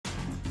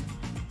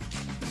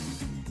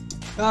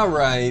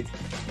Alright.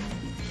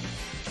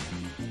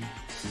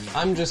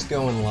 I'm just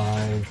going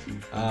live.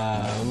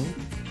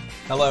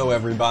 Hello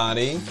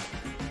everybody.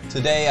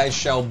 Today I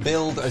shall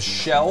build a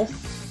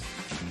shelf.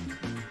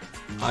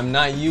 I'm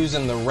not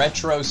using the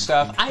retro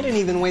stuff. I didn't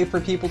even wait for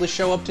people to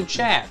show up to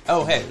chat.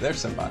 Oh hey, there's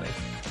somebody.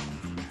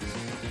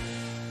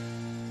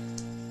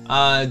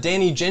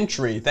 Danny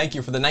Gentry, thank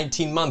you for the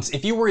 19 months.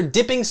 If you were a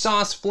dipping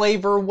sauce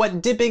flavor,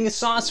 what dipping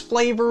sauce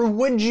flavor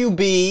would you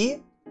be?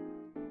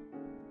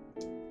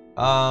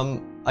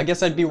 I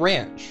guess I'd be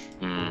ranch.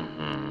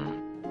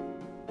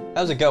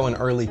 How's it going,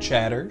 early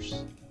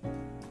chatters?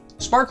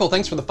 Sparkle,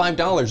 thanks for the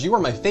 $5. You are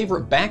my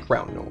favorite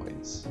background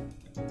noise.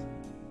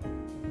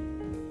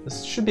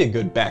 This should be a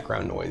good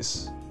background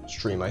noise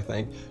stream, I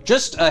think.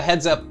 Just a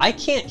heads up, I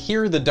can't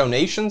hear the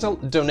donation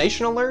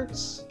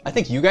alerts. I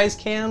think you guys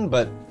can,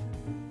 but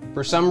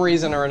for some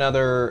reason or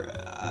another,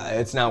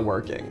 it's not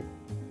working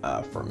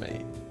for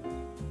me.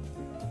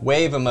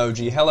 Wave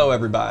emoji, hello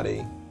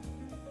everybody.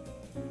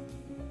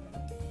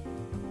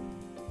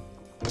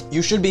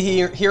 You should be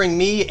hearing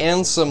me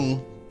and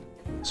some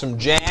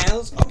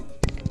jazz. Oh.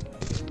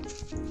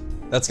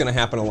 That's gonna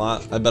happen a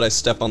lot. I bet I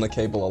step on the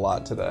cable a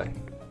lot today.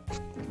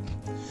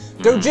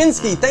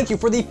 Dojinski, thank you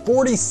for the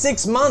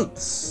 46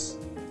 months.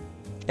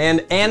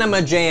 And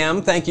Anima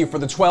Jam, thank you for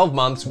the 12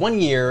 months. 1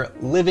 year,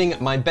 living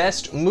my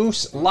best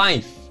moose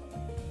life.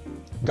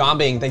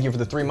 Gobbing, thank you for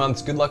the 3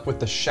 months. Good luck with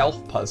the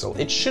shelf puzzle.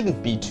 It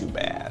shouldn't be too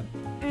bad.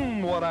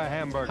 What a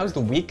hamburger. How's the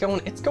week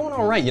going? It's going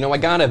all right. You know, I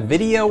got a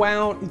video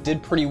out, it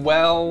did pretty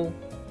well.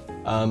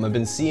 I've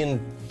been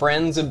seeing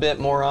friends a bit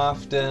more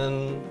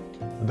often.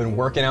 I've been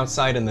working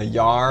outside in the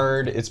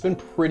yard. It's been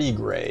pretty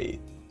great.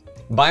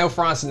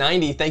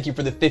 Biofrost90, thank you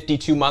for the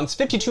 52 months.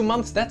 52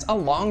 months, that's a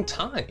long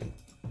time.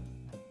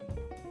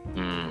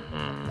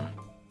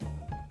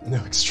 No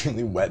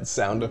extremely wet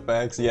sound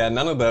effects. Yeah,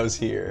 none of those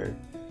here.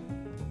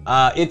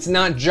 It's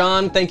not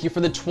John, thank you for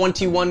the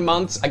 21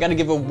 months. I gotta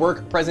give a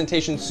work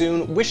presentation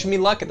soon. Wish me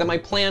luck that my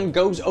plan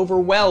goes over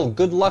well.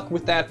 Good luck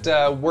with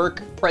that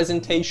work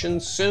presentation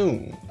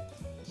soon.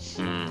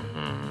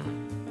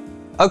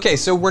 Okay,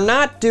 so we're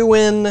not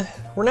doing an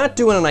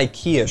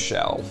IKEA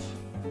shelf.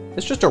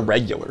 It's just a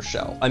regular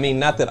shelf. I mean,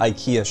 not that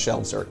IKEA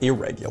shelves are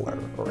irregular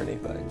or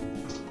anything.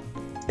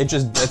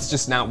 That's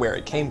just not where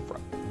it came from.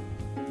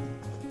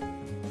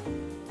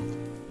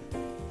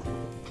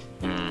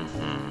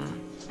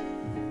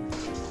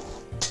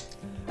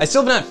 I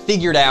still have not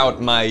figured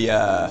out my,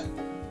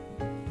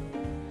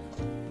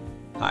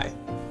 Hi.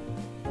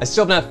 I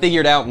still have not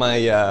figured out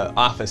my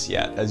office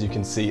yet. As you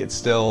can see, it's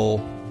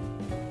still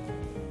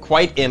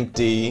quite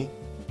empty.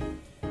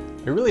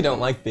 I really don't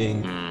like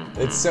being,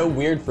 it's so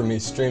weird for me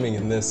streaming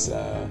in this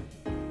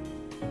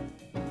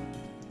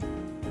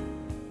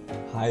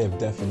high of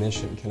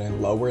definition. Can I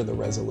lower the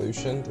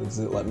resolution? Does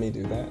it let me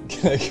do that?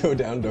 Can I go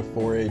down to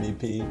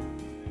 480p?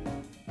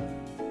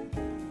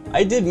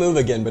 I did move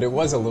again, but it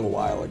was a little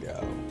while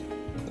ago.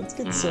 Let's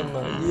get some,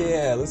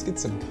 yeah, let's get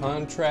some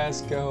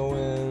contrast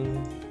going.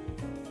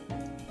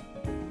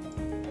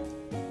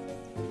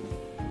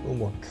 A little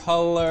more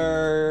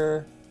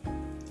color.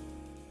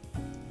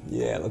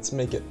 Yeah, let's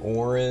make it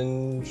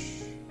orange.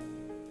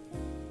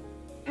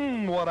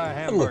 What a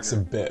hamburger. That looks a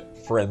bit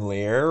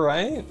friendlier,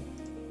 right?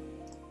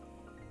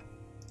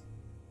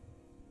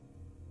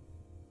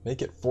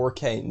 Make it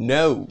 4K.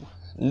 No,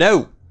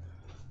 no.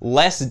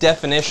 Less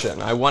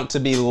definition. I want to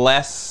be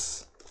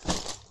less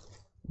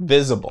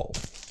visible.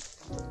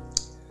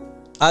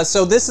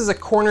 So this is a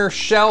corner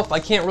shelf. I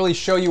can't really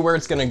show you where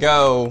it's gonna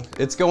go.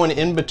 It's going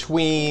in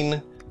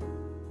between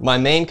my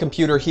main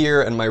computer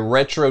here and my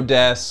retro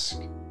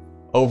desk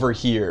over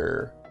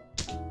here.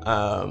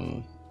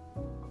 No,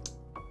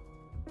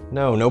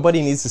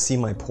 nobody needs to see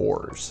my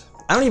pores.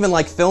 I don't even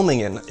like filming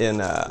in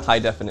high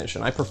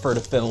definition. I prefer to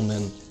film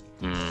in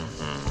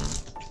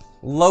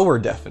lower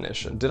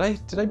definition. Did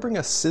I bring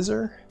a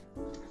scissor?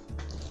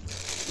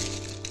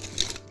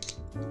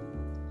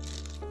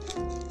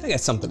 I got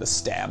something to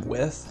stab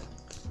with.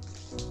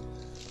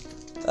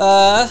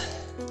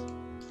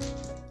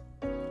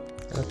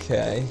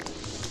 Okay.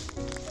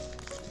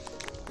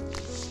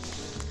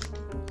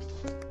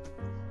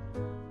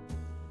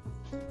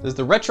 Does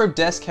the retro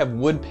desk have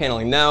wood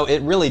paneling? No,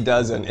 it really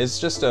doesn't. It's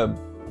just a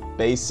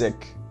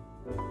basic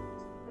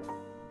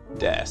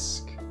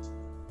desk.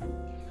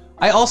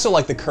 I also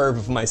like the curve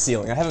of my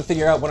ceiling. I haven't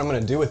figured out what I'm gonna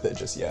do with it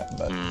just yet,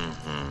 but.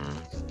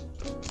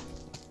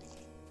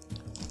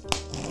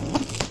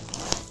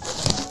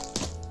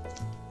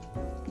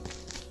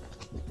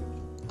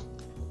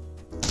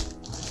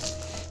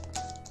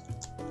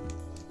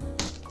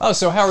 Oh,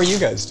 so how are you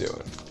guys doing?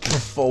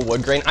 Full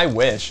wood grain? I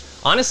wish.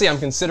 Honestly, I'm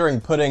considering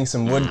putting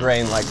some wood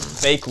grain, like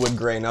fake wood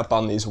grain, up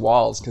on these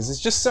walls, because it's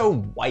just so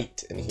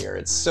white in here.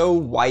 It's so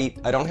white.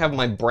 I don't have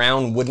my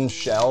brown wooden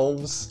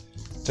shelves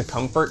to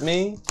comfort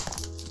me.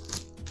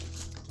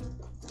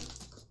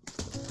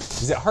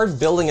 Is it hard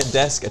building a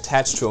desk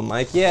attached to a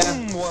mic? Yeah,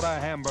 What a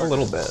hamburger. a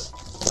little bit.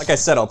 Like I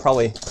said, I'll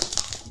probably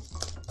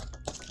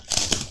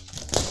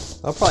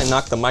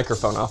knock the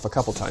microphone off a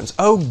couple times.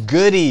 Oh,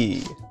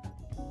 goody!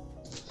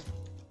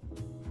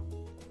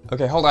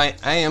 Okay, hold on.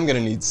 I am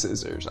gonna need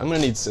scissors. I'm gonna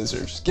need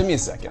scissors. Give me a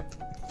second.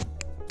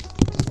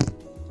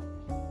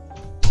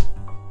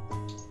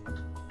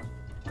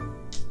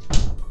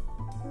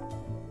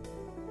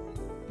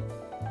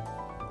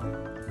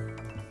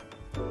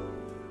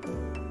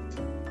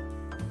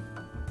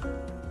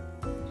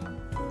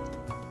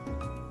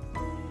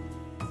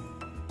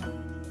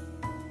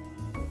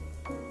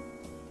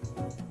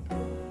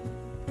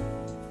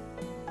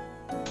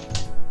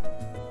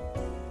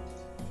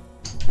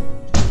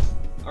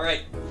 All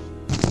right.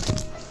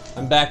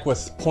 I'm back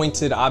with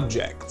pointed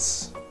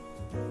objects.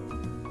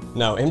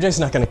 No, MJ's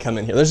not gonna come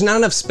in here. There's not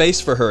enough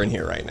space for her in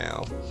here right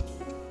now.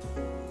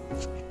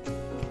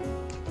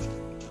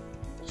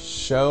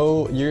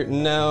 Show your,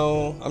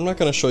 no, I'm not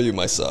gonna show you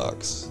my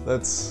socks.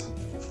 That's,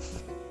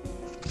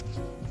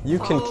 you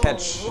can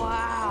catch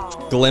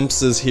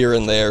glimpses here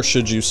and there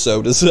should you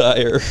so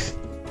desire.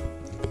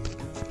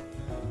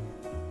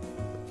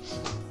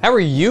 How are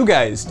you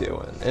guys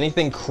doing?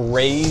 Anything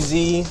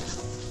crazy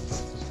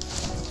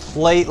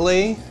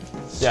lately?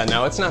 Yeah,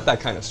 no, it's not that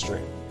kind of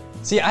stream.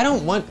 See, I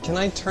don't want, can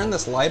I turn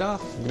this light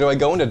off? Do I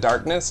go into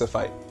darkness if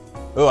I,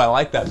 ooh, I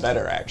like that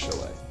better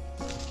actually.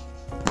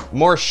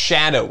 More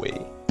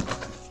shadowy.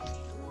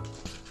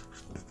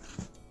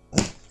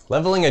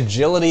 Leveling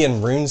agility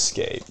in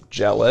RuneScape,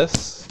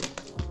 jealous.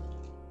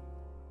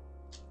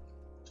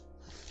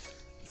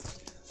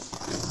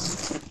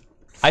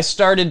 I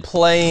started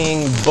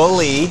playing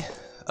Bully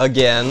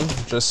again,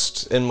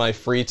 just in my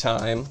free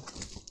time.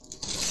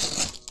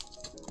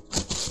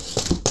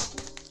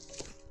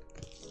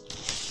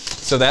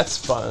 So that's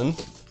fun.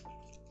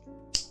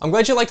 I'm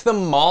glad you liked the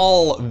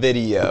mall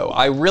video.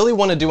 I really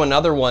want to do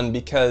another one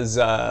because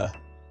there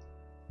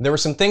were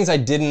some things I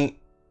didn't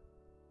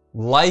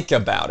like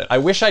about it. I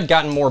wish I'd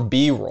gotten more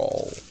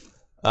B-roll,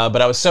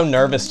 but I was so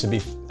nervous to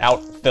be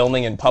out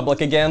filming in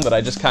public again that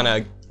I just kind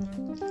of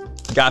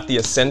got the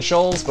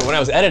essentials. But when I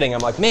was editing,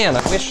 I'm like, man,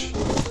 I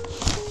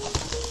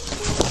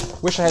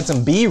wish I had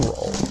some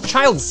B-roll.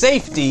 Child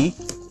safety.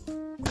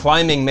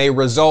 Climbing may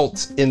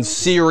result in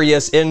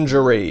serious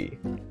injury.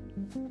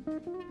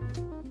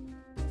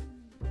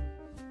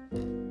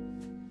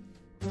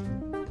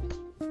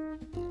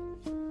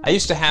 I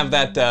used to have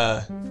that,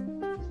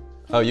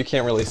 oh, you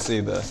can't really see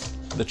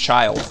the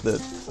child.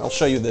 I'll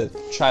show you the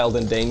child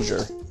in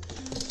danger.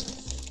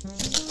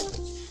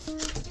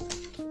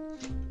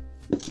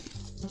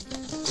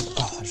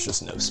 Oh, there's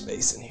just no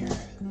space in here.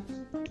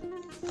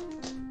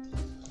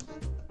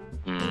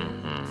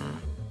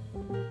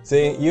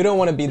 See, you don't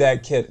want to be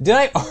that kid. Did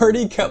I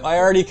already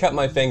cut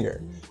my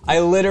finger. I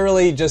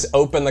literally just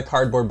opened the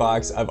cardboard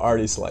box. I've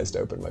already sliced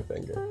open my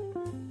finger.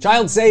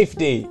 Child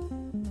safety.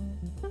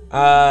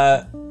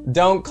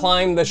 Don't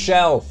climb the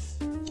shelf.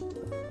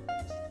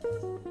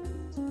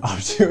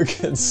 Off to a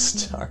good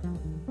start.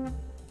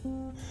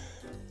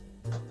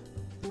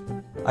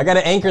 I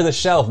gotta anchor the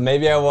shelf.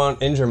 Maybe I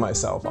won't injure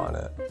myself on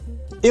it.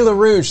 Ela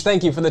Rouge,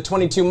 thank you for the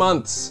 22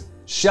 months.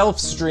 Shelf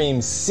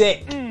stream,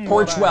 sick.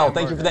 Porchwell,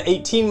 thank you for the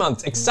 18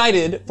 months.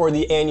 Excited for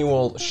the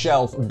annual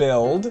shelf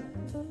build.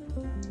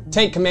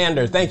 Tank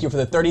Commander, thank you for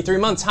the 33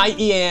 months. Hi,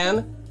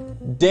 Ian.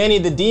 Danny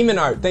the Demon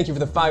Art, thank you for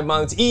the 5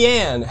 months.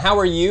 Ian, how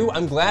are you?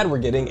 I'm glad we're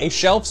getting a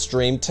shelf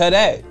stream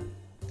today.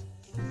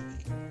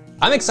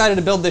 I'm excited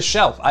to build this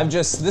shelf.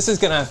 It's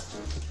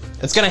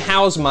gonna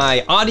house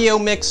my audio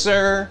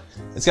mixer.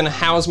 It's gonna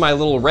house my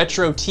little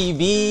retro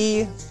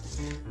TV.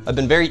 I've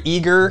been very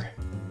eager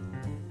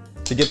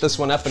to get this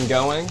one up and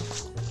going.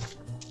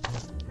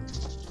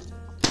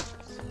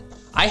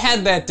 I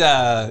had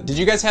that, did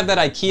you guys have that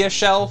IKEA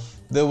shelf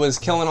that was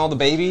killing all the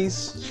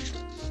babies?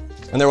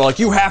 And they were like,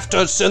 you have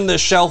to send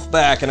this shelf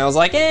back. And I was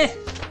like,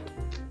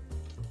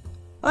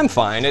 I'm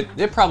fine.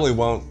 It probably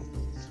won't.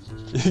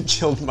 You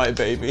killed my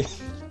baby.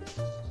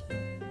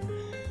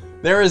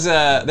 There was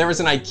an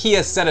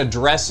IKEA set of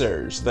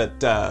dressers that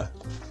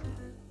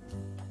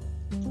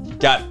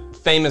got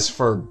famous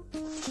for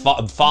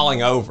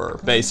falling over,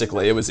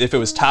 basically. If it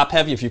was top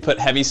heavy, if you put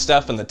heavy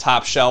stuff in the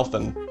top shelf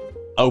and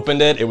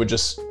opened it, it would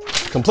just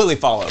completely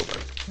fall over.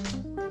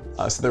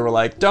 So they were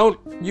like, don't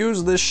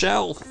use this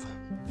shelf.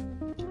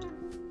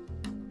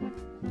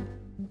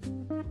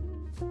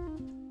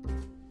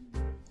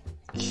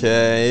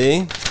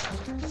 Okay,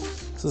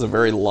 this is a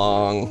very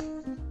long,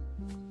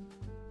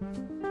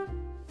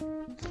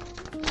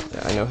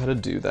 yeah, I know how to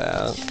do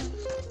that.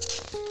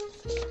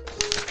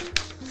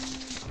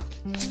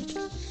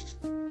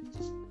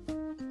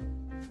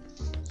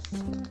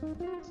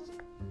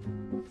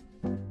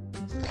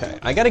 Okay,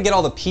 I gotta get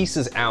all the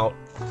pieces out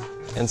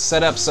and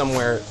set up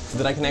somewhere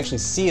that I can actually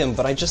see them,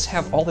 but I just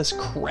have all this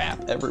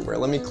crap everywhere.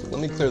 Let me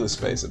clear the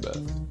space a bit.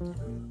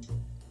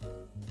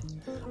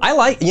 I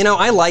like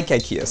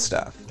IKEA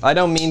stuff. I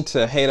don't mean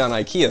to hate on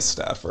IKEA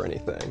stuff or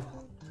anything.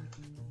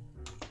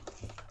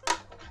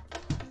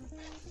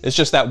 It's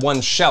just that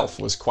one shelf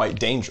was quite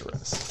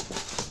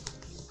dangerous.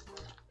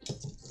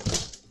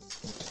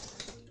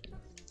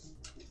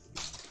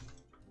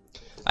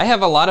 I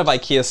have a lot of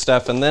IKEA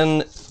stuff, and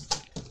then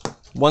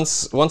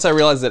once I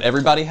realized that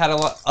everybody had a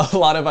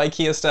lot of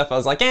IKEA stuff, I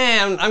was like,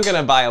 I'm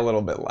gonna buy a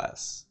little bit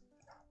less.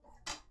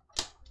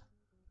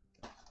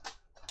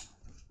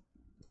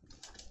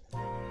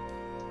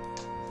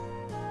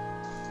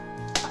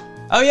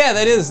 Oh yeah,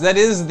 that is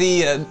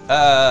the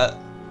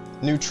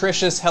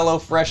nutritious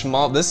HelloFresh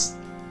malt.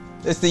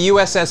 It's the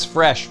USS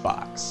Fresh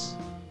box.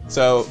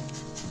 So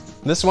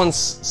this one's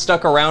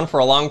stuck around for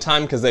a long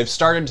time because they've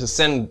started to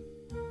send.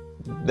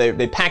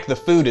 They pack the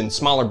food in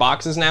smaller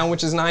boxes now,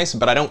 which is nice,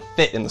 but I don't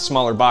fit in the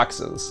smaller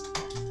boxes.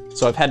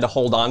 So I've had to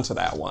hold on to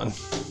that one.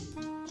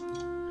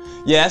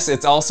 Yes,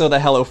 it's also the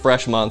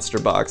HelloFresh Monster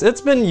box.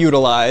 It's been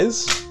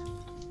utilized.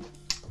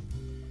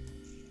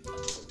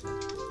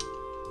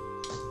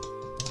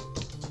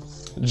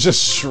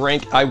 Just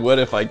shrink, I would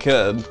if I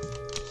could.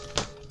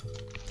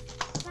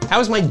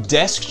 How's my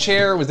desk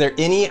chair? Was there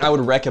any I would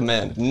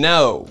recommend?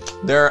 No,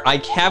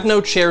 I have no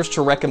chairs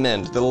to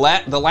recommend. The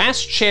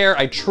last chair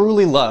I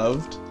truly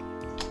loved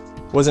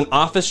was an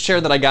office chair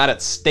that I got at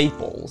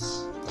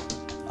Staples.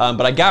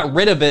 But I got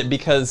rid of it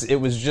because it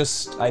was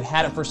just, I'd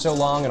had it for so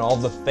long and all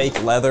the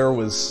fake leather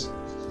was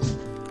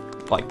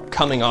like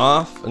coming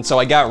off. And so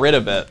I got rid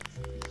of it.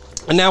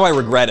 And now I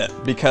regret it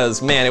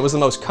because man, it was the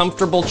most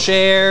comfortable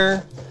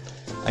chair.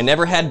 I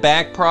never had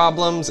back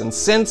problems, and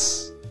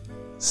since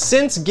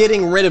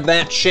getting rid of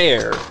that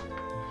chair,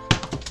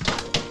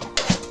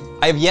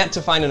 I have yet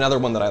to find another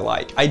one that I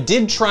like. I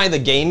did try the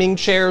gaming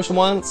chairs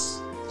once.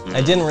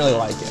 I didn't really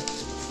like it.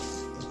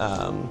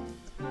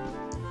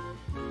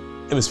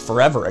 It was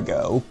forever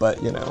ago,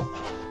 but you know.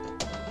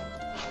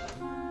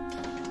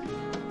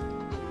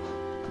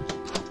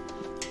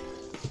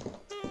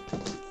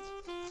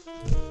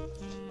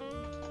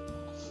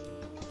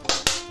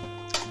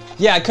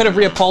 Yeah, I could have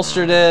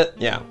reupholstered it,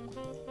 yeah.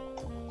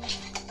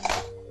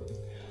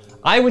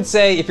 I would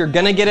say if you're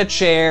gonna get a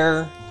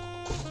chair,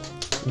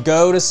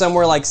 go to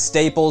somewhere like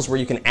Staples where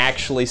you can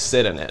actually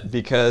sit in it,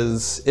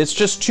 because it's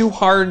just too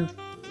hard.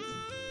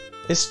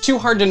 It's too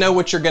hard to know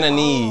what you're gonna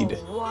need.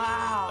 Oh,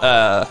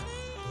 wow.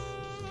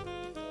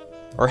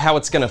 Or how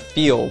it's gonna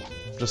feel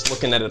just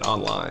looking at it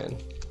online.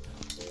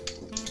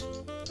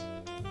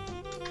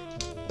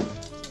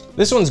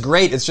 This one's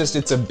great, it's just,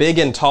 it's a big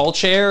and tall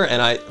chair,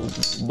 and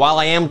while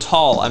I am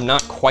tall, I'm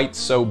not quite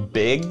so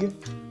big.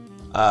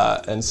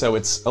 And so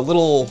it's a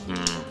little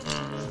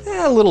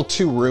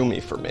too roomy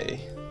for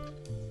me.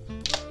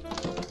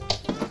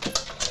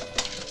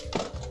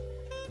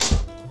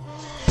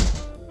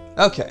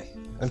 Okay,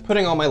 I'm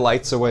putting all my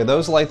lights away.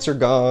 Those lights are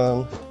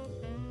gone.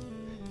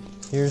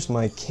 Here's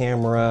my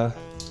camera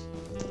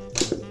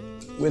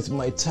with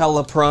my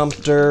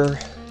teleprompter.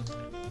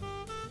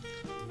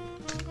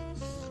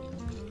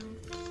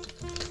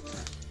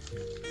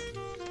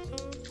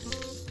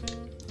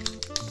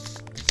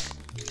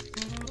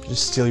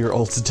 Just steal your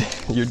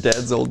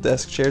dad's old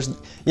desk chairs.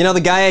 You know,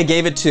 the guy I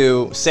gave it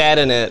to sat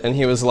in it and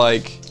he was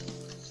like,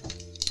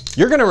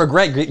 "You're gonna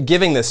regret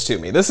giving this to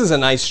me. This is a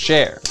nice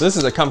chair. This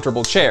is a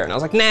comfortable chair." And I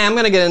was like, "Nah, I'm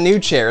gonna get a new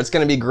chair. It's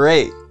gonna be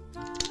great."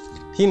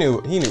 He knew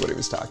what he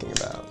was talking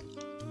about.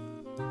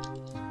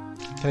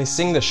 Can I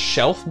sing the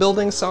shelf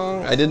building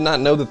song? I did not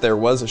know that there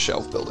was a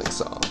shelf building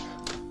song.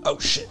 Oh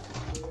shit.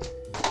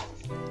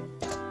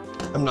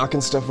 I'm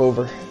knocking stuff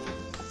over.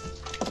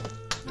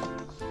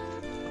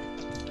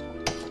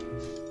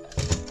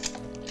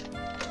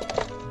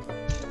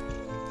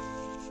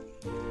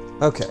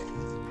 Okay.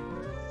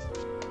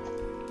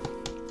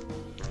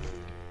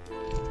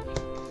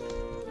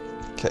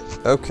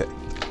 Okay.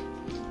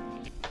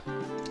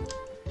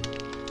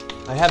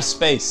 I have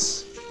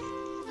space.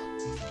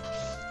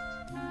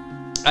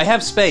 I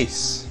have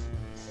space.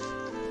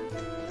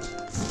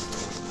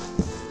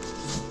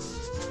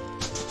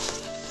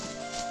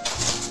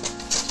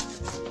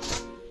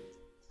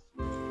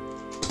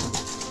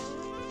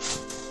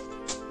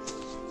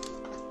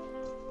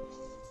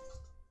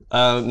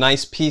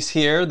 Nice piece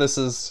here. This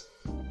is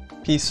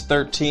piece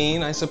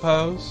 13, I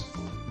suppose.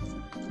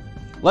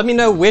 Let me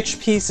know which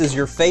piece is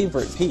your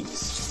favorite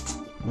piece.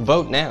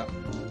 Vote now.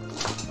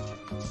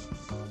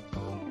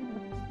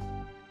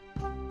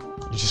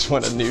 You just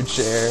want a new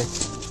chair.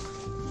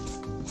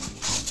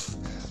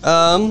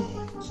 So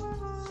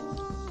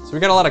we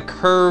got a lot of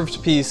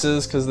curved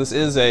pieces because this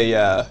is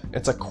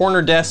it's a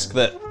corner desk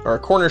or a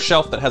corner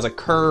shelf that has a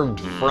curved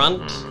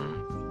front,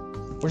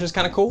 which is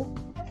kind of cool.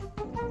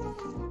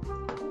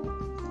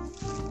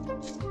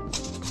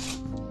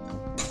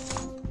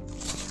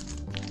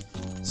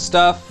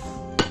 Stuff.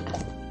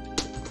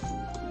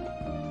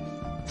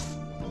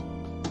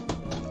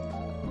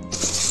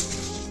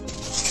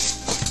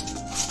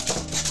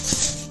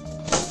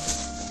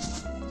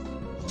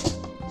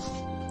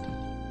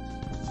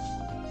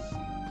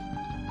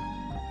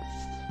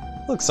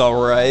 Looks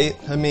all right.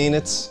 I mean,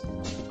 it's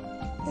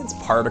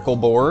particle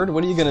board.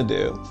 What are you gonna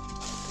do?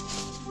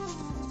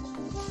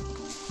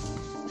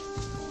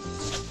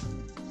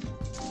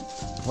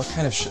 What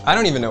kind of I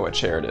don't even know what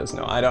chair it is.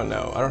 No, I don't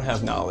know. I don't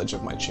have knowledge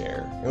of my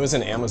chair. It was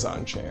an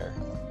Amazon chair.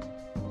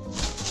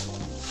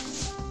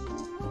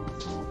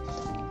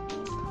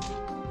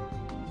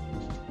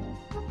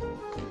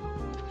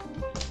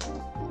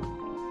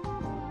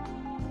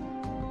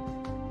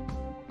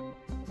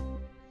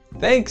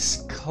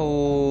 Thanks,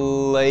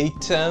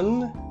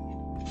 Clayton.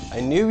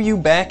 I knew you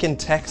back in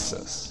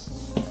Texas.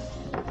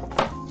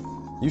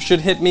 You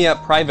should hit me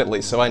up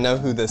privately so I know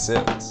who this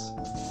is.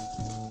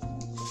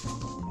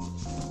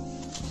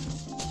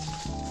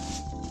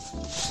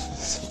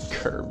 Some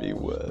Kirby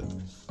wood.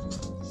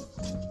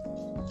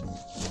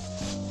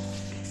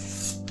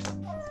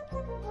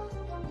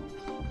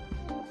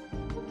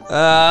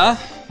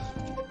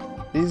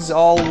 These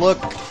all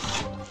look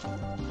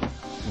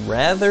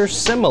rather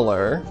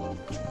similar.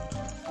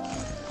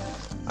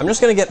 I'm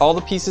just gonna get all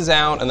the pieces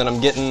out, and then I'm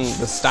getting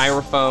the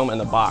styrofoam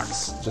and the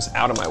box just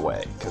out of my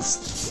way,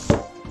 because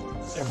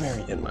they're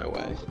very in my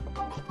way.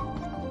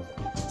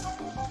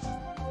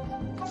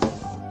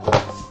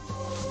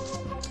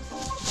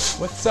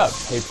 What's up,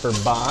 paper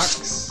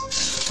box?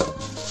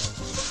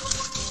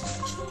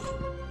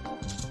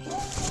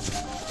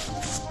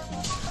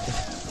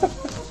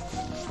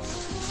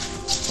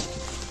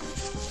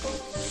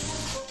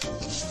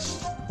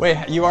 Wait,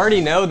 you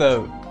already know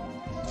the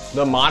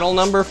model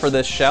number for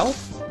this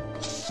shelf?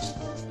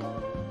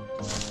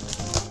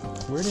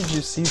 Where did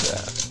you see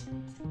that?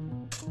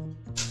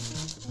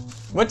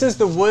 What does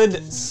the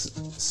wood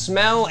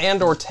smell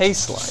and or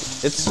taste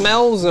like? It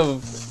smells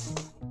of...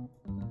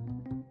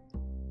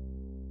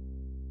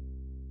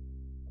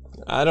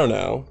 I don't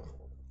know.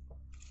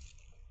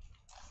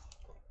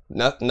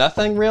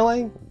 Nothing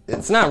really?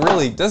 It's not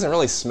really, doesn't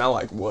really smell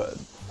like wood.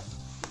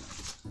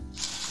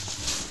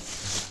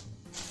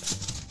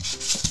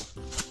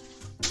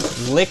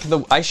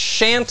 I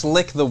shan't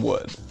lick the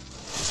wood.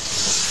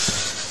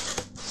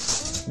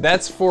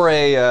 That's for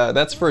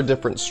a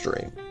different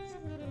stream.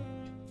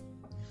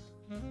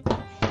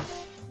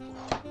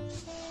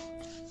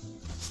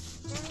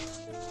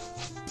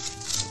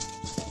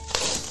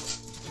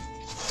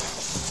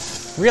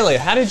 Really,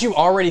 how did you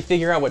already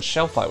figure out what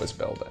shelf I was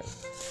building?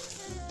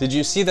 Did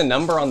you see the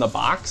number on the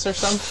box or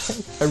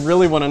something? I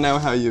really want to know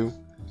how you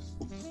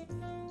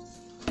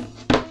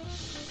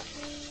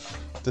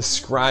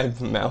describe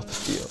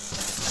mouthfeel.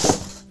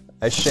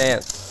 I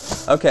shan't.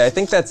 Okay, I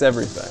think that's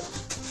everything.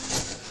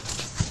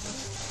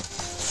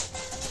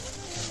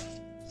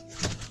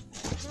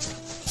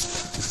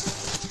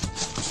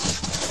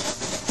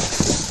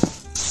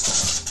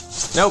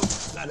 Nope,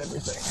 not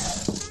everything.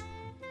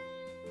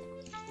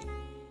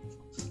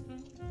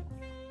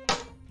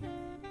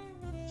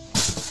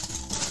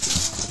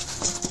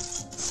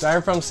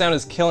 Styrofoam sound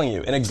is killing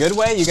you. In a good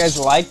way? You guys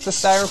like the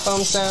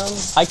styrofoam sound?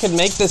 I could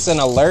make this an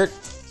alert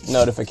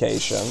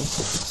notification.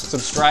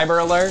 Subscriber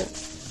alert.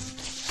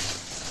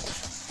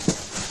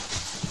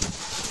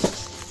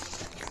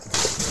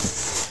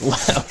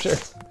 Louder.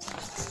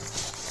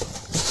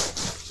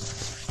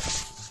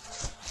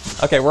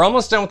 Okay, we're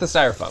almost done with the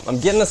styrofoam. I'm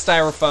getting the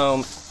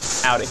styrofoam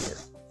out of here.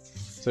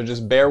 So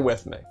just bear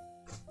with me.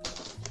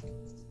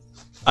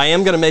 I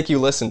am gonna make you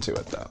listen to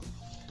it though.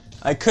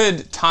 I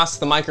could toss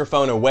the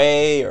microphone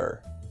away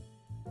or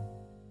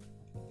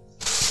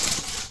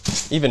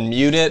even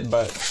mute it,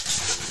 but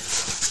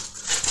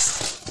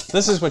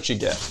this is what you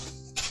get.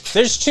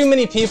 There's too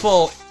many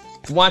people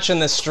watching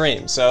this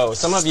stream, so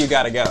some of you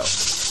gotta go.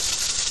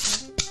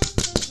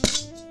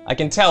 I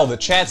can tell the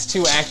chat's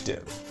too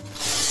active.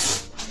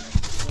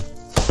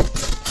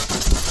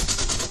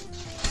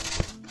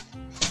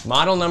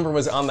 Model number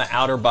was on the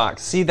outer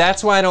box. See,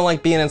 that's why I don't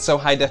like being in so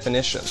high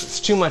definition. It's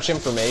too much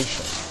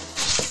information.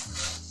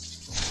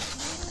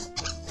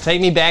 Take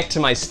me back to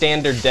my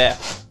standard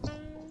def.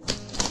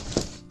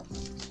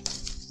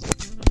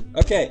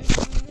 Okay,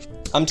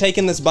 I'm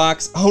taking this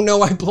box. Oh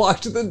no, I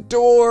blocked the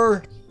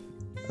door.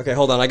 Okay,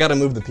 hold on, I gotta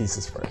move the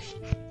pieces first.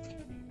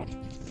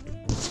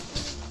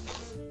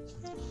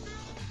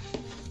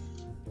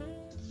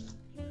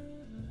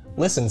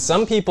 Listen,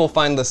 some people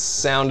find the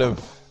sound of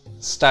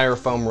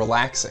styrofoam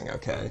relaxing,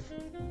 okay?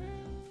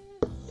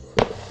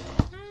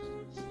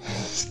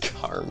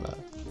 Karma.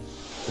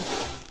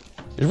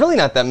 There's really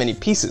not that many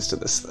pieces to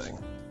this thing.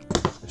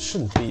 It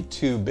shouldn't be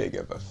too big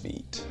of a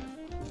feat.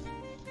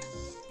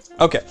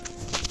 Okay.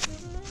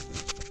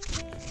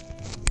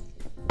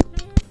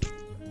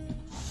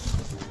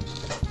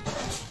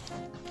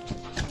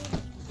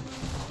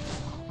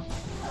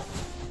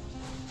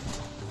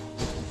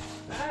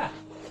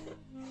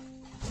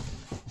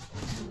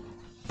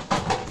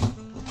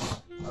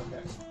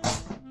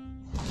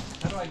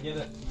 Get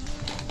it.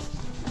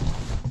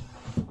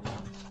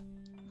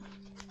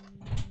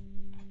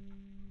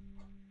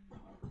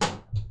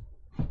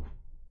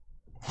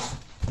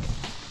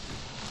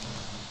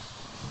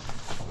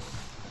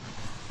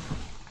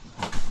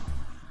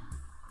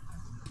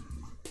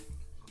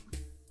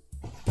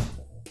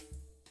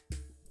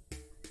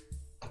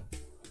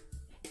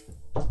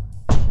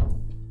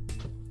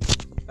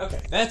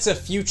 Okay, that's a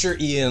future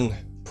Ian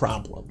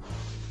problem.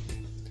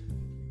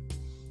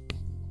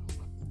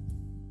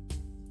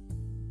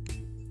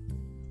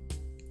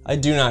 I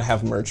do not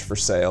have merch for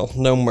sale.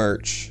 No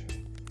merch.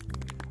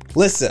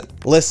 Listen.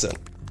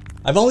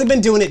 I've only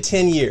been doing it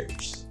 10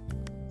 years.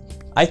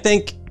 I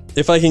think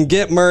if I can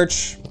get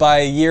merch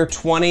by year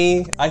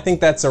 20, I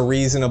think that's a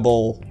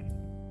reasonable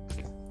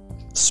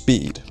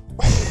speed.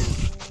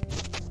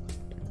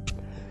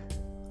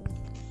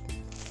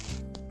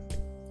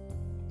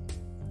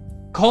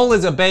 Cole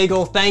is a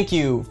bagel, thank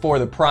you for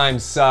the Prime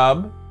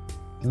sub.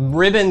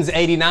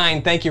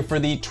 Ribbons89, thank you for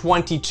the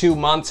 22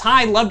 months.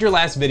 Hi, loved your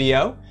last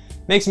video.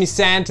 Makes me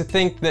sad to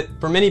think that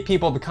for many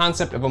people the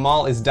concept of a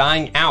mall is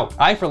dying out.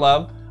 I for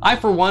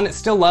one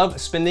still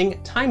love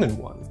spending time in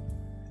one.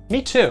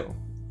 Me too.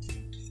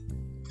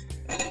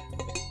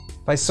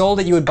 If I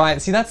sold it, you would buy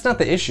it. See, that's not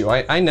the issue.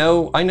 I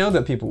know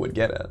that people would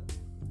get it.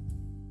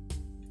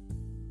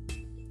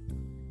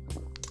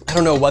 I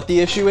don't know what the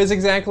issue is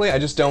exactly, I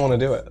just don't want to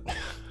do it.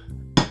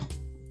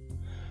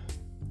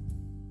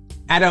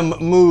 Adam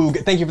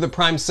Moog, thank you for the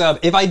Prime sub.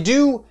 If I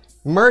do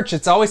merch,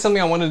 it's always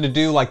something I wanted to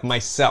do like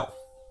myself.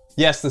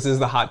 Yes, this is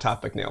the Hot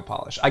Topic nail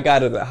polish. I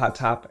got it at Hot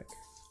Topic.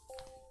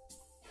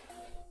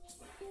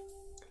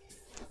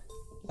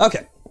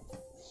 Okay.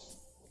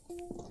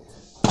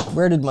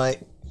 Where did my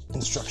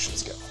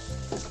instructions go?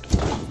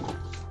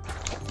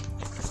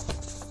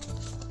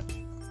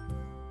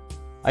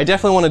 I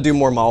definitely want to do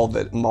more mall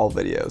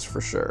videos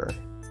for sure.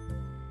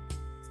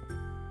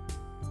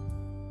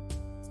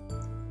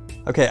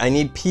 Okay, I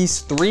need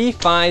piece 3,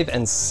 5,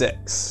 and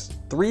 6.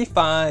 3,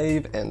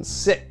 5, and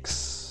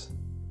 6.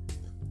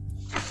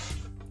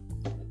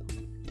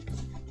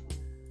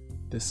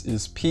 This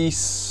is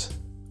piece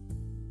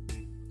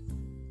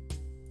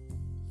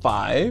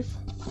 5.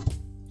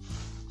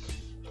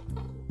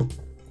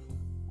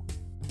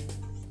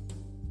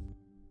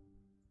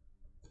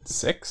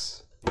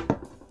 6.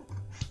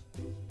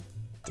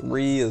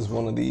 3 is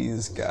one of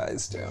these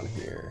guys down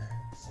here.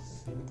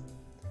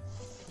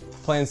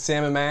 Playing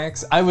Sam &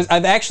 Max. I've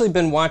actually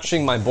been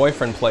watching my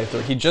boyfriend play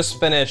through. He just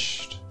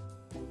finished,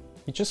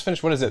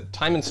 what is it,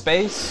 Time and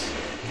Space?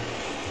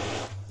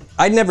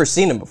 I'd never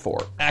seen him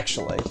before,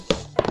 actually.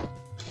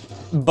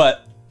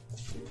 But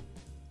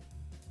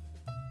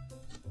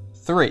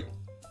 3.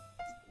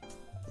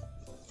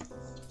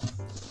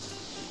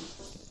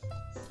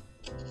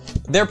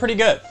 They're pretty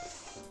good.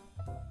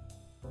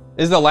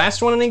 Is the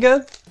last one any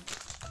good?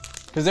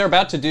 Because they're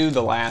about to do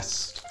the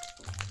last.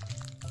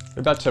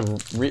 They're about to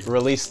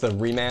release the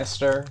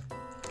remaster.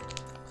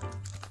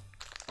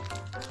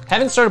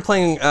 Haven't started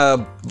playing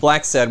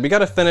Black Sad. We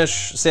gotta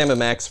finish Sam &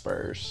 Max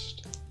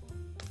first.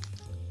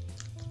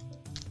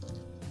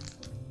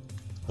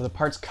 Are the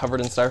parts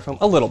covered in styrofoam?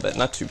 A little bit,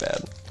 not too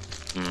bad.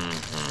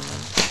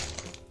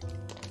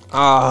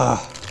 I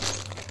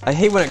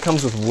hate when it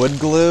comes with wood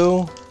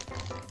glue.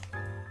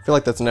 I feel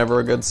like that's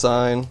never a good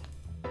sign.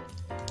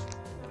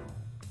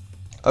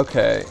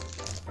 Okay.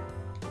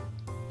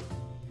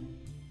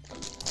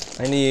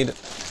 I need,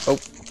 oh,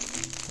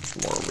 there's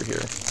more over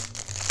here.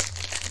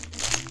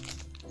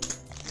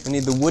 I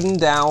need the wooden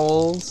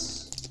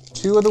dowels,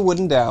 2 of the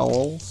wooden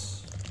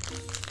dowels.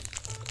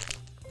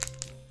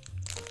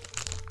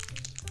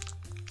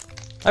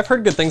 I've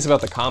heard good things about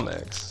the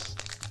comics.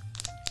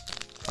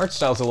 Art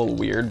style's a little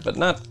weird, but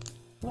not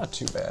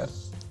too bad.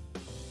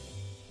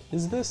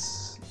 Is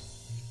this?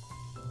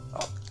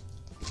 Oh,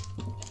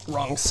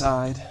 wrong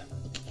side.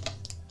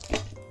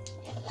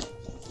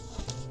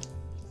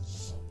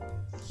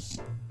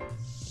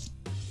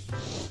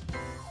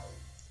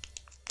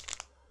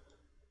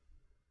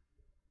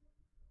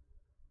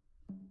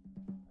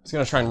 I was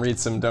gonna try and read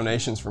some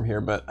donations from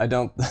here, but I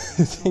don't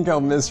think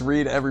I'll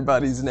misread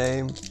everybody's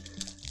name.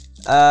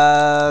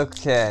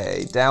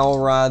 Okay, dowel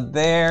rod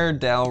there,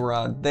 dowel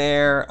rod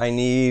there. I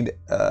need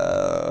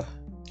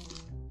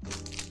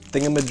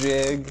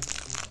thingamajig.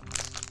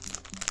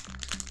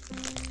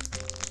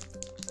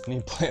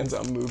 Any plans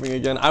on moving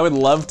again? I would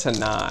love to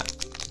not.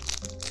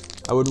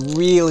 I would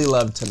really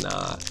love to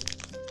not.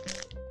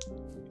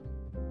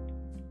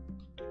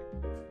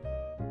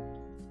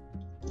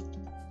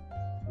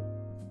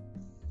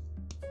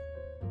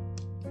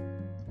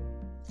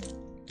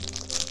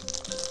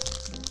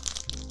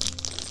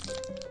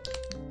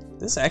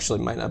 This actually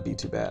might not be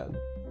too bad.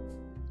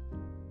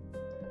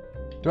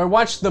 Do I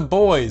watch The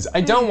Boys? I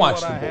don't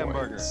watch The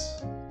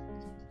Boys.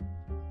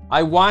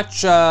 I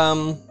watch,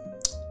 what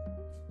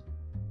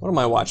am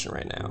I watching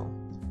right now?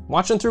 I'm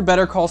watching through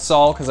Better Call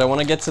Saul because I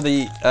want to get to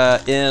the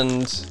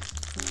end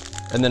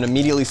and then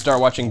immediately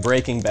start watching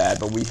Breaking Bad,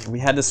 but we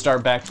had to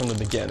start back from the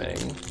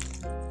beginning.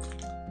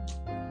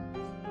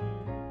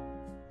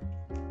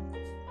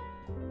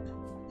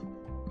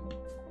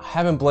 I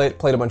haven't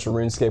played a bunch of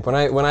RuneScape.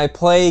 When I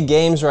play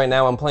games right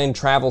now, I'm playing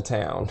Travel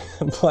Town.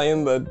 I'm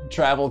playing the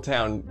Travel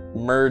Town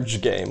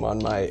merge game on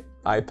my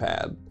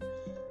iPad.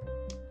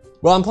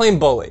 Well, I'm playing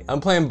Bully.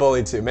 I'm playing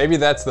Bully too. Maybe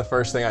that's the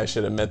first thing I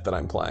should admit that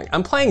I'm playing.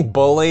 I'm playing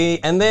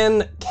Bully, and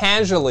then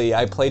casually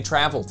I play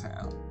Travel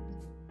Town.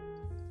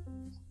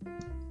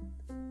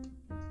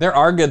 There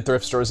are good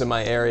thrift stores in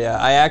my area.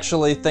 I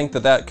actually think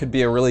that that could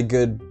be a really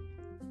good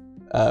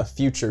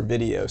future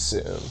video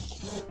soon.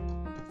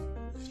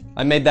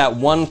 I made that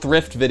one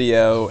thrift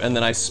video, and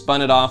then I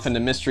spun it off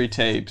into mystery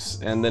tapes,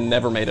 and then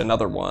never made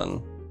another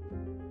one.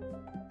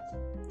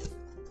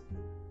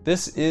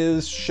 This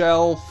is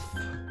shelf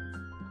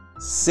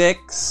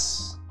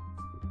 6.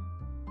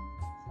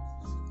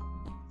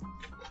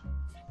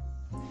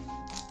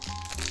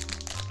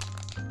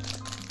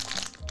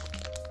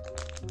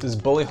 Does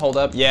Bully hold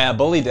up? Yeah,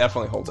 Bully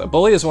definitely holds up.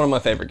 Bully is one of my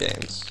favorite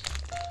games.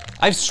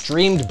 I've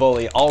streamed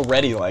Bully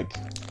already, like,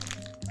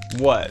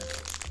 what?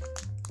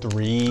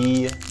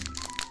 3,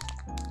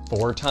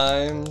 4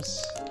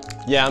 times?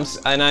 Yeah,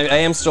 I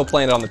am still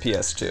playing it on the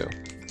PS2.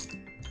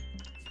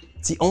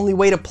 It's the only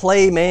way to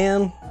play,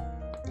 man.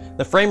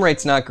 The frame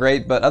rate's not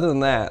great, but other than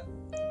that.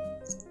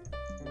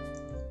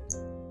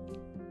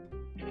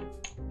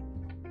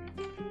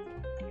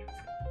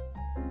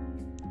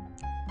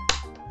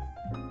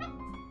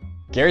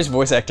 Gary's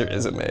voice actor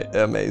is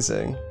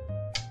amazing.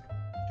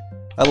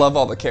 I love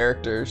all the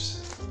characters.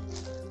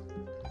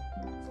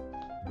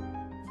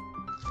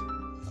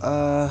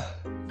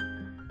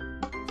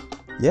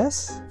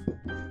 Yes?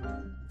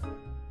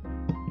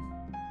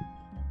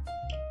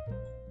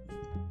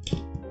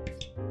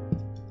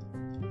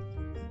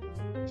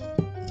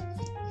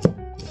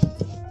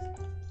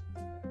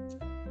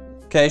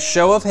 Okay,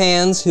 show of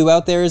hands, who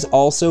out there is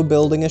also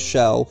building a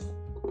shelf?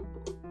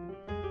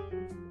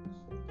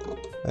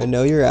 I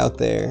know you're out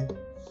there.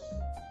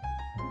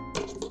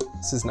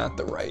 This is not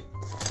the right.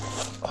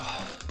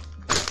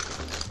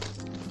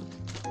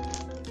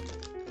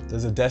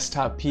 Does a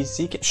desktop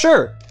PC?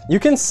 Sure, you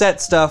can set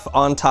stuff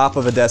on top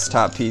of a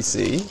desktop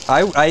PC.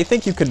 I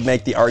think you could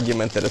make the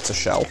argument that it's a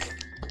shelf.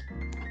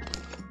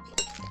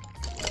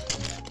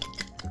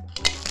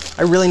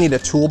 I really need a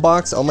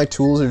toolbox. All my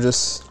tools are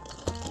just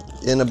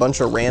in a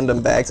bunch of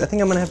random bags. I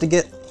think I'm gonna have to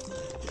get...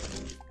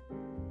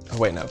 Oh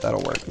wait, no,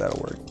 that'll work,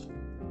 that'll work.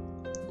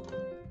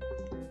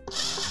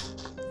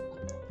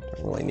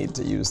 I really need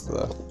to use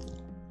the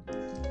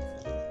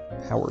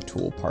power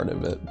tool part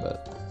of it,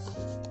 but...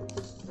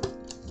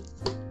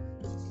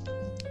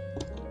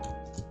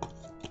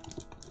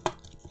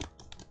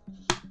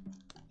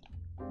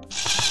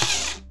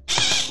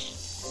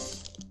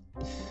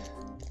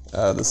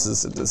 This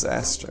is a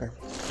disaster.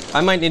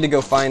 I might need to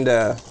go find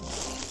my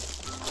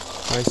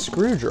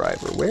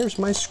screwdriver. Where's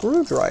my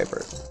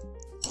screwdriver?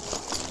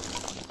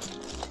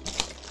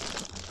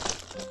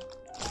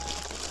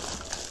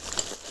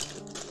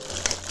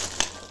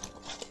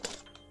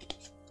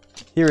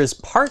 Here is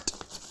part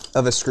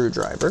of a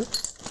screwdriver.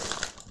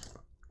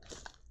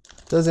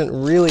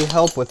 Doesn't really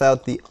help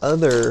without the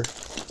other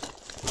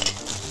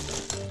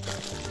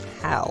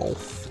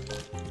half.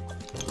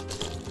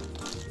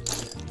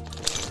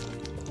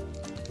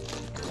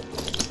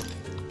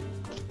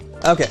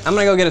 Okay, I'm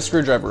gonna go get a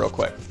screwdriver real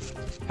quick.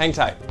 Hang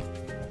tight.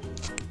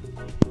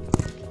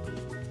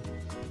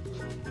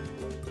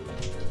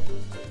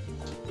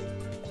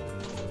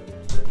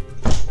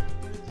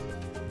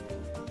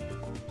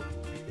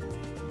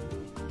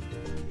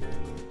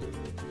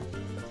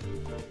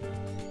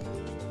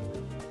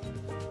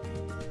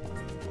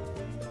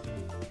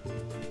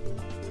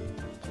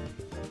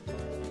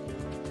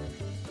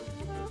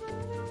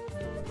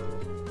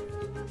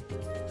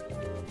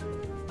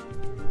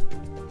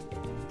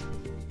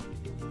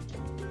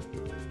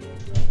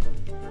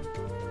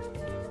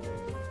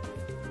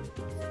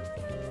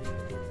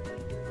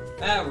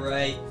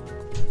 Alright.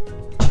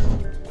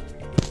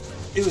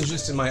 It was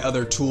just in my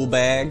other tool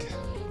bag.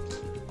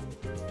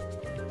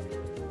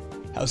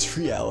 How's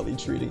reality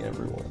treating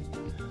everyone?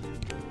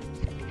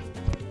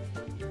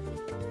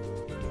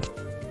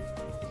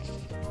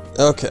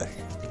 Okay.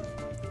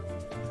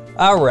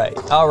 Alright,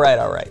 alright,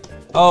 alright.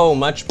 Oh,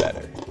 much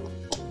better.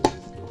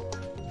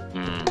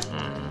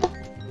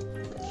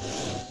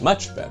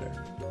 Much better.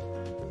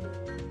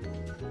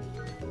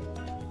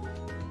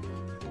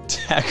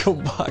 Tackle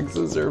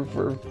boxes are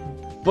for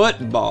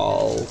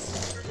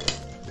footballs.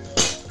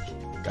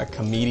 Got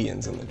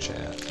comedians in the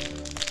chat.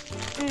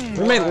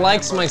 Roommate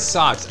likes my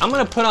socks. I'm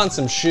gonna put on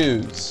some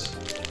shoes.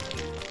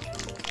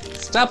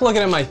 Stop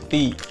looking at my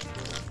feet.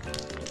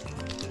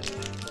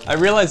 I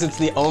realize it's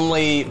the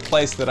only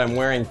place that I'm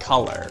wearing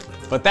color,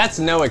 but that's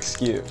no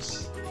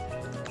excuse.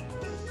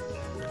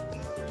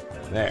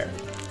 There.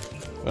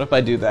 What if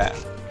I do that?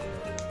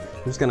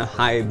 I'm just gonna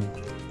hide.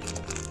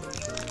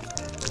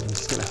 I'm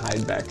just gonna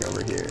hide back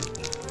over here.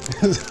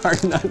 It's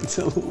hard not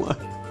to look.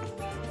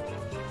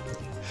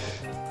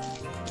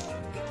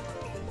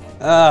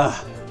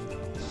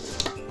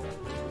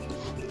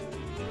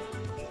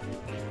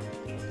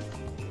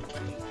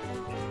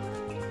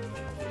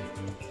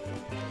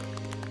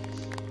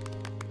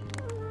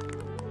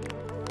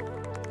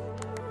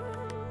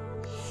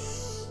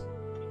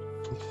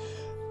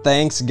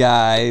 Thanks,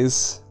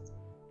 guys.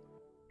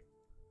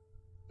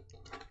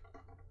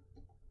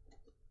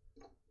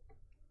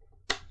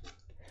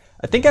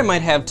 I think I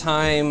might have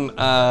time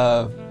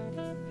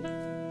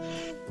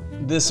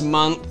this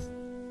month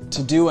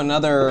to do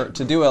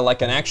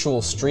like an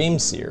actual stream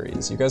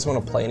series. You guys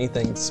want to play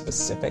anything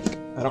specific?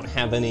 I don't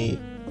have any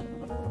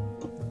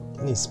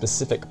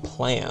specific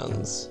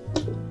plans,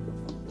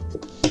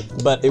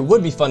 but it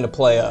would be fun to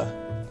play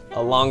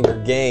a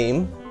longer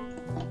game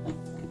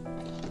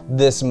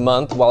this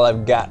month while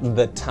I've got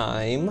the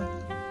time.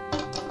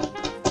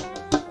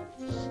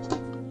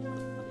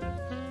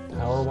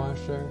 Power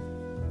washer.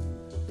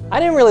 I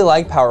didn't really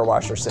like Power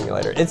Washer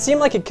Simulator. It seemed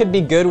like it could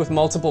be good with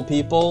multiple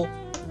people,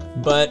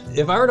 But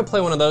if I were to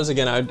play one of those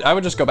again, I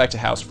would just go back to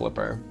House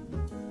Flipper.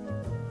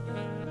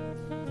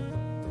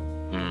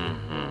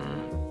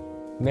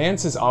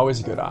 Nance is always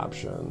a good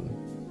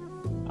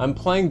option. I'm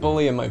playing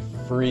Bully in my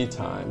free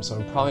time, so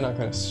I'm probably not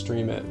going to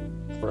stream it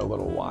for a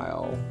little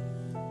while.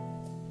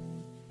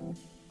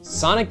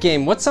 Sonic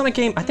game. What Sonic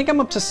game? I think I'm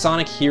up to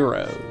Sonic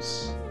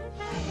Heroes.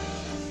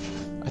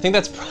 I think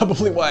that's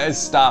probably why I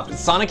stopped.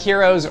 It's Sonic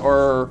Heroes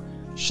or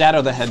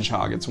Shadow the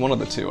Hedgehog. It's one of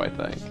the two, I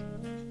think.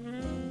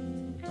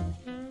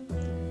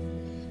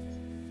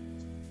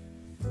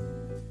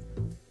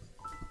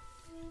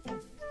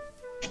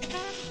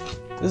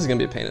 This is gonna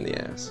be a pain in the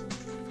ass.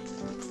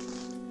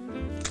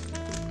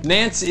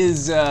 Nance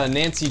is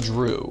Nancy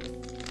Drew.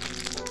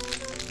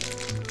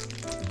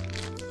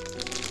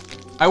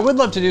 I would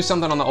love to do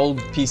something on the old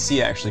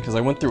PC actually, because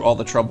I went through all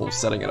the trouble of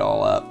setting it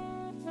all up.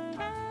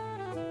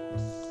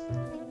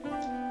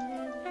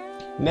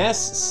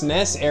 NES,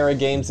 SNES era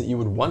games that you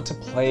would want to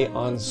play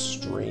on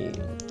stream.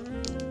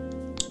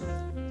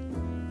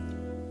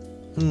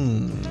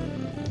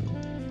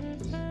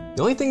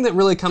 The only thing that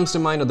really comes to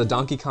mind are the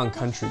Donkey Kong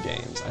Country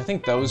games. I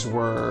think those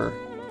were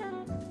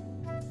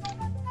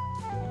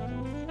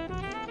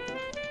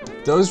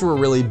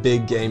really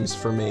big games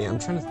for me. I'm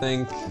trying to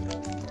think.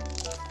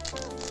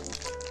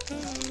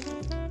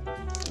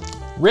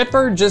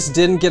 Ripper just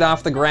didn't get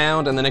off the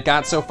ground, and then it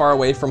got so far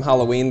away from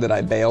Halloween that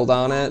I bailed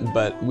on it,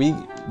 but we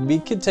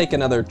could take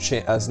another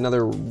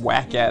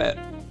whack at it.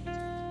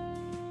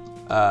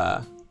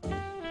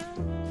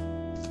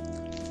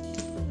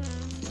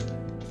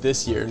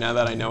 This year, now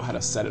that I know how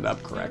to set it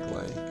up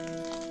correctly.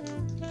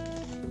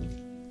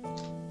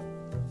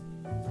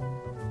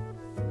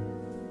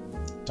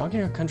 Donkey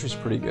Kong Country's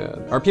pretty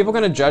good. Are people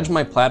gonna judge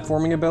my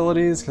platforming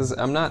abilities? Because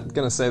I'm not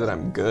gonna say that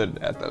I'm good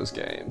at those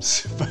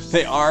games, but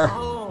they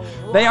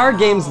are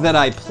games that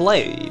I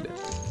played.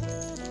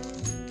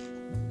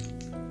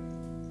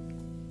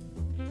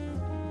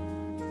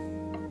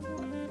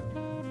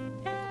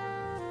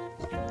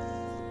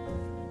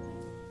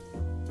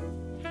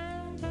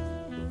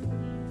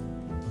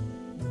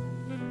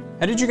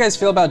 How did you guys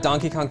feel about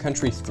Donkey Kong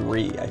Country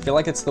 3? I feel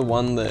like it's the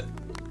one that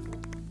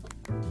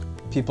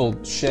people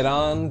shit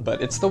on,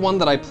 but it's the one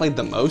that I played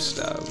the most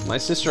of. My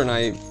sister and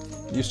I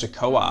used to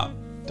co-op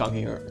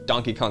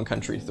Donkey Kong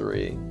Country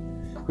 3.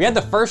 We had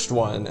the first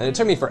one, and it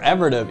took me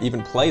forever to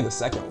even play the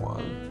second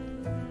one.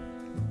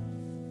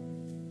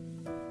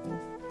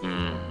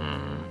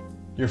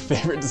 Your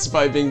favorite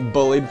despite being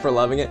bullied for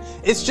loving it?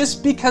 It's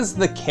just because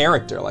the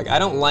character, like I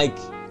don't like,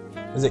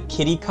 is it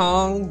Kiddy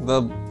Kong,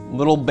 the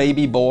little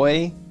baby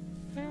boy?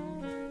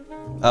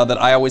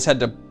 That I always had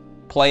to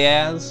play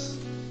as.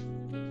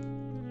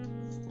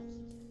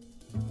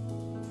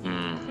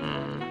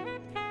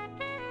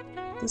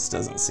 This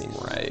doesn't seem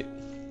right.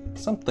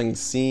 Something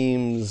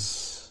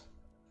seems...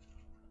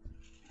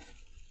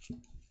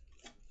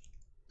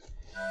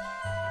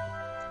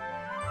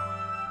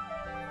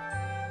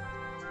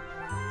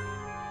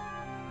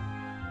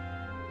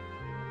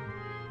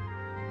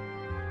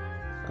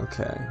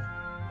 Okay.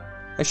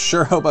 I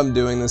sure hope I'm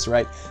doing this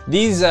right.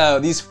 These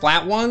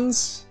flat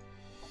ones,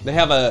 they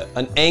have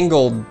an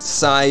angled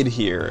side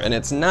here, and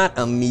it's not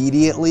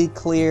immediately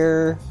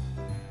clear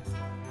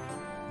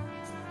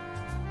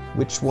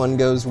which one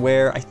goes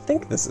where. I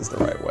think this is the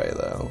right way,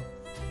 though.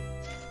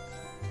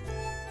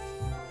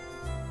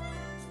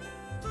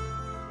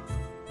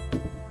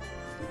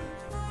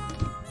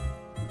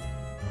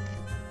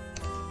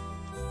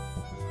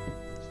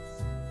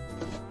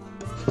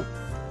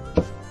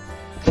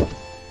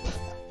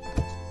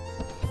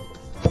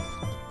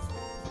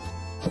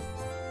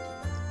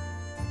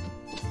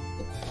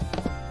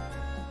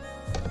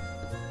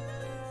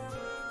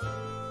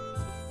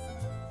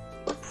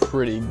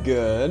 Pretty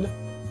good.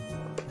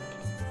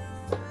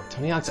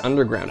 Tony Hawk's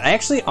Underground. I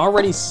actually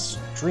already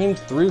streamed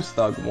through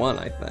Thug 1,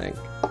 I think.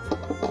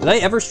 Did I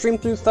ever stream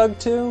through Thug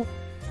 2?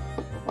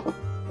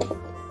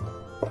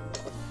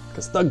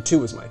 Because Thug 2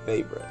 was my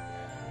favorite.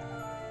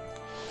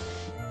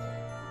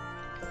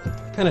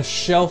 What kind of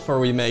shelf are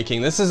we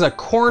making? This is a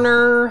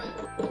corner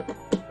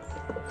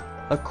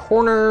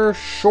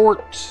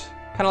short,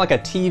 kind of like a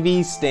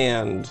TV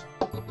stand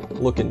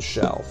looking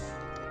shelf.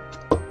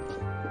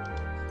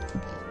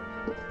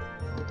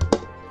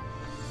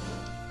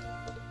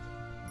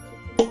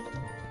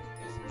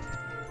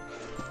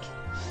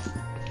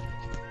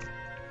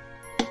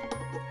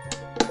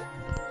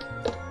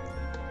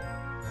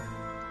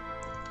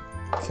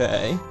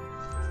 Okay.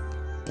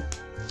 I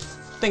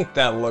think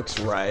that looks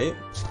right.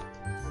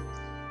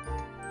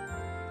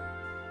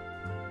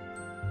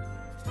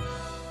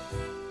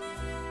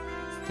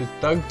 Did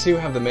Thug 2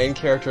 have the main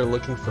character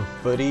looking for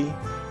footy?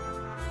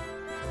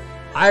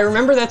 I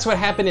remember that's what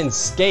happened in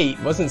Skate.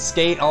 Wasn't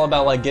Skate all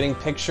about like getting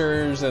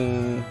pictures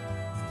and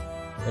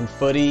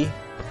footy?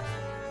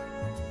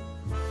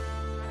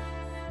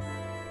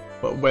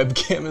 What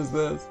webcam is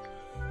this?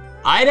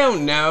 I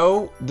don't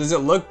know. Does it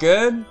look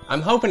good?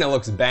 I'm hoping it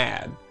looks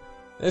bad.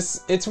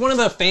 It's one of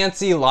the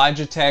fancy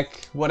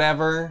Logitech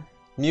whatever.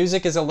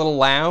 Music is a little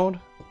loud.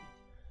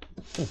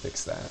 I can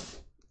fix that.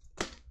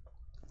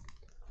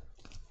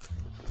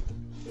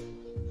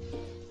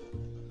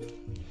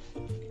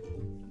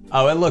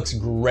 Oh, it looks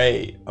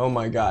great. Oh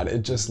my god,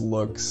 it just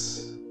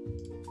looks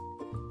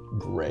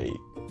great.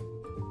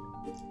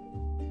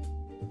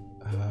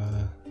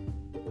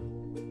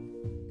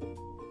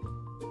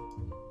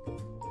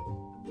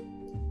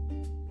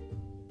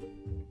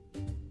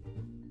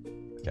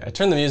 Okay, I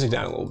turned the music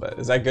down a little bit.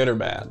 Is that good or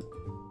bad?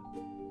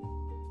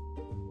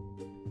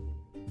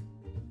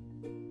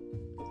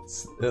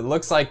 It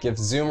looks like if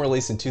Zoom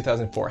released in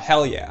 2004.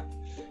 Hell yeah.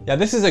 Yeah,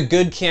 this is a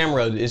good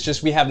camera. It's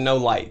just we have no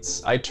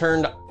lights. I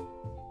turned...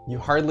 You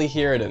hardly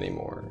hear it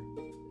anymore.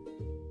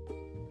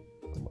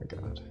 Oh my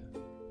god.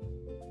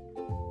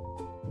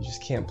 You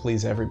just can't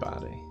please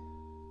everybody.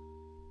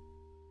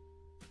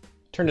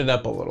 Turned it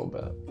up a little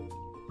bit.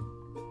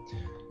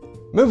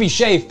 Movie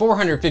Shay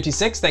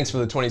 456, thanks for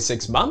the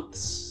 26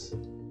 months.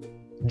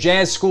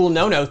 Jazz School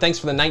No-No, thanks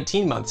for the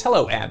 19 months.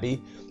 Hello,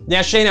 Abby.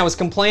 Yeah, Shane, I was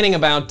complaining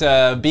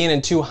about being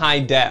in too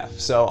high def,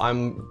 so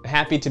I'm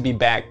happy to be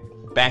back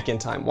in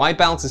time. White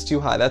balance is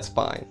too high, that's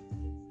fine.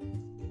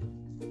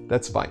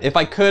 That's fine. If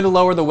I could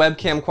lower the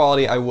webcam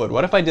quality, I would.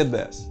 What if I did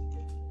this?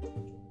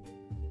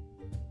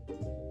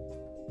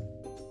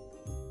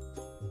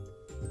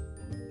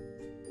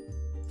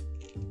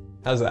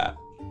 How's that?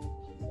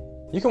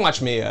 You can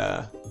watch me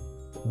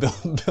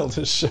build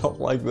a shelf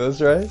like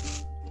this, right?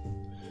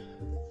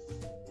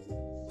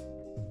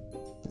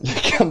 You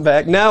come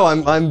back. No,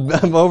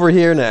 I'm over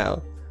here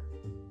now.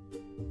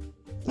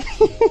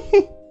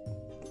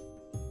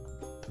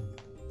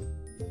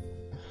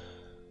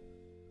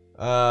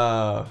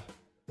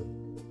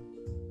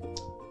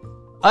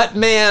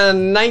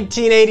 Utman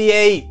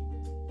 1988.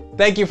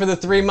 Thank you for the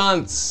 3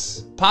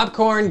 months.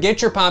 Popcorn,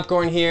 get your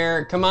popcorn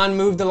here. Come on,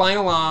 move the line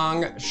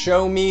along.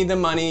 Show me the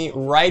money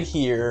right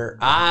here.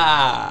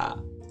 Ah.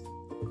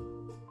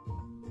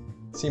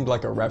 Seemed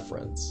like a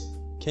reference.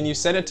 Can you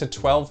set it to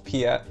 12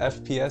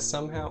 FPS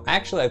somehow?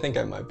 Actually, I think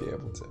I might be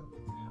able to.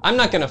 I'm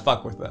not gonna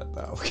fuck with that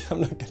though. I'm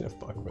not gonna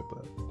fuck with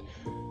that.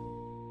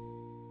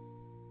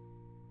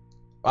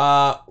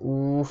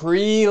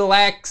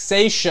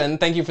 Relaxation,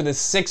 thank you for the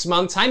 6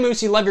 months. Hi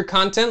Moosey, love your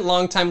content,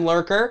 long-time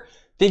lurker.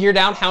 Figured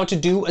out how to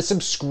do a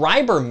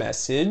subscriber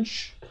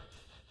message.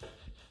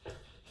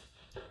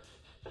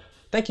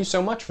 Thank you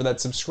so much for that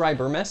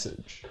subscriber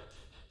message.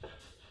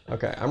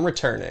 Okay, I'm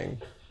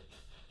returning.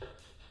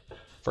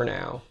 For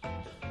now.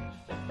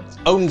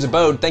 Odin's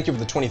Abode, thank you for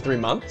the 23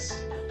 months.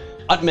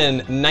 Utman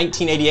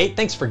 1988,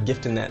 thanks for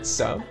gifting that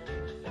sub.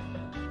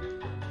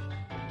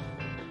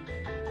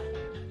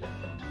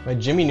 My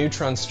Jimmy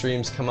Neutron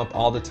streams come up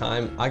all the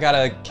time. I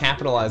gotta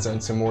capitalize on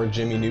some more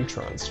Jimmy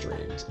Neutron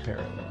streams,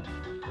 apparently.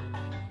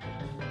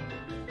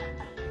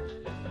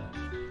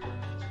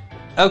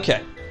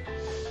 Okay.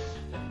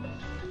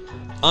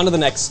 On to the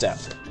next step.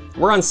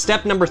 We're on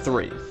step number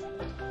 3.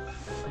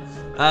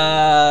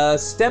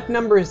 Step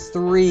number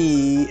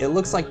 3, it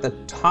looks like the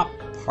top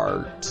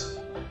part.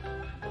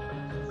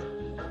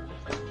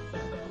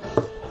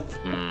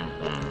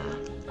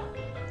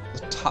 The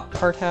top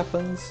part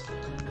happens.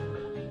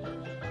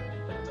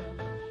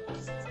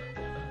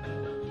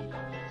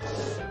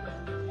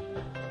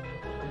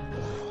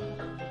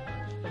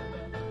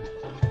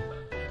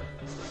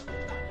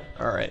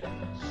 All right.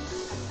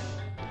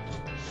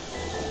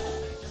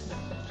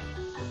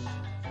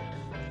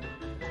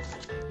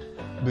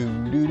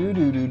 Boo doo doo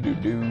doo doo doo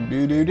doo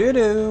doo doo doo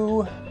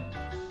doo.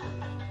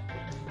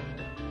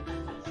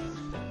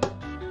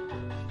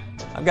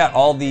 I've got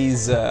all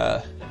these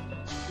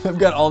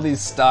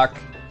stock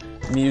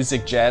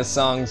music jazz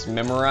songs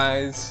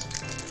memorized.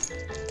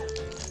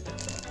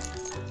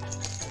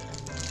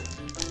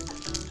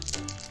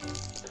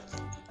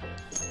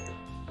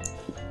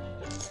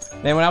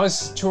 Man, when I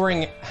was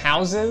touring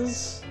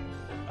houses,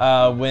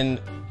 when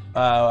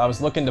I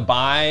was looking to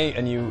buy,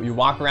 and you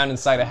walk around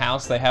inside a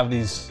house, they have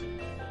these,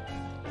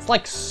 it's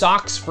like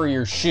socks for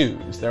your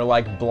shoes. They're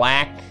like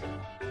black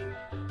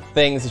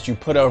things that you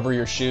put over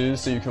your shoes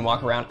so you can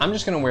walk around. I'm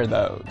just gonna wear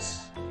those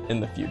in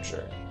the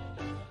future.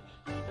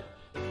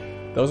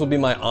 Those will be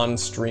my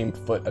on-stream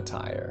foot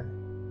attire.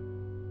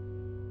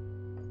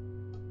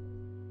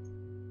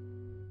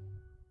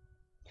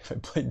 If I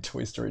played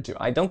Toy Story 2.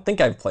 I don't think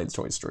I've played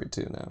Toy Story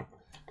 2 now.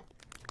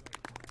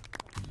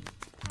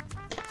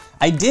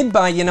 I did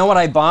buy, you know what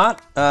I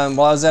bought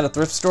while I was at a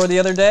thrift store the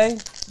other day?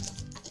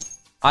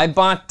 I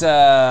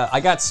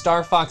got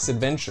Star Fox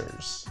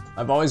Adventures.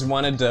 I've always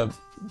wanted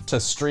to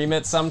stream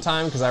it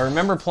sometime because I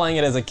remember playing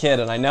it as a kid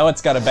and I know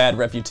it's got a bad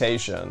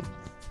reputation,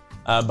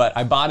 but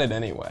I bought it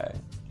anyway.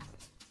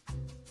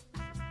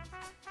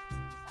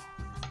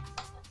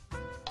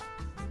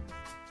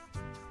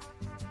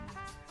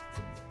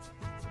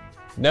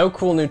 No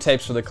cool new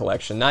tapes for the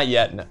collection, not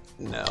yet,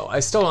 no. I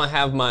still don't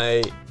have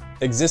my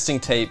existing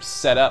tapes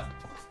set up.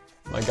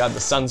 My God, the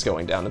sun's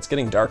going down. It's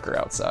getting darker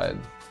outside.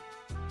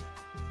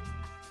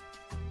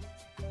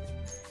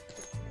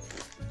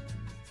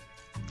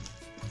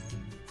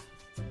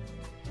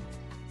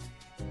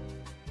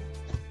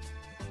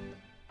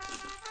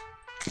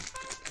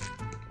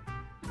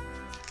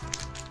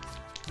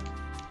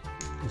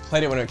 We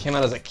played it when it came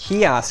out as a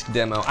kiosk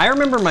demo. I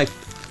remember my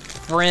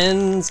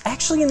friends.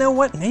 Actually, you know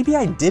what? Maybe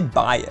I did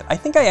buy it. I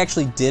think I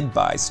actually did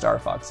buy Star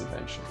Fox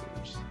Adventures.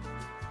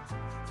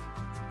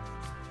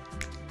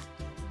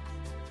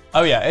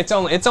 Oh yeah, it's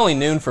only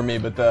noon for me,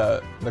 but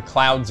the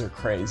clouds are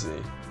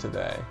crazy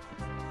today.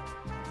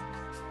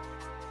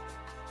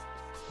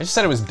 I just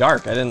said it was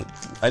dark. I didn't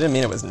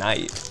mean it was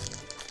night.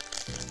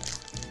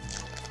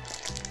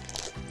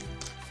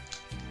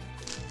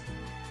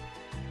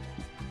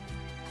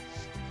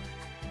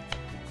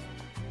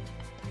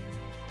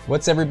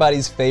 What's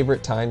everybody's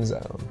favorite time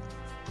zone?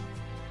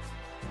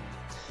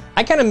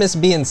 I kind of miss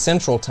being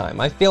Central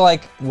Time. I feel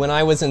like when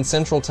I was in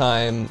Central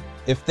Time,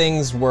 if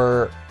things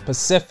were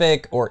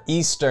Pacific or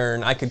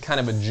Eastern, I could kind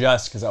of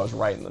adjust because I was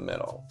right in the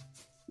middle.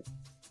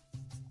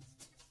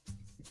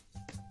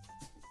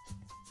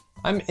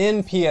 I'm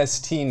in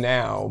PST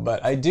now,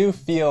 but I do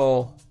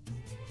feel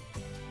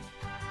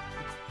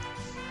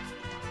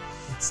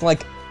it's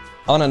like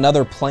on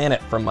another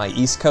planet from my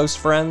East Coast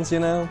friends, you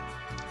know?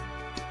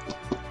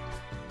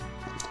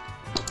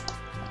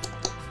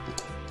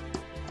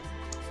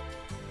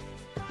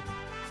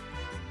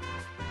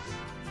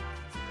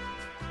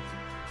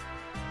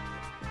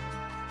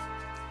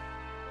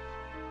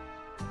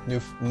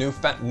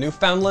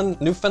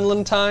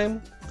 Newfoundland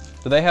time?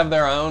 Do they have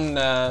their own,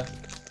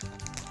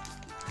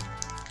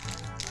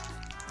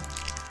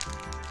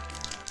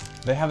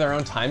 they have their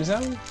own time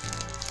zone?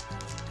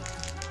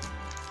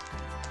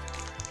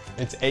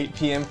 It's 8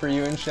 p.m. for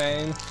you and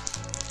Shane?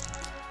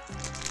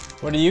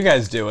 What are you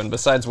guys doing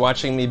besides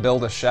watching me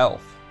build a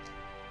shelf?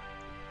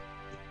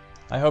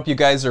 I hope you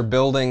guys are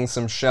building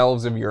some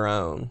shelves of your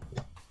own.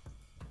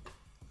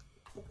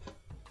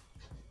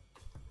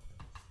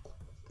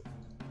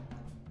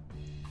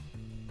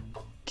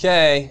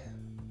 Okay.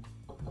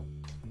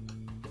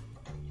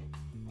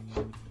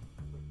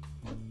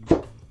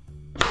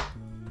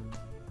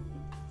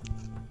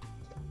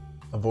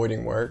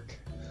 Avoiding work.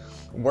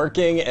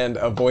 Working and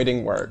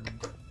avoiding work.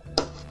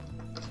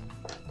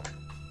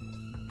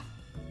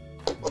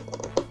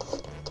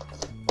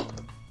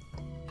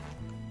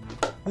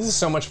 This is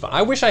so much fun.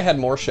 I wish I had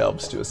more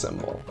shelves to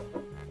assemble.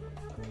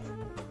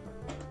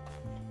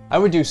 I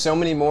would do so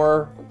many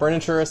more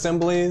furniture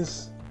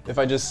assemblies if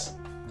I just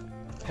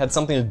had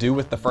something to do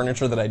with the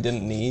furniture that I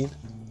didn't need.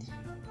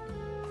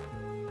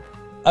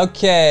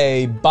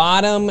 Okay,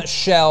 bottom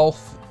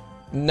shelf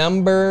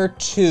number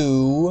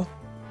 2.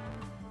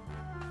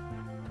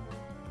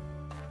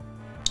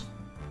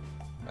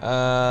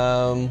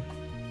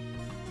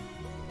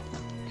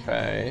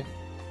 Okay.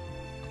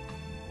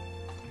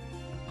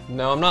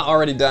 No, I'm not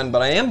already done,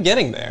 but I am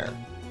getting there.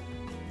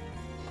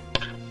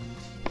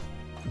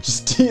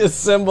 Just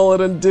deassemble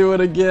it and do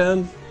it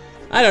again.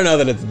 I don't know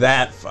that it's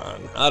that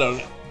fun. I don't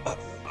know. Not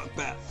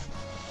bad.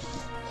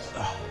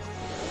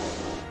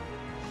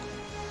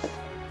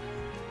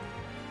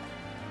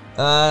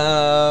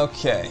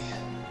 Okay.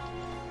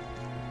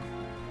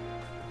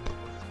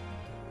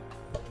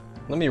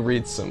 Let me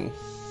read some.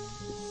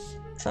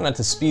 Try not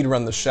to speed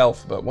run the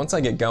shelf, but once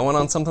I get going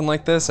on something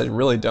like this, I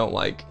really don't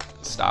like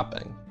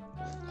stopping.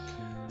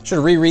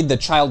 Should reread the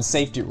child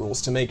safety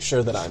rules to make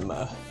sure that I'm,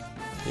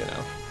 you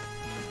know,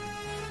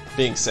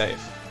 being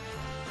safe.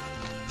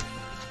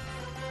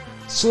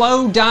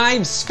 Slow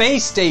Dive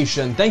Space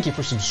Station, thank you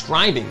for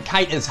subscribing.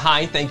 Kite is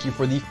High, thank you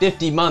for the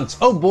 50 months.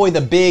 Oh boy,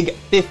 the big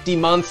 50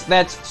 months,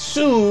 that's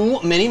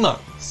so many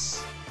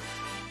months.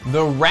 The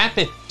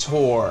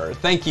Rapitor,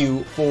 thank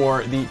you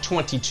for the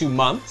 22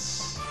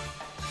 months.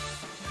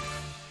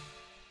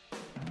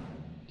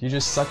 Do you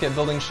just suck at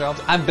building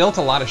shelves? I've built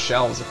a lot of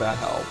shelves, if that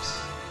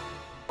helps.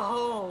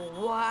 Oh,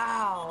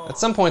 wow. At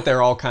some point,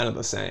 they're all kind of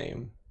the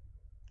same.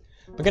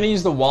 We're gonna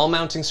use the wall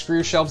mounting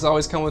screw shelves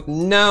always come with.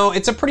 No,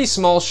 it's a pretty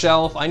small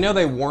shelf. I know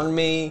they warned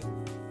me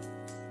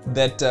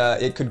that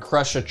it could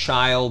crush a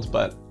child,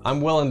 but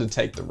I'm willing to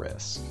take the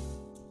risk.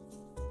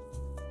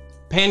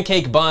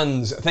 Pancake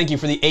Buns, thank you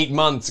for the 8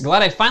 months.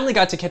 Glad I finally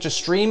got to catch a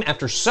stream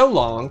after so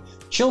long.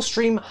 Chill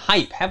stream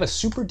hype. Have a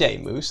super day,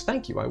 Moose.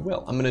 Thank you, I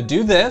will. I'm gonna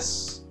do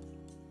this.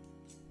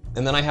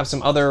 And then I have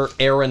some other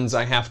errands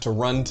I have to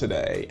run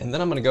today. And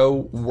then I'm gonna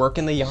go work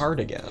in the yard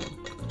again.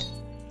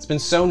 It's been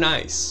so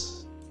nice.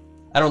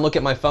 I don't look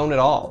at my phone at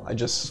all. I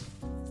just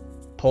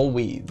pull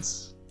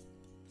weeds.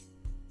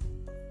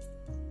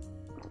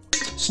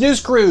 Snooze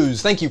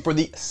Cruise, thank you for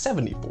the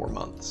 74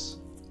 months.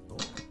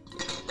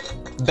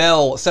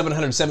 Bell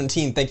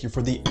 717, thank you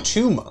for the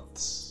 2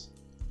 months.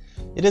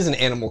 It is an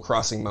Animal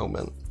Crossing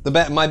moment.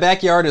 My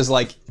backyard is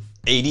like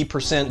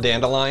 80%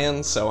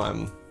 dandelions, so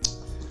I'm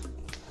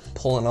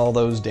pulling all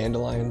those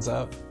dandelions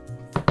up.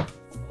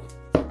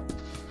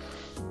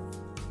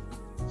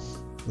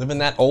 Living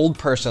that old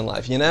person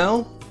life, you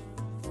know?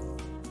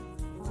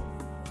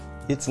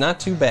 It's not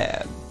too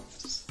bad.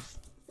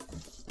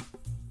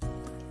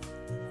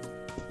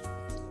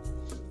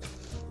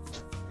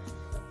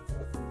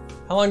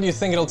 How long do you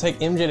think it'll take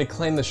MJ to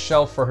claim the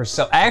shelf for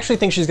herself? I actually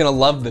think she's gonna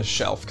love this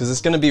shelf because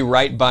it's gonna be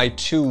right by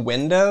 2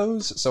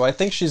 windows. So I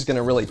think she's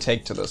gonna really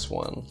take to this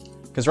one.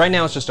 Because right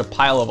now it's just a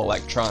pile of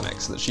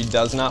electronics that she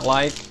does not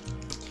like.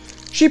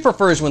 She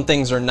prefers when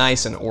things are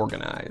nice and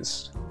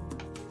organized.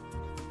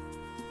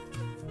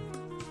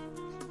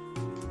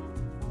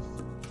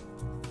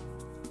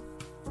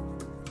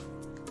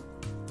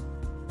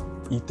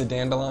 Eat the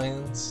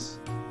dandelions.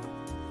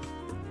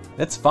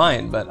 It's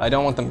fine, but I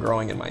don't want them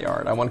growing in my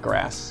yard. I want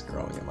grass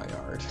growing in my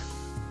yard.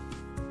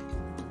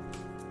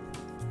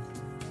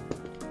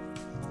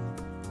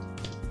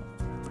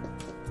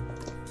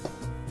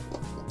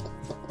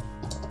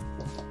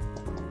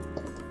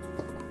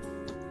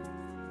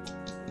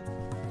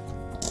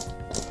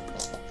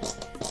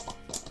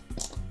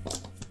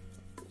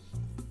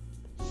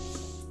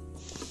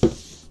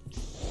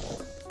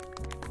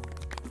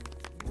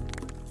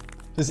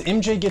 Does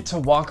MJ get to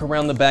walk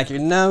around the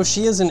backyard? No,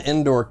 she is an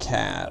indoor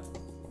cat.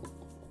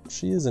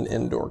 She is an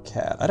indoor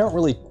cat. I don't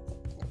really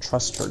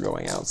trust her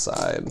going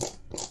outside.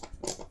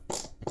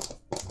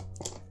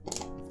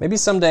 Maybe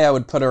someday I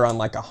would put her on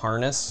like a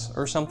harness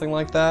or something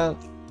like that.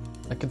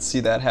 I could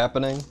see that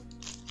happening.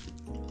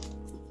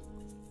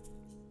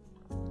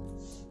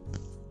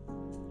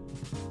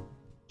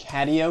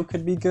 Catio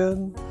could be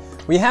good.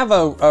 We have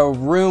a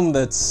room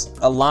that's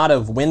a lot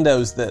of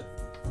windows that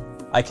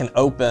I can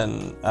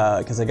open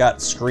because I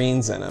got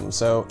screens in them,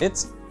 so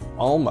it's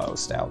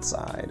almost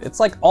outside. It's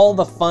like all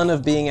the fun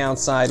of being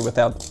outside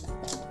without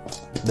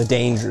the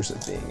dangers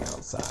of being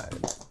outside.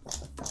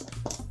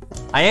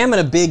 I am in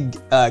a big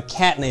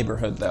cat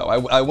neighborhood though.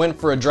 I went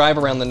for a drive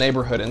around the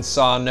neighborhood and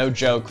saw, no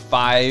joke,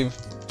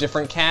 5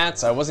 different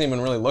cats. I wasn't even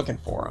really looking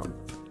for them.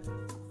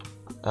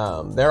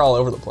 They're all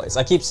over the place.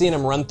 I keep seeing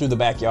them run through the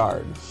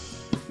backyard.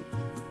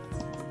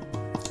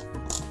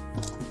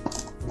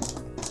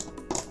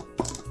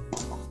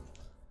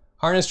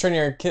 Harness training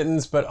our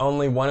kittens, but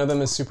only one of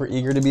them is super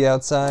eager to be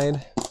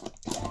outside.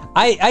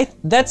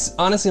 That's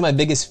honestly my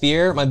biggest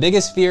fear. My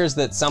biggest fear is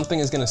that something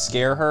is gonna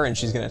scare her and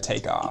she's gonna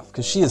take off,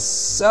 because she is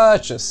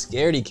such a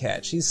scaredy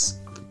cat. She's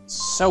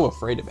so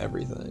afraid of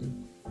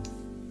everything.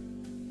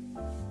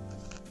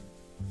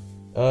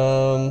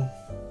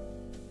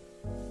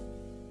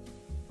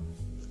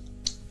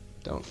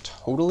 Don't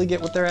totally get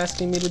what they're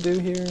asking me to do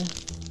here.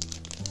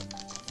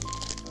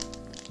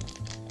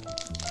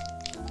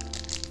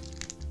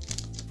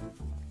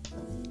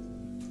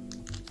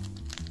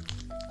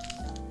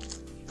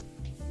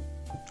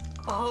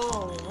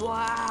 Oh,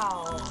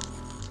 wow.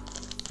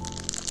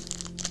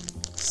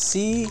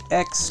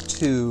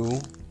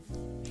 CX2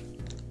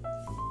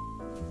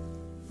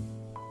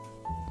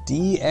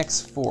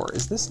 DX4.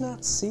 Is this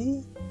not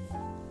C?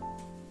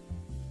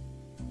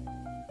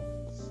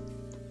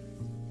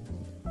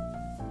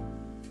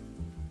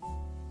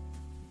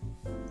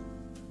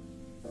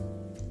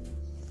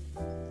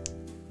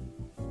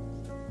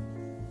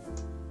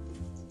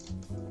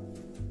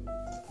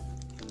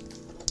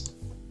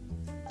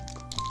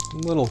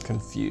 Little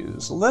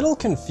confused. Little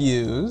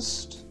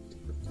confused.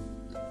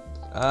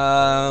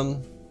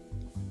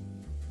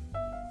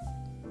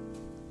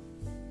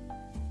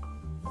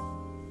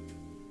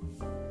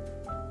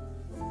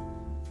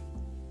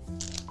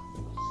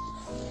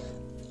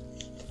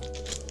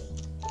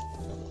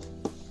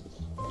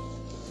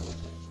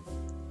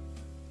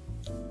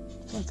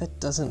 That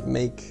doesn't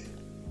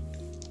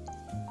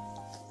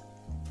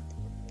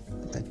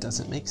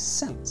make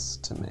sense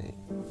to me.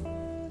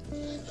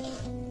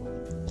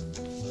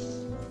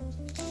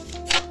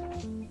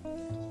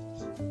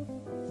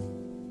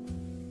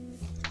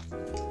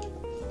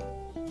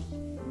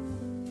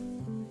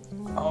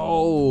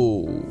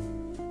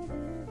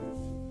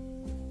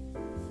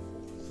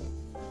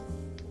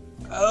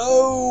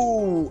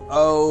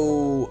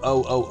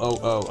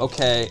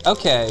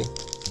 Okay.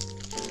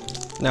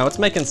 Now it's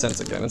making sense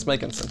again. It's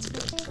making sense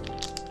again.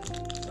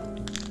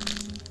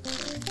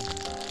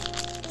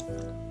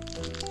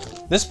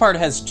 This part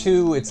has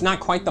 2, it's not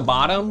quite the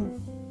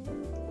bottom.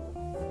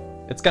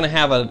 It's gonna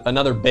have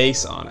another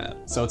base on it.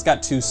 So it's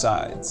got 2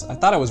 sides. I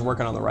thought I was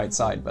working on the right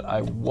side, but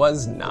I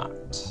was not.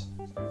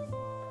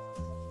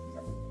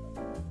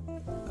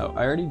 Oh,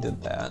 I already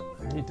did that.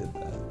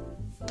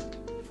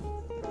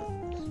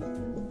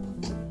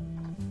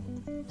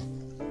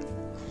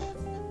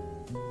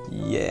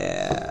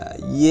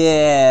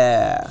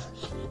 Yeah.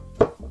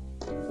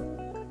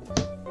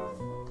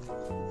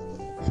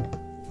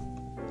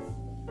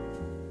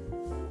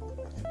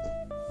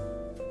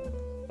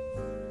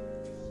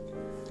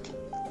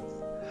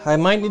 I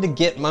might need to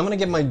get, I'm gonna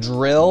get my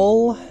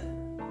drill.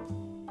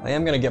 I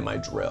am gonna get my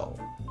drill.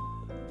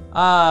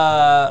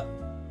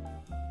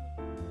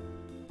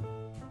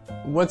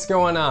 What's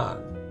going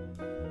on?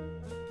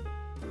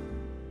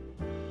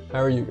 How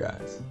are you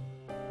guys?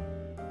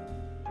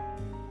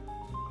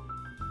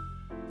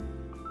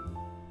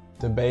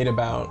 Debate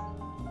about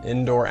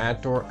indoor,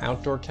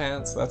 outdoor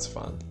cats? That's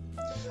fun.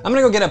 I'm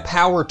gonna go get a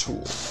power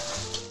tool.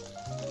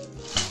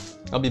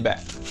 I'll be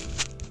back.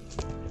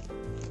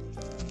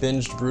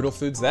 Binged brutal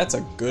foods? That's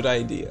a good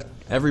idea.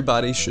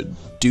 Everybody should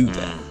do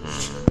that.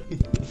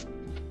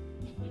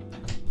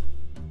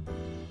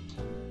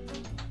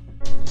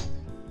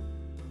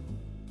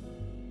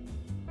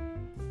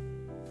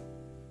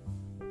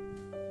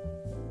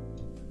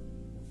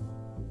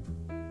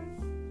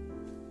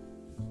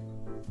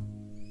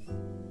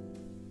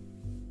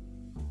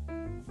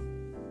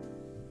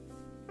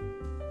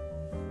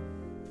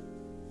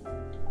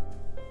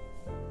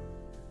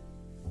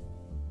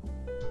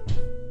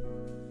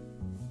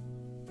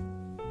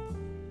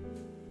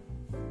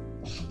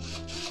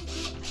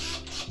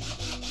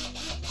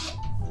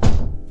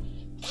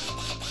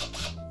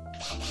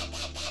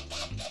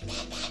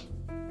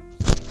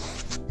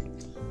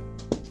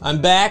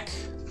 I'm back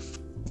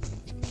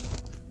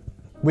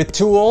with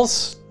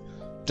tools.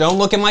 Don't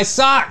look at my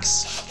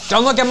socks.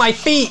 Don't look at my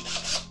feet.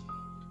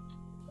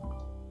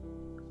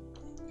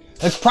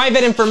 That's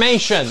private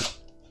information.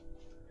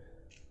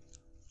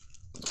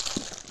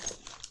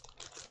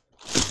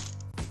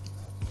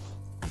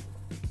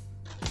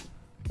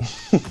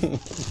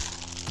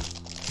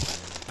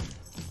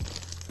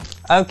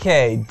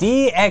 Okay,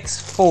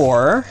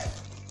 DX4.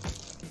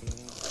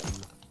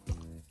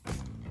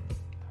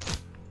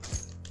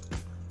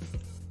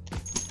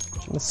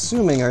 I'm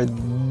assuming are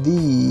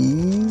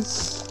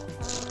these.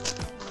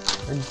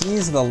 Are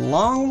these the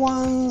long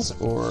ones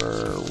or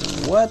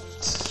what?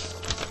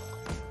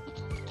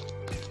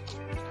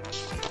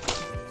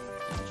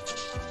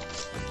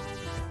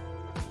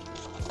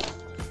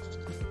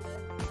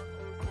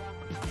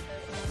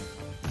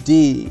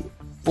 D,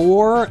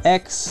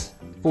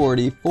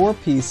 4x40, 4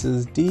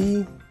 pieces,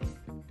 D.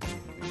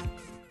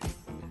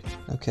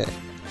 Okay.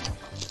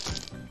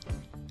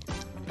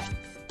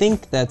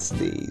 Think that's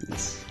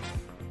these.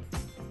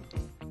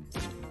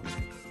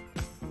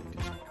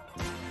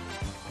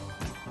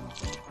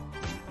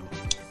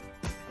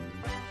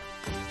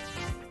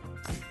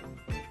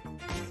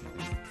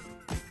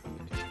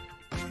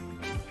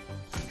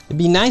 It'd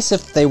be nice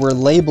if they were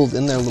labeled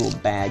in their little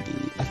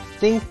baggie. I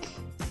think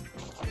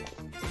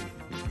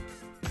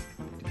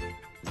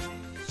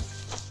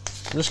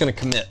I'm just gonna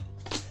commit.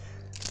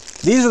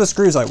 These are the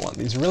screws I want,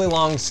 these really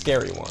long,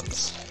 scary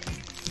ones.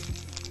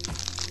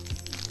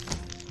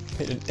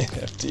 Made an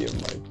NFT of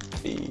my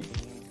feet.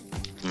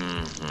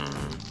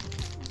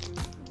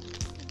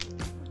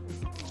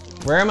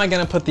 Where am I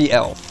gonna put the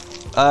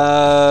elf?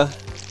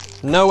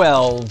 No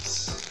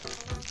elves.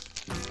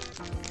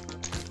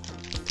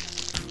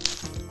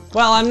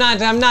 Well, I'm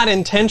not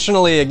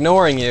intentionally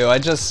ignoring you. I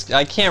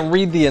can't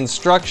read the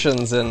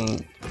instructions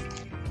and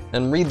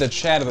read the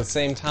chat at the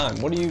same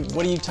time. What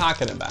are you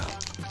talking about?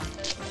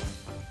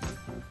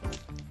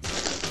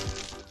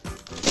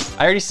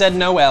 I already said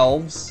no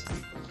elves.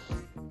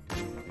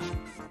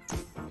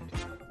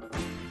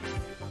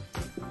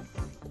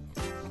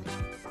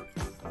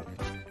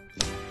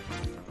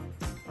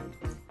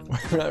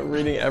 We're not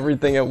reading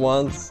everything at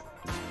once.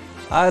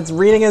 It's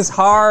reading is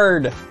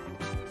hard.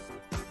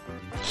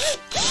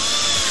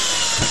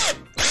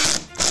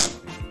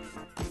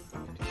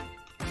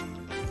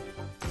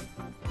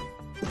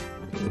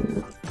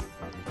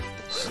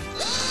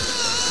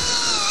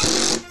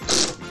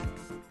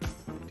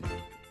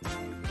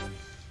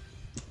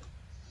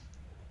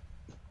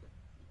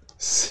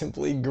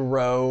 Simply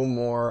grow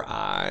more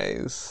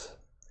eyes.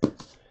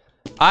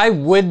 I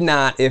would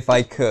not if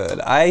I could.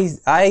 I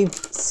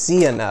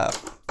see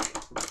enough.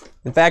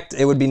 In fact,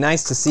 it would be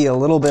nice to see a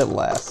little bit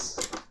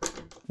less.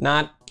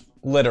 Not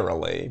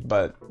literally,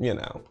 but you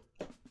know.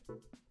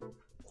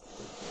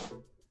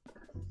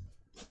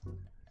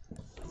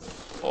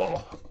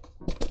 Oh.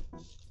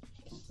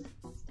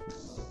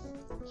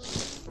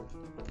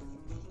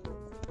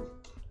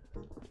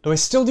 Do I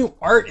still do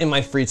art in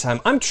my free time?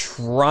 I'm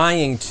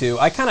trying to.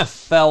 I kind of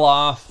fell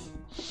off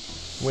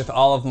with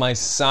all of my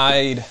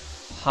side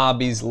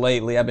hobbies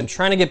lately. I've been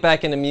trying to get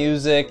back into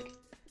music.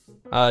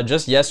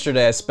 Just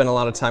yesterday I spent a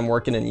lot of time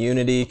working in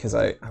Unity because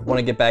I want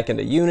to get back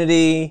into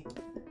Unity.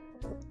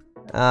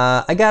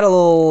 I got a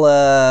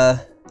little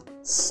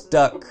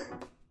stuck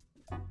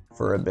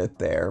for a bit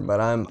there, but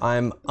I'm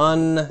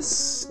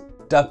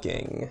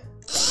unstucking.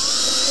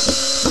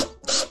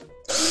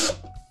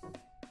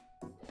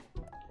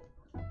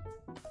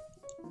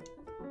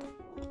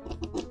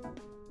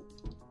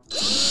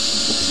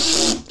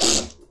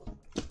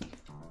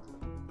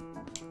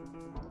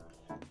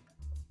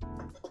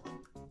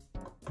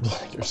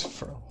 Blinders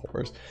for a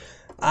horse.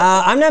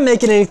 I'm not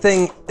making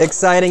anything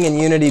exciting in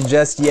Unity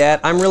just yet.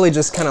 I'm really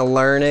just kind of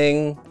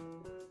learning.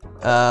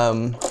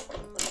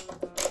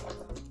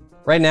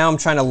 Right now I'm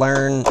trying to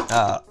learn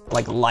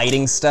like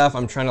lighting stuff.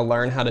 I'm trying to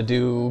learn how to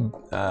do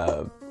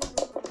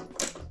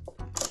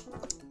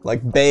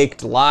like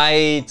baked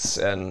lights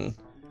and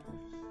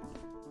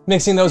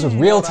mixing those with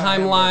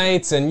real-time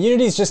lights. And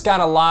Unity's just got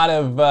a lot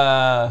of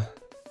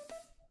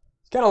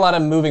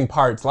moving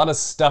parts, a lot of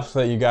stuff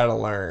that you gotta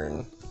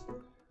learn.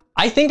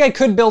 I think I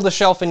could build a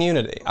shelf in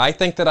Unity. I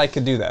think that I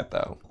could do that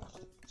though.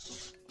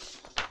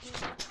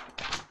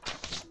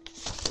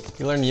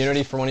 You learned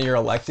Unity for one of your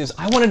electives?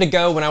 I wanted to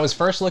go, when I was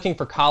first looking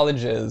for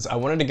colleges, I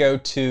wanted to go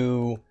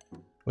to,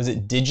 was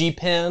it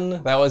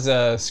DigiPen? That was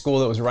a school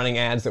that was running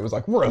ads that was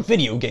like, we're a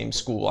video game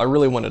school. I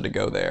really wanted to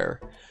go there.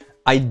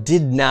 I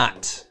did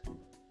not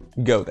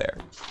go there.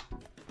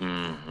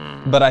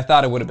 But I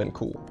thought it would have been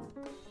cool.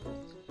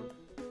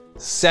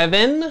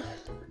 7.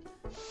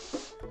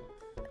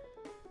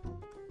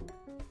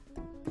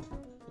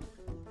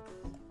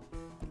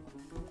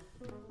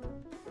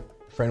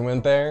 Friend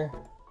went there.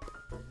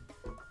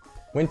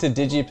 Went to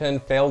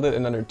DigiPen, failed it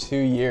in under 2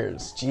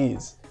 years.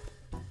 Jeez.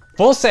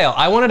 Full Sail.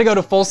 I wanted to go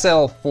to Full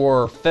Sail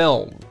for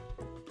film.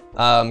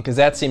 Because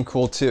that seemed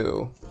cool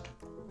too.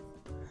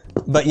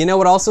 But you know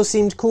what also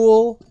seemed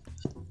cool?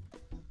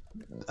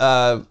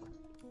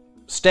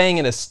 staying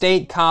at a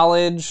state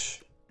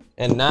college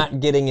and not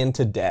getting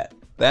into debt.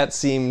 That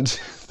seemed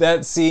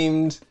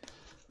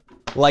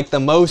like the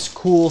most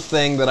cool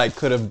thing that I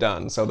could have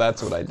done, so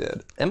that's what I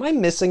did. Am I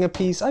missing a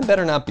piece? I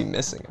better not be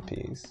missing a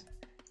piece.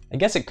 I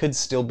guess it could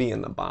still be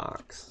in the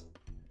box.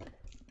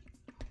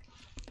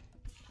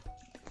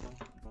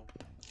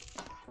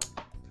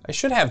 I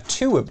should have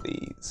 2 of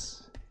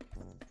these.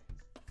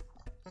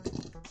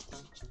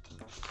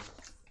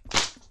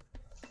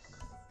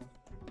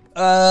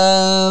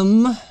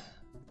 I'm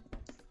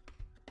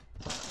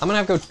gonna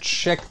have to go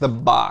check the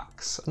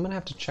box. I'm gonna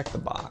have to check the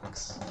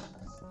box.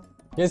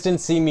 You guys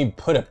didn't see me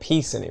put a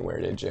piece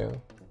anywhere, did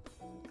you?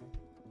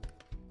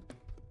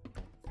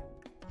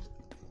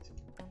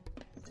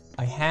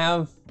 I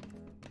have...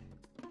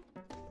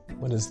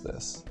 What is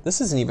this?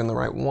 This isn't even the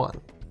right one.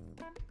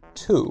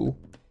 2.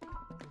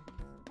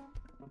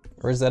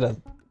 Or is that a...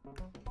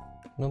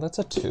 No, that's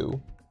a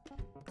 2.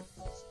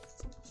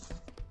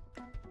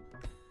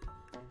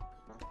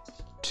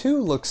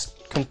 2 looks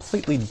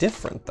completely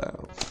different,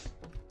 though.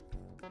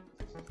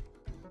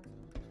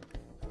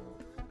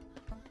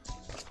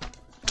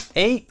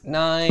 8,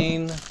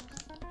 9...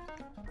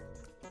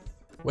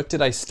 What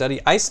did I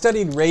study? I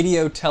studied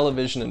radio,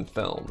 television, and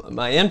film.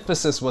 My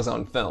emphasis was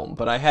on film,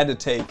 but I had to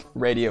take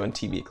radio and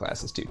TV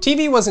classes too.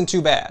 TV wasn't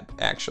too bad,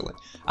 actually.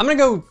 I'm gonna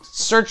go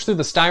search through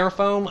the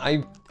styrofoam.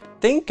 I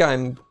think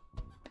I'm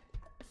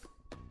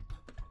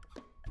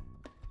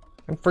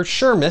for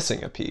sure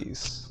missing a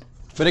piece,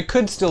 but it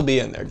could still be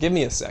in there. Give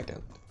me a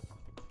second.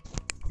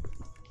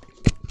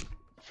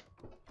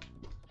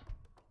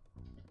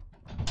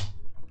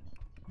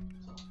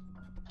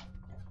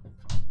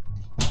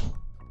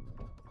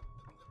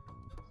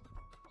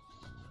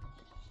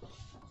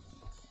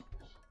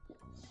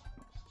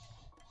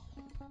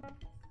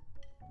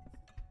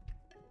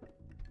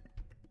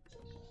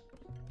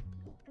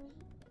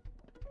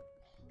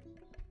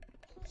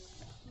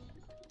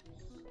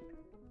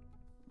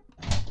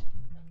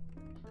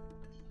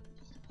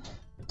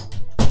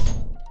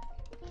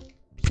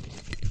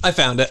 I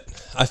found it.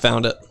 I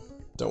found it.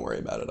 Don't worry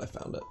about it. I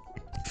found it.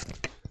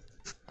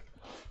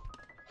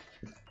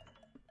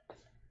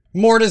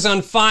 Mort is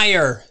on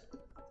fire.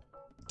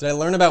 Did I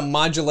learn about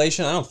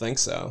modulation? I don't think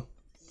so.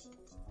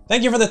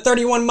 Thank you for the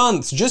 31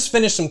 months. Just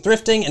finished some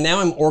thrifting and now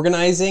I'm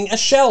organizing a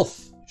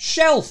shelf.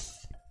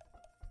 Shelf.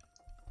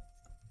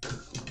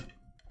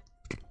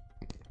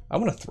 I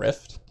want to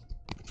thrift.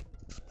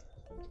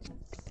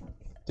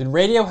 Did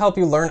radio help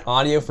you learn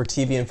audio for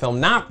TV and film?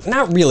 Not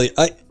really.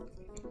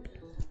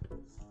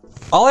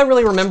 All I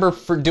really remember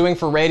doing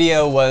for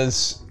radio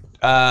was,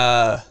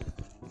 I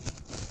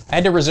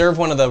had to reserve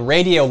one of the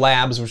radio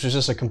labs, which was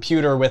just a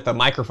computer with a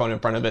microphone in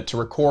front of it, to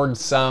record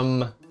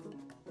some,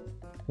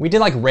 we did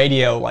like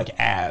radio like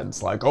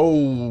ads, like,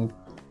 oh,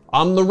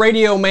 I'm the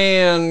radio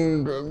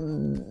man,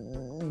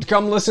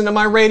 come listen to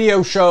my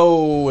radio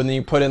show, and then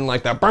you put in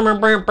like that,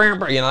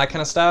 you know, that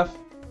kind of stuff.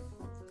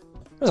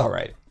 It was all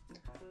right.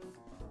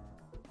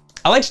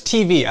 I liked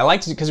TV. I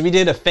liked it because we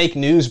did a fake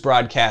news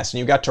broadcast and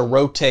you got to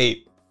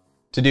rotate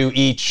to do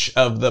each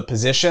of the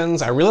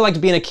positions. I really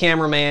liked being a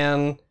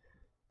cameraman,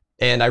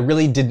 and I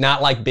really did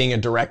not like being a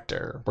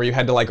director, where you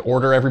had to like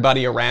order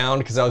everybody around,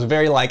 because I was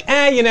very like,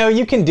 you know,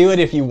 you can do it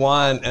if you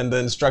want, and the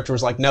instructor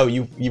was like, no,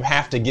 you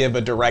have to give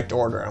a direct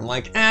order. I'm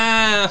like,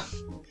 I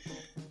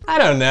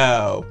don't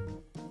know.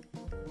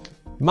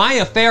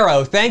 Maya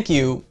Farrow, thank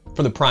you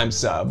for the Prime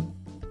sub.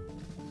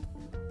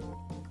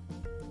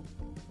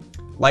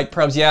 Light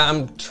probes, yeah,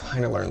 I'm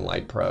trying to learn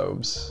light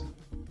probes.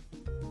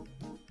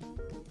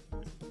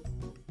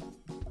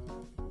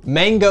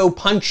 Mango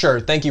Puncher,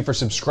 thank you for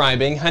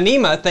subscribing.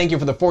 Hanima, thank you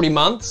for the 40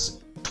 months.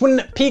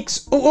 Twin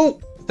Peaks,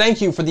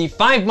 thank you for the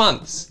 5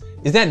 months.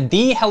 Is that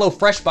the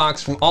HelloFresh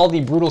box from all the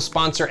Brutal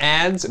sponsor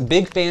ads?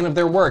 Big fan of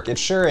their work, it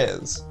sure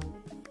is.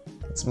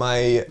 It's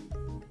my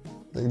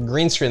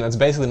green screen, that's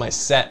basically my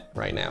set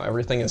right now.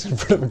 Everything is in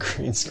front of a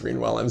green screen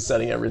while I'm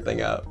setting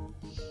everything up.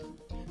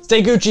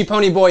 Stay Gucci,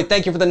 Ponyboy,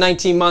 thank you for the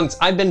 19 months.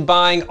 I've been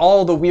buying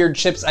all the weird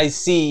chips I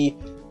see.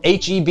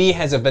 HEB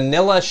has a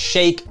vanilla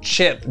shake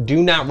chip.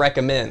 Do not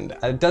recommend.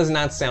 It does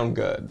not sound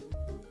good.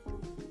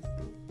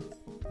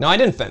 No, I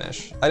didn't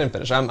finish.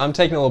 I'm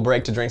taking a little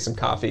break to drink some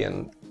coffee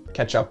and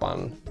catch up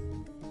on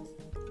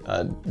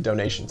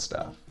donation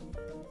stuff.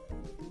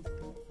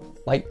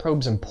 Light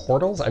probes and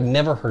portals? I've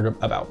never heard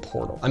about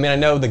Portal. I mean, I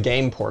know the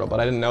game Portal, but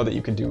I didn't know that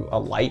you could do a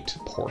light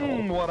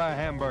portal. What a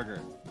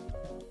hamburger.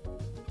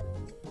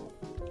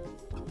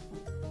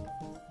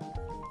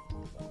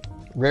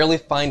 Rarely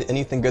find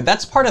anything good.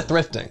 That's part of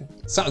thrifting.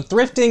 So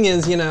thrifting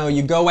is, you know,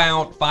 you go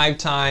out 5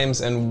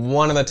 times and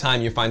one of the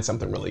time you find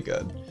something really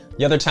good.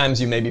 The other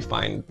times you maybe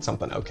find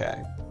something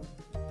okay.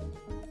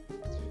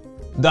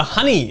 The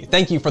Honey,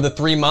 thank you for the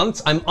 3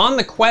 months. I'm on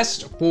the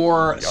quest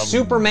for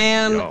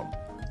Superman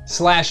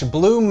 /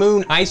 Blue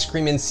Moon ice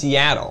cream in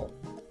Seattle.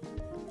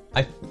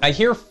 I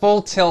hear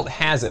Full Tilt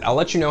has it. I'll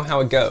let you know how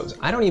it goes.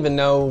 I don't even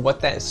know what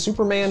that is.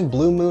 Superman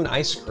Blue Moon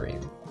ice cream.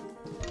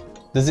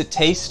 Does it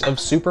taste of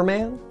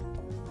Superman?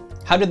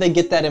 How did they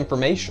get that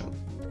information?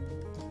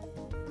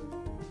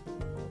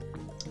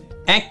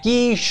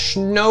 Eki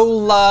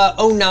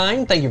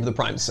Schnola09, thank you for the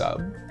Prime sub.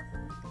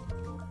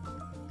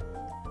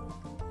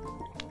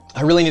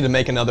 I really need to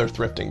make another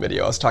thrifting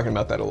video. I was talking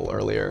about that a little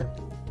earlier.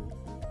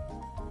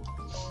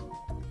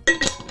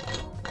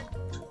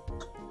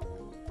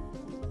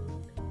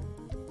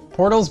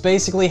 Portals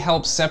basically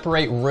help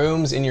separate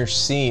rooms in your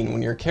scene.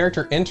 When your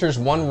character enters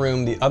one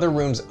room, the other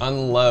rooms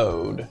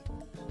unload.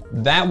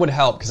 That would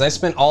help, because I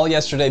spent all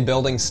yesterday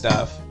building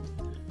stuff.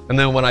 And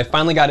then when I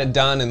finally got it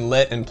done and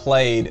lit and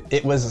played,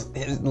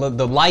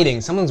 the lighting.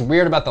 Someone's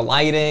weird about the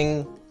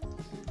lighting.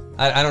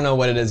 I don't know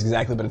what it is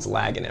exactly, but it's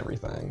lagging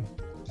everything.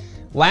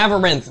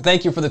 Labyrinth,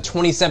 thank you for the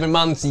 27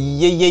 months.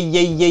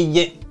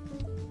 Yeah.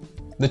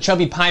 The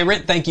Chubby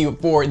Pirate, thank you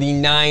for the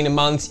 9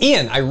 months.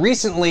 Ian, I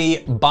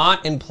recently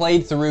bought and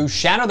played through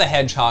Shadow the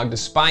Hedgehog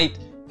despite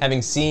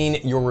having seen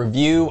your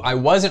review. I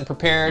wasn't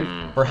prepared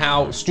for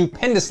how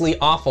stupendously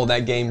awful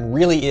that game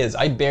really is.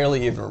 I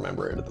barely even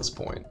remember it at this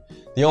point.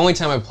 The only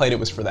time I played it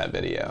was for that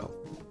video.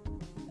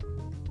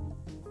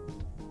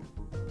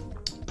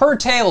 Per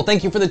Tail,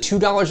 thank you for the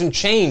 $2 and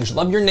change.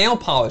 Love your nail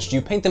polish. Do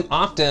you paint them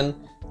often? Do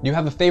you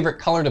have a favorite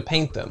color to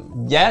paint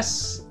them?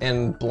 Yes,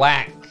 and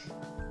black.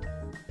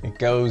 It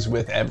goes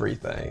with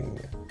everything.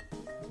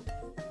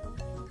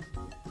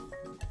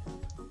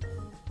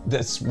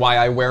 That's why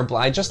I wear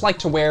black. I just like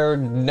to wear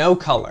no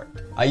color.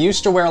 I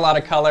used to wear a lot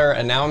of color,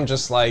 and now I'm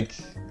just like,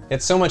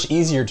 it's so much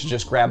easier to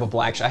just grab a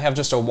black shirt. I have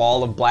just a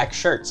wall of black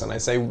shirts, and I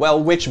say,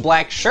 well, which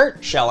black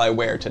shirt shall I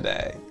wear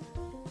today?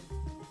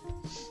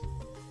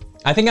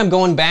 I think I'm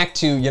going back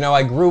to, you know,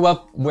 I grew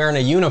up wearing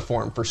a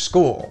uniform for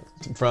school,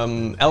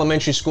 from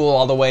elementary school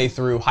all the way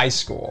through high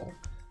school.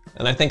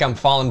 And I think I'm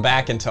falling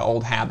back into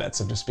old habits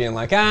of just being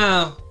like, you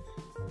know,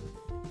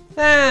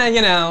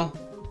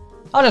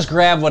 I'll just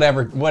grab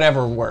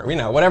whatever works, you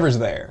know, whatever's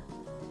there.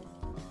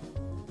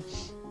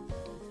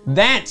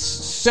 That's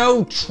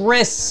so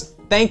Triss.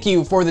 Thank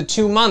you for the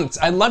 2 months.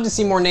 I'd love to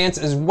see more Nance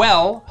as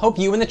well. Hope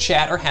you in the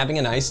chat are having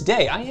a nice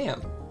day. I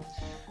am.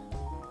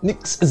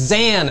 Nix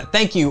Zan,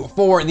 thank you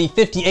for the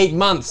 58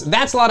 months.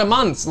 That's a lot of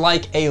months,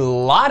 like a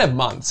lot of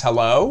months.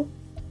 Hello?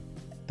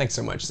 Thanks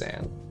so much,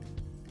 Zan.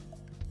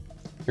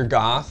 You're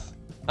goth?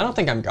 I don't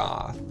think I'm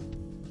goth.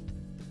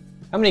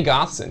 How many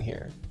goths in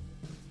here?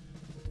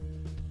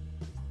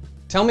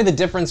 Tell me the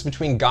difference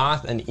between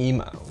goth and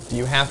emo.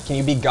 Can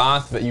you be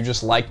goth but you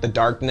just like the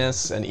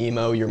darkness, and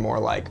emo you're more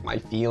like my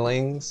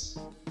feelings?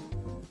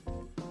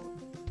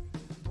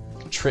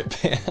 Trip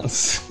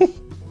pants.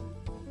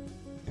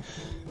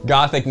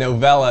 Gothic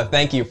Novella,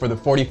 thank you for the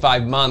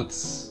 45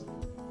 months.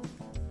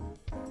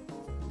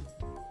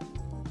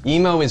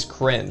 Emo is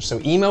cringe. So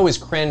emo is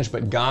cringe,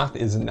 but goth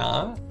is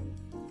not?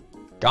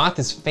 Goth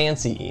is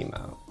fancy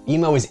emo.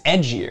 Emo is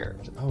edgier.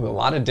 Oh, a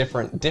lot of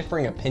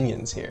differing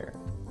opinions here.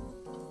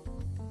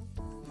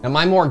 Am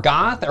I more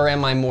goth or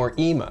am I more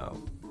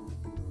emo?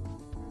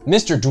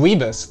 Mr.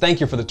 Dweebus, thank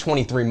you for the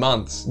 23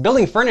 months.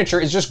 Building furniture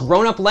is just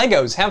grown-up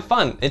Legos. Have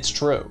fun. It's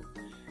true.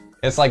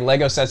 It's like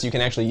Lego sets you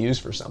can actually use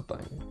for something.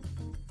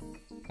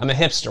 I'm a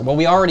hipster. Well,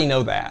 we already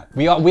know that.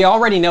 We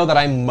already know that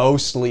I'm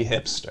mostly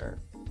hipster.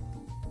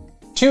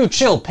 Too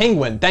Chill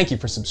Penguin, thank you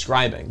for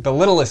subscribing. The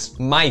Littlest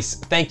Mice,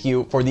 thank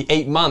you for the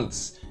 8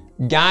 months.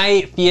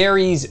 Guy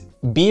Fieri's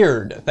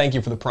Beard, thank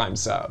you for the Prime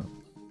sub.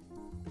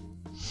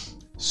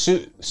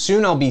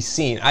 Soon I'll be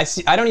seen. I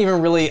don't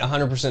even really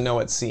 100% know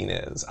what scene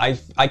is.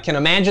 I can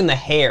imagine the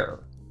hair.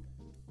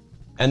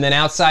 And then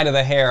outside of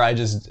the hair, I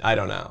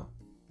don't know.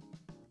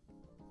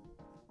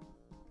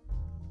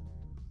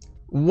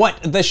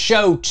 What the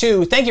show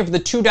too? Thank you for the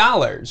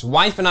 $2.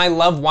 Wife and I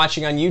love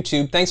watching on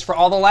YouTube. Thanks for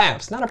all the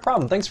laughs. Not a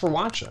problem. Thanks for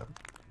watching.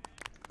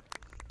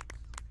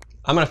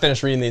 I'm gonna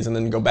finish reading these and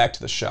then go back to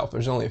the shelf.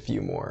 There's only a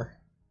few more.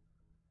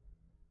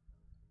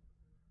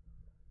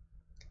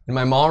 In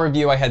my mall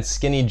review, I had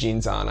skinny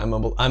jeans on.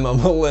 I'm a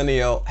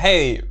millennial.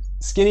 Hey,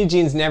 skinny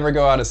jeans never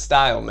go out of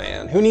style,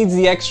 man. Who needs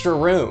the extra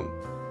room?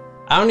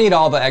 I don't need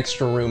all the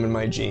extra room in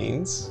my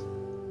jeans.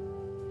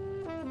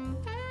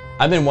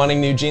 I've been wanting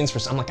new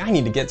jeans I'm like, I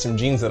need to get some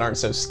jeans that aren't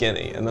so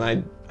skinny. And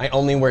then I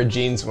only wear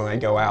jeans when I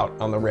go out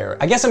on the rare.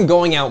 I guess I'm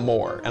going out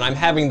more and I'm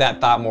having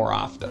that thought more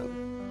often.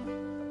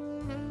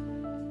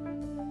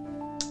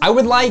 I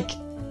would like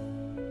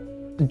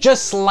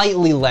just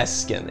slightly less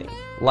skinny,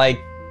 like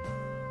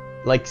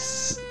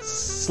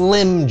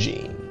slim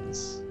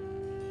jeans.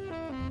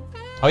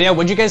 Oh yeah,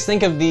 what'd you guys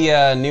think of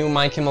the new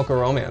My Chemical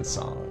Romance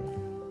song?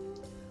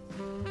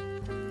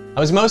 I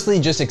was mostly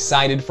just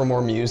excited for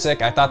more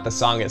music. I thought the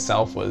song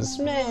itself was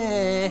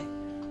meh,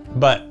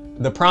 but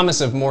the promise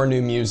of more new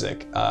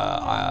music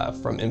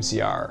from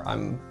MCR,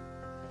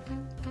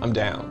 I'm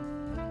down.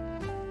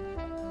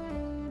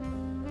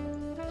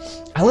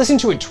 I listened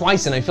to it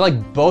twice and I feel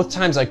like both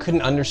times I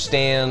couldn't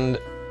understand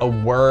a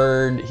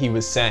word he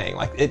was saying.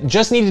 Like, it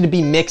just needed to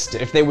be mixed.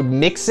 If they would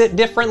mix it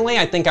differently,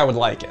 I think I would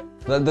like it.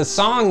 The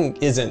song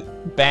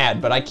isn't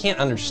bad, but I can't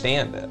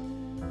understand it.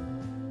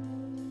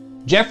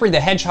 Jeffrey the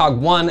Hedgehog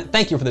 1,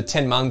 thank you for the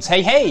 10 months.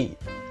 Hey, hey!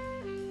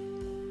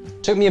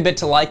 Took me a bit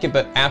to like it,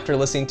 but after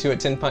listening to it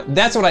 10 times,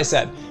 that's what I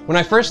said. When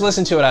I first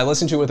listened to it, I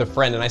listened to it with a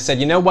friend, and I said,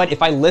 you know what?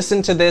 If I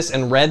listened to this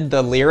and read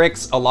the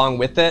lyrics along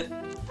with it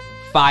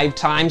 5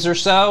 times or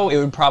so, it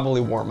would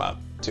probably warm up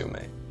to me.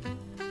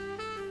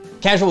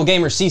 Casual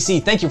Gamer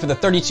CC, thank you for the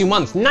 32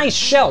 months. Nice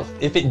shelf.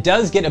 If it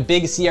does get a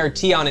big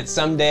CRT on it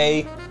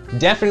someday,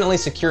 definitely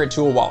secure it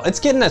to a wall.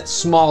 It's getting a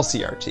small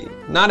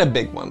CRT, not a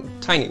big one,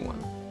 tiny one.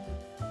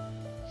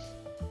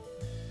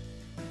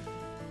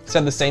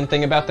 Said the same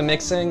thing about the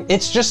mixing.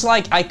 It's just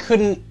like I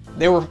couldn't,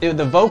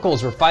 the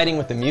vocals were fighting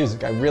with the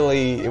music.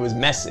 It was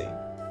messy.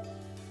 A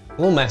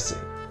little messy.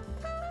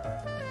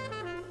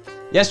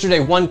 Yesterday,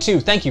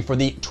 1-2, thank you for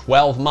the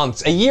 12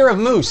 months. A year of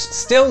Moose,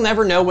 still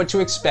never know what to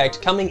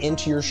expect coming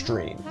into your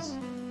streams.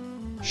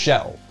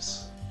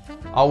 Shelves.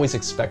 Always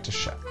expect a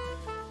shelf.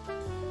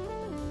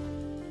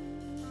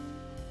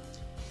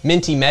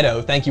 Minty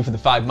Meadow, thank you for the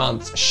 5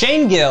 months.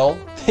 Shane Gill,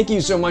 thank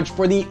you so much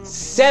for the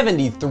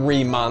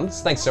 73 months.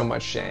 Thanks so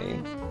much,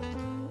 Shane.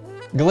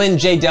 Glenn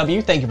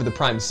JW, thank you for the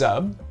Prime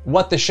sub.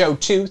 What the Show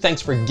 2,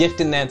 thanks for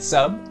gifting that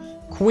sub.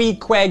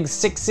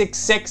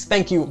 Queequeg666,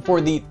 thank you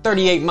for the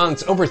 38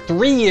 months. Over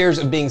 3 years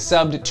of being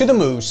subbed to the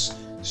Moose.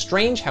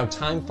 Strange how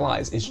time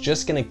flies. It's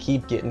just gonna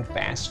keep getting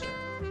faster.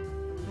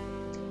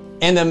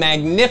 And the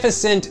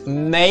Magnificent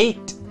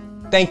Mate,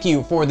 thank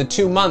you for the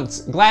 2 months.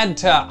 Glad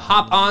to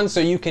hop on so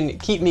you can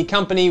keep me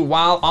company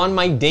while on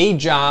my day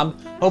job.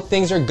 Hope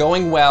things are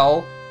going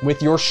well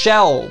with your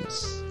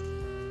shelves.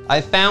 I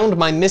found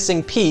my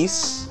missing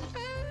piece,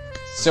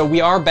 so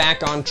we are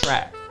back on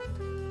track.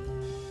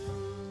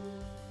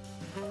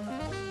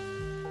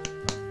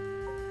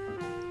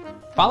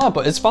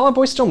 Is Fall Out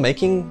Boy still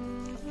making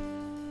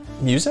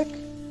music?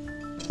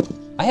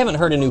 I haven't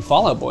heard a new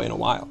Fall Out Boy in a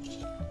while.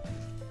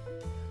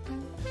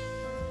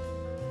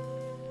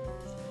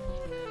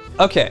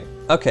 Okay,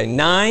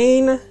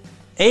 9,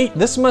 8,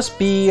 this must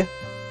be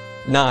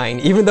 9,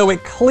 even though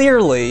it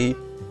clearly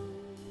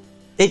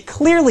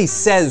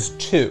says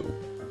 2.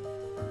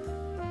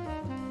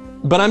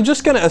 But I'm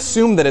just gonna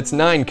assume that it's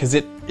 9 because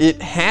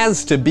it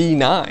has to be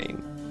 9.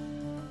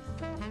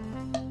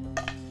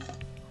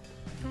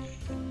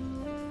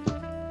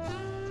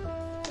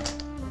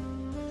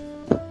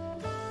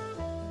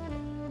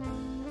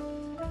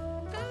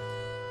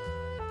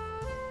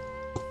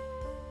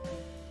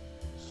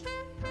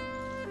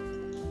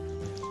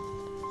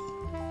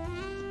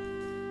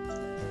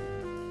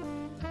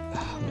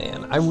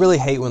 I really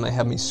hate when they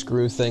have me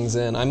screw things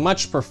in. I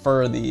much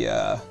prefer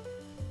the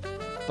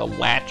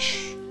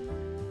latch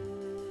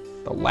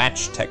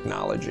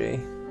technology.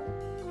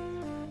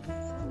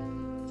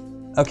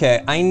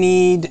 Okay, I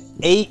need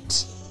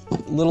 8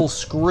 little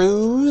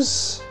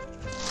screws.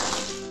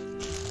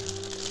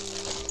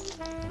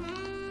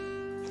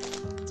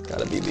 It's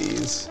gotta be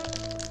these.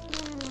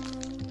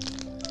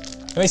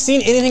 Have I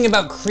seen anything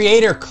about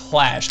Creator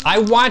Clash? I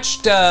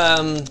watched,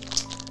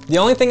 the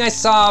only thing I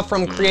saw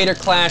from Creator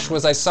Clash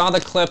was I saw the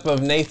clip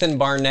of Nathan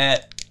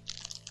Barnett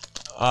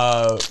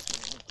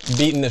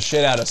beating the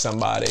shit out of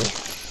somebody.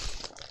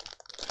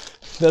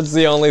 That's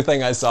the only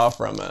thing I saw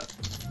from it.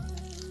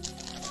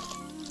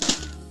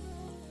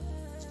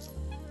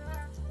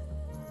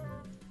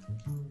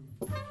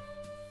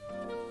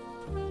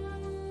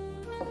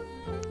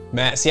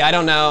 Matt, see, I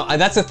don't know.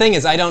 That's the thing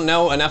is I don't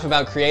know enough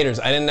about creators.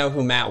 I didn't know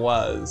who Matt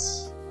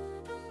was.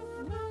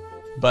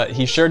 But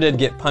he sure did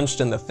get punched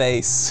in the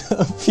face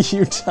a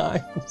few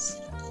times.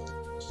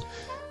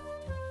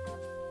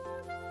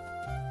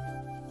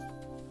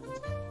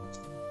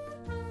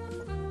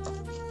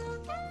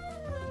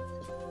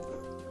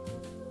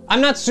 I'm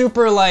not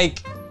super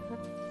like...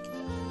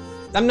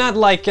 I'm not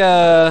like,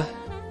 I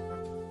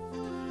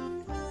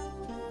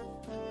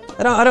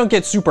don't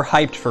get super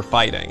hyped for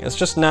fighting. It's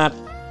just not...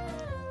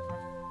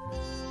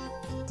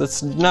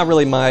 That's not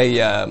really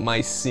my,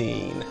 my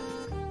scene.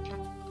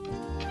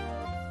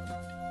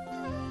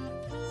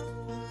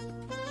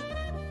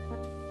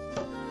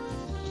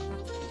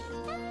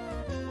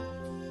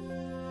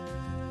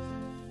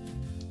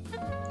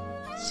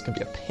 It's gonna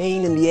be a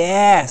pain in the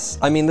ass.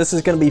 I mean, this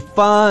is gonna be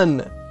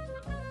fun.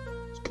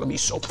 It's gonna be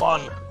so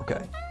fun.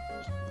 Okay.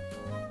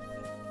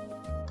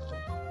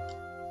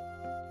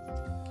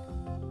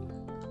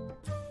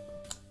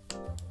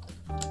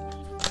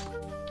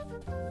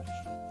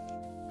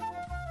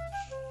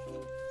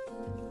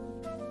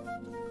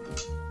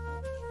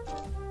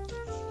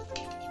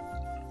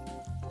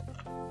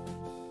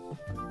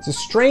 It's a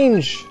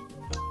strange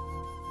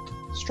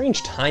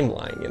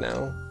timeline, you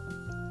know?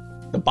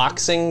 The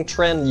boxing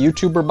trend,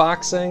 YouTuber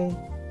boxing.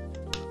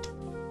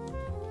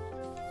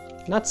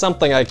 Not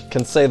something I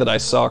can say that I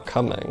saw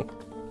coming.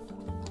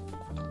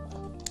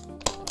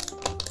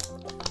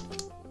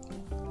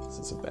 This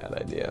is a bad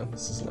idea.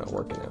 This is not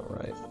working out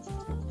right.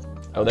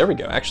 Oh, there we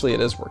go. Actually,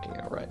 it is working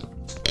out right.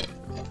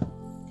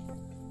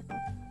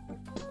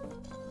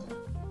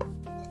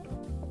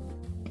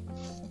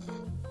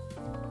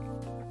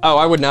 Oh,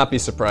 I would not be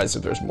surprised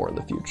if there's more in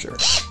the future.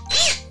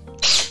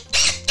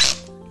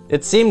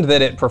 It seemed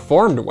that it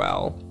performed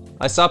well.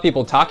 I saw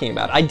people talking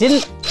about it.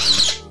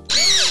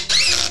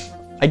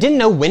 I didn't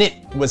know when it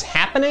was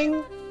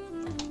happening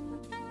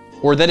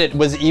or that it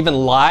was even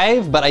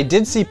live, but I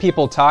did see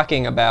people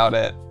talking about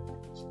it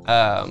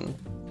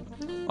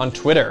on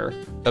Twitter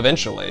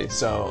eventually.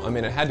 So, I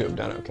mean, it had to have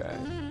done okay.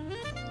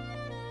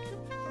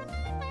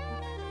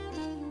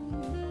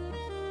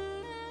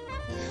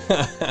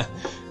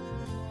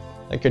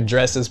 I could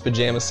dress as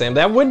Pajama Sam.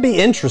 That would be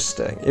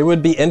interesting. It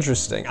would be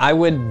interesting. I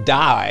would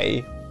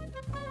die,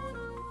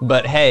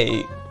 but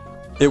hey,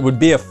 it would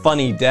be a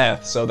funny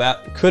death, so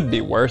that could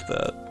be worth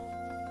it.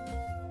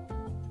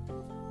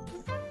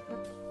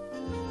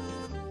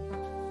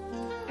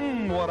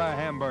 What a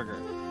hamburger.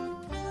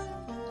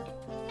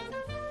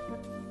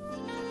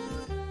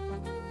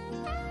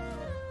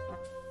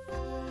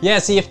 Yeah,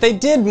 see, if they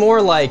did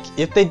more like,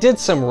 if they did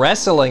some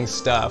wrestling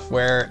stuff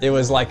where it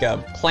was like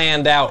a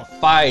planned out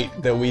fight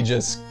that we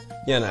just,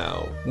 you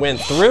know, went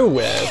through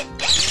with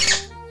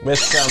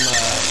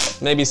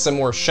some, maybe some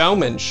more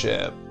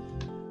showmanship.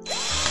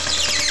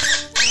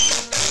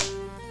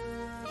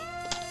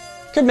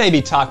 Could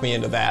maybe talk me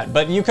into that,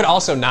 but you could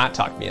also not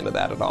talk me into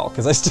that at all,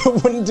 because I still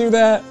wouldn't do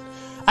that.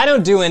 I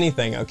don't do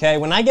anything, okay?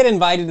 When I get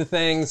invited to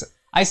things,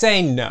 I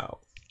say no.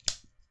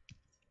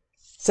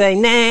 Say,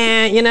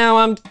 nah, you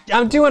know,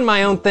 I'm doing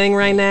my own thing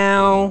right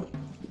now.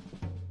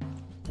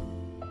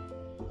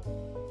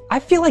 I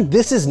feel like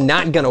this is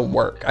not gonna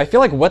work. I feel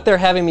like what they're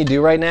having me do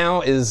right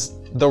now is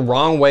the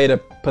wrong way to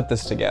put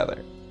this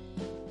together.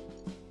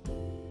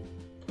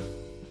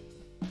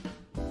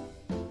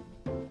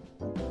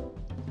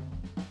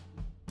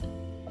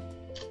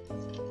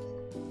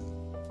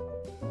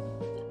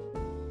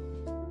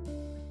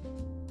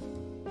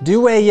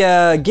 Do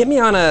a, get me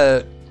on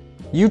a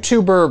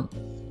YouTuber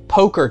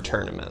poker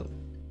tournament.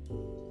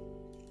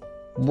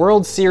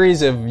 World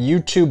Series of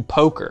YouTube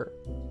Poker.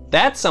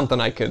 That's something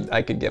I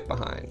could get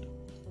behind.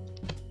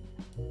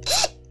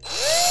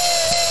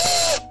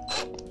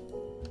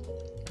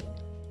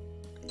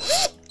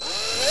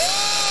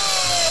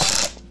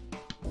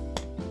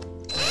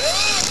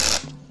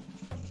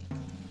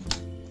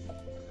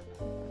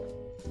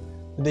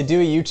 Did they do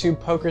a YouTube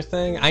poker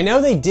thing? I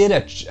know they did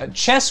a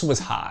chess was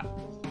hot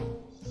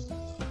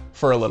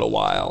for a little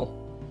while.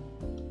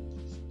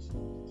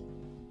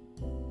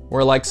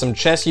 Where like some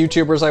chess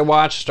YouTubers I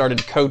watched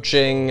started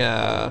coaching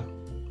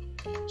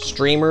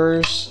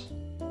streamers.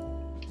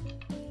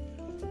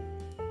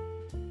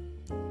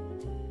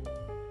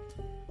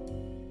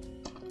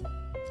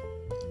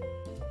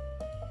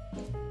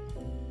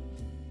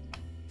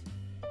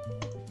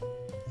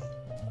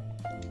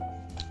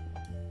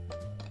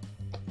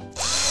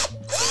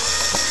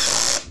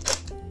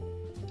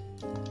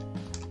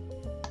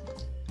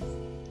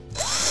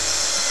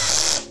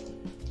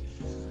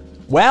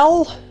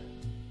 Well,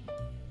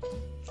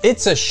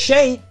 it's a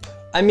shape,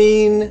 I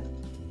mean,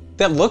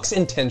 that looks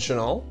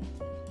intentional.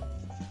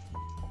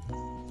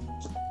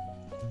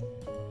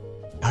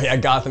 Oh yeah,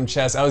 Gotham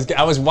Chess. I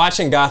was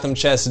watching Gotham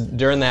Chess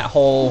during that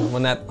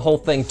when that whole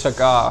thing took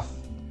off.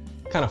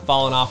 Kind of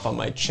fallen off on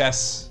my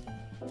chess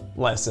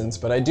lessons,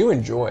 but I do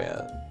enjoy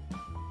it.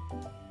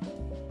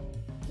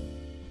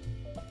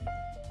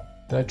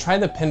 Did I try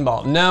the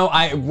pinball? No,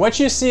 what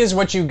you see is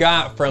what you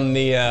got from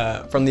the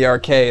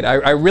arcade.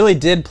 I really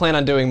did plan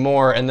on doing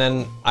more, and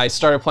then I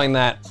started playing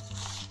that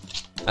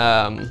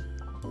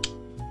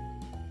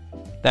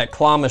that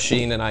claw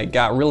machine, and I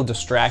got real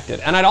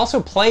distracted. And I'd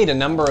also played a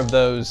number of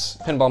those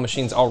pinball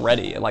machines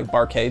already, like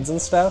barcades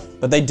and stuff,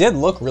 but they did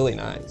look really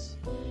nice.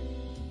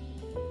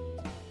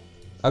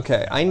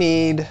 Okay, I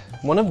need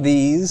one of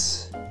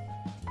these.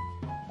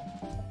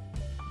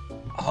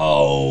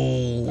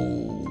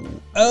 Oh.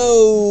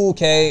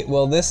 Okay,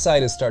 well this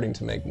side is starting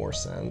to make more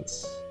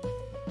sense.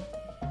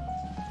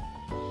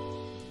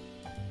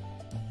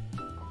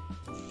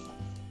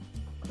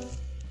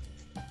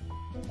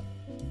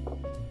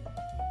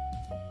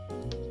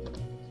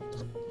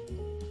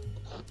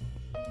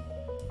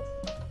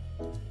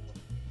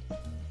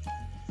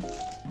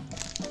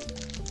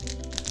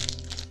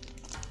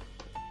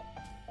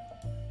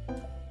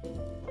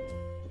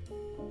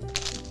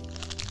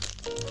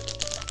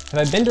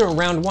 Have I been to a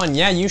round one?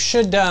 Yeah, you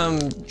should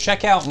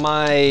check out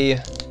my,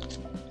 I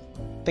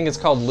think it's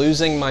called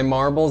Losing My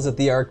Marbles at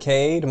the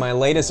Arcade. My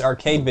latest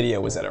arcade video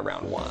was at a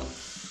round one.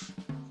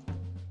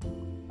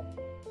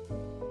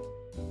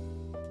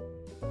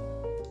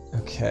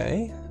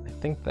 Okay, I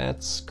think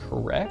that's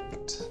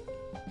correct.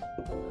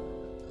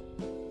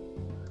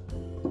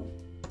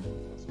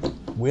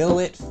 Will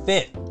it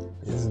fit?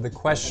 Is the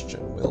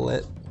question. Will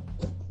it?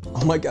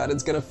 Oh my God,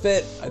 it's gonna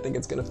fit. I think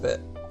it's gonna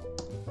fit.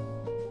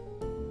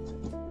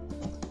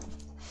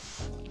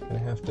 I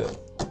have to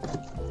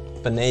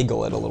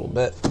finagle it a little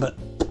bit, but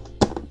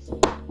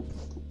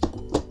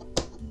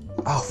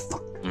oh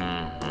fuck!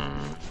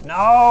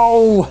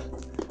 No!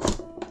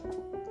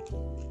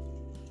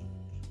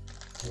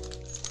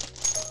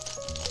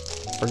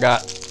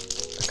 Forgot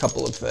a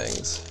couple of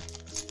things.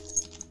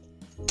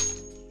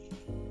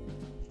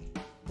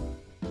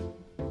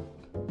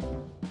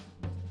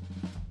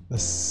 The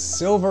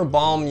Silver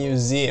Ball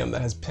Museum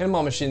that has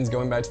pinball machines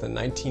going back to the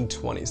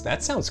 1920s.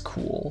 That sounds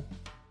cool.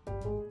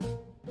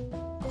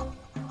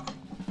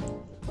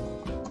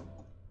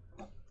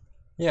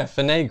 Yeah,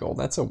 finagle,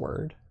 that's a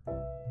word.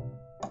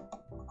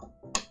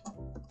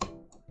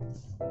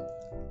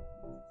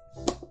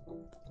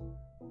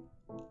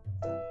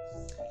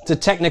 It's a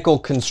technical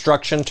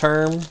construction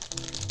term.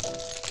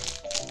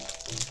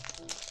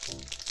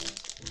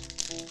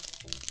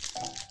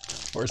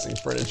 Forcing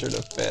furniture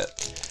to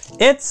fit.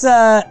 It's,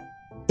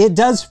 it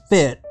does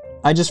fit.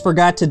 I just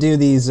forgot to do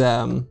these,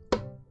 the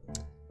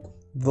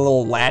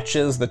little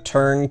latches, the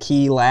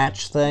turnkey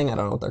latch thing. I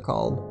don't know what they're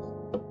called.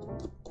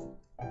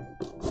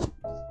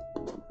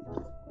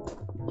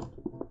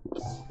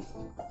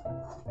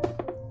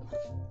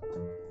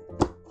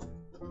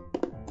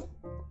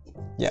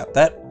 Yeah,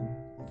 that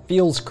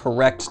feels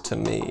correct to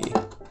me.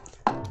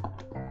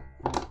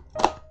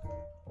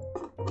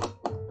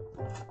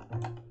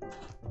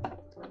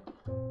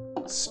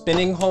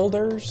 Spinning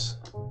holders?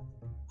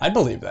 I'd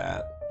believe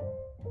that.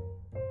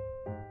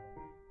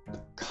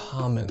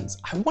 Commons.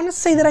 I want to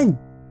say that I've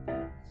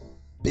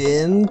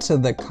been to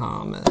the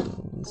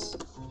Commons.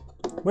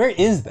 Where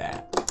is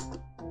that?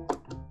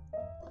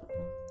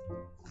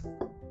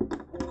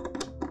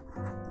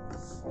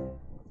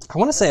 I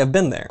want to say I've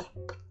been there.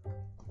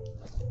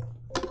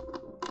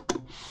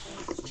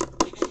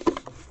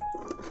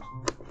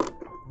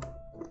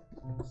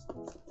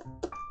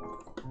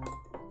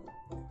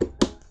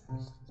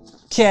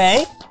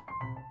 Okay.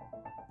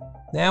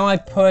 Now I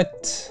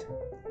put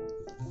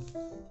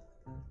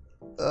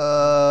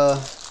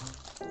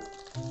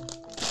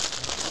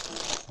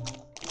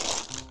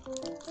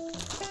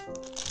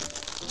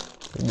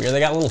weird, they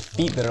got little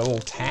feet that are little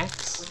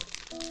tacks.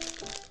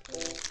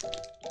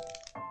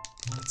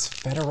 It's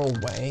Federal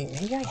Way.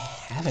 Maybe I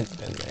haven't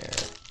been there.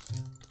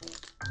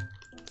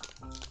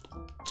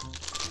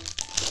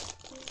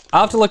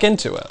 I'll have to look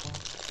into it.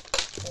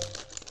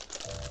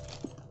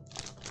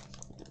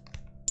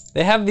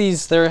 They have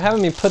these, they're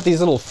having me put these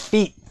little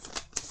feet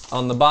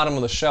on the bottom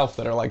of the shelf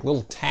that are like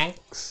little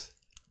tacks.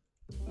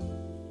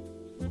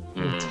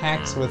 Little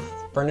tacks with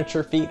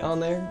furniture feet on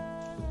there.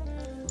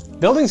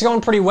 Building's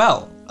going pretty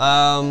well.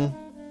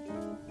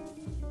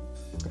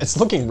 It's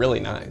looking really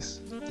nice.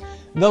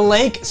 The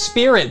Lake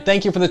Spirit,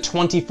 thank you for the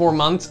 24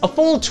 months. A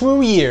full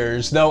 2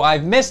 years, though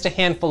I've missed a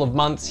handful of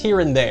months here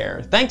and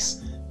there.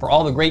 Thanks for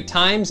all the great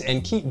times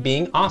and keep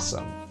being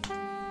awesome.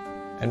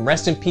 And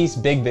rest in peace,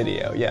 big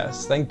video.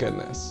 Yes, thank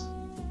goodness.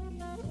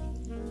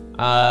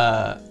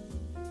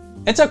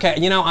 It's okay.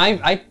 You know,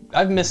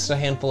 I've missed a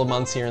handful of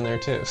months here and there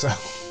too. So,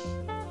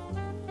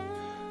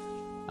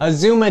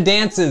 Azuma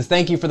Dances,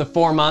 thank you for the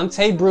 4 months.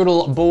 Hey,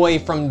 Brutal Boy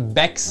from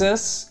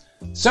Bexus.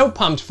 So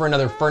pumped for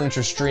another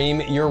furniture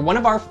stream. You're one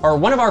of our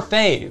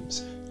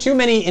faves. Too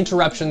many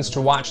interruptions to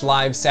watch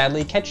live.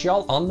 Sadly, catch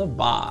y'all on the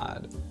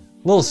VOD.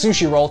 Little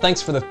Sushi Roll, thanks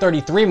for the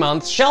 33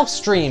 months. Shelf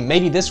stream,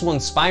 maybe this will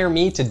inspire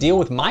me to deal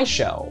with my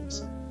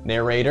shelves.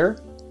 Narrator,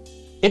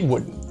 it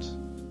wouldn't.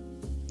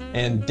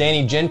 And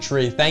Danny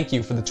Gentry, thank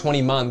you for the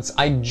 20 months.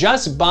 I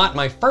just bought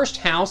my first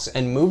house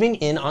and moving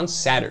in on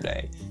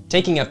Saturday.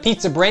 Taking a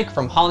pizza break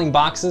from hauling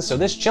boxes, so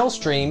this chill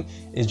stream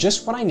is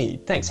just what I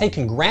need. Thanks. Hey,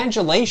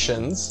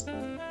 congratulations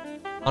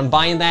on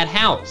buying that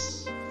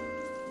house.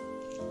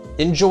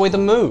 Enjoy the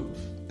move.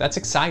 That's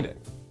exciting.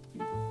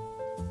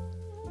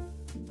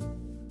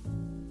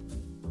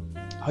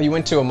 Oh, you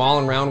went to a mall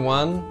in round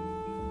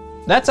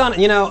 1? That's on,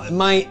 you know,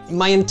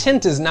 my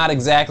intent is not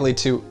exactly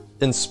to,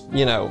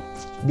 you know,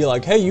 be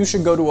like, hey, you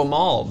should go to a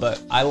mall,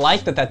 but I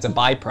like that that's a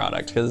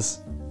byproduct, because,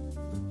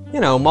 you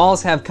know,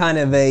 malls have kind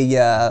of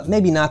a,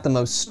 maybe not the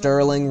most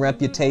sterling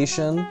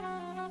reputation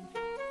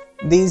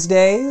these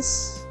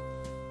days,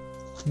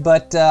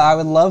 but I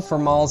would love for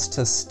malls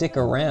to stick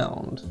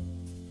around.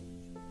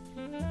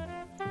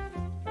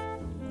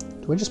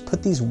 Do I just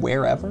put these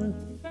wherever?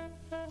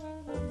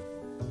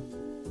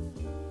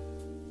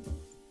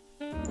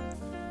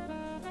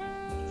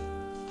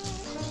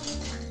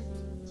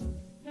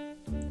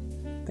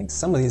 I think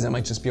some of these I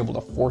might just be able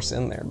to force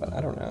in there, but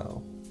I don't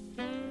know.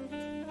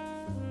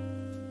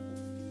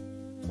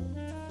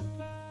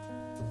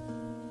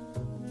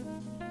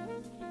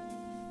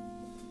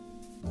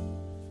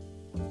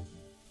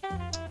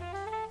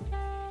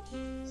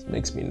 This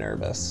makes me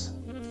nervous.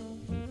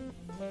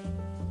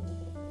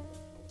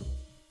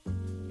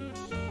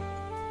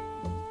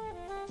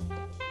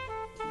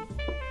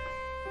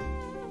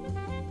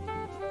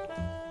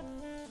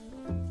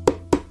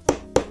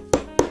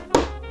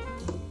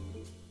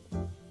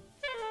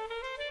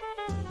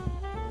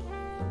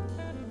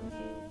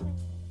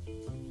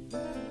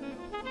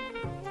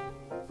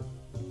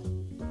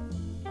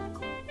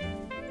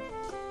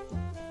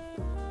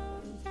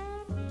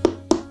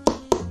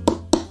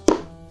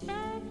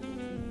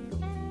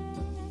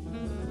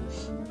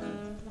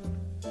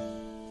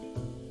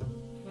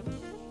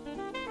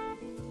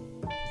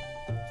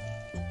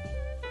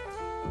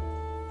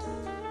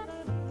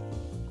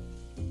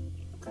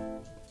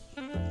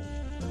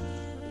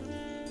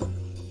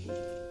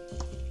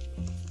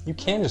 You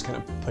can just kind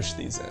of push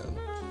these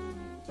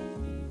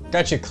in.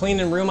 Got you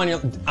cleaning room on your...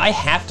 I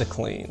have to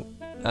clean.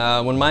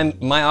 When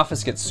my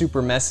office gets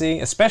super messy,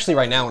 especially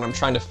right now when I'm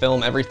trying to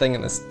film everything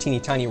in this teeny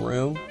tiny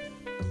room,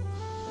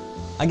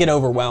 I get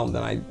overwhelmed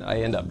and I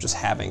end up just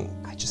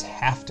I just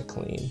have to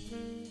clean.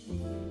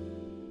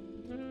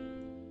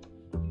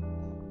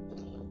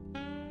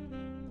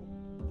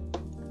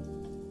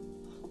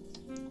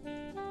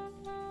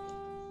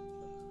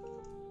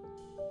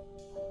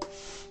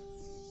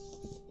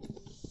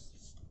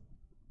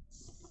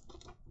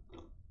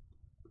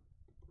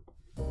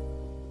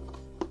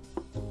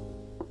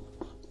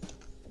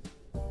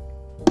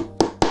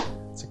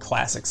 It's a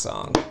classic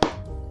song.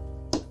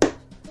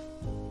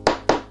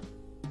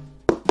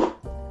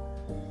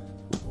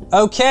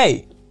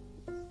 Okay,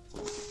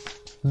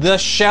 the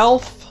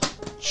shelf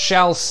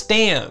shall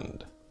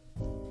stand.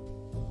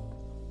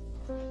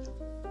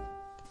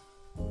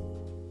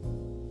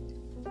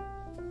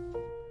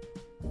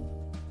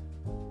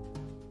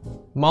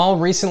 Mall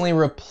recently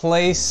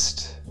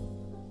replaced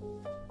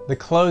the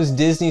closed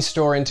Disney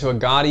store into a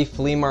gaudy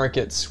flea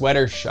market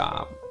sweater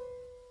shop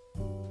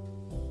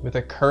with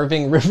a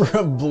curving river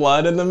of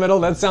blood in the middle.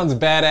 That sounds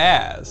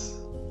badass.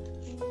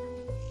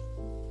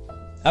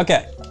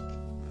 Okay.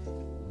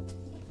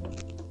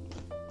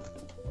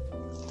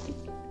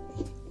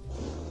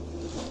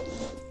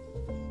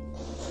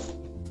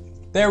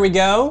 There we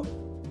go.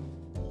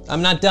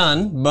 I'm not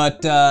done, but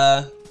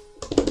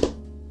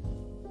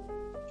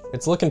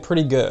it's looking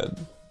pretty good.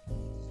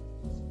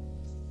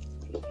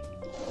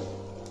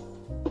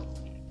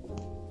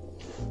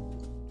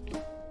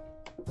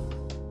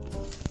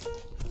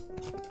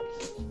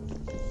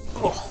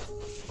 Oh.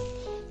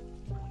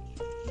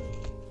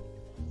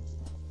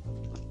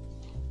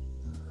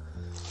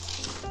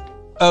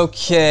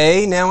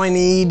 Okay, now I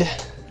need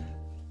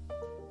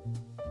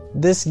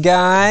this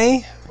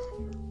guy.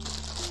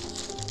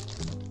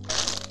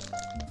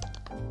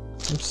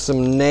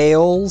 Some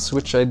nails,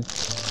 which I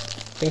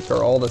think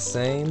are all the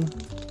same.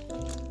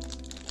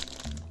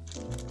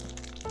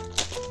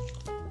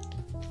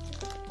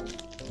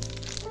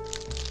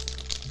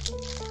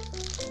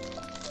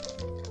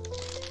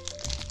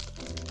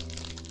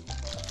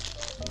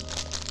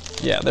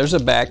 Yeah, there's a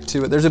back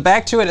to it. There's a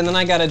back to it, and then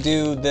I gotta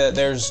do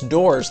there's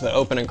doors that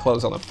open and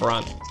close on the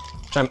front,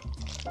 which I'm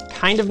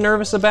kind of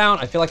nervous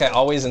about. I feel like I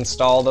always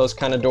install those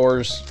kind of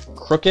doors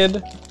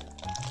crooked.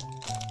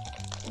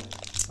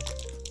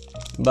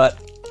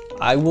 But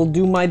I will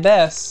do my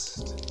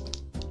best.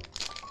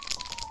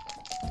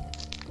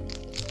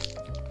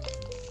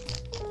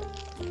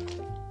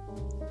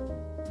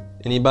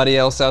 Anybody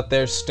else out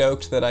there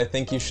stoked that I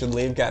Think You Should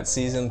Leave got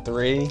season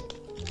 3?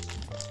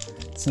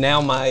 It's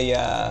now my,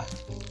 I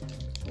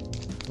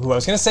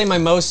was gonna say my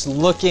most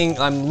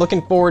I'm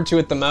looking forward to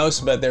it the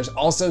most, but there's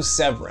also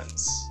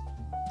Severance.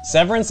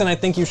 Severance and I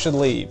Think You Should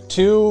Leave.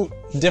 2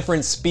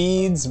 different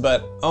speeds,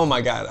 but oh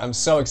my god, I'm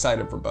so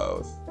excited for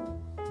both.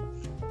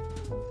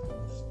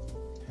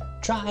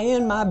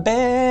 Trying my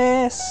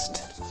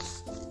best.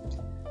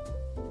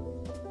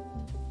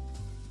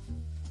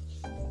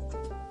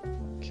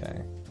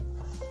 Okay.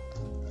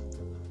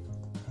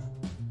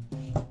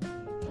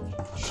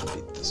 Should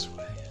be this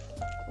way.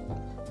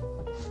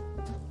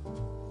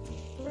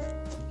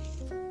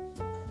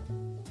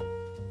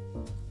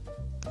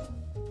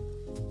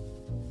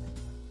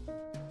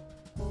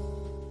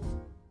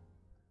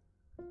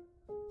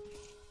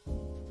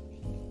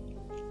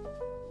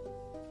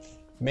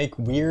 Make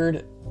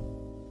weird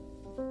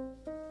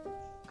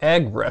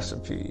egg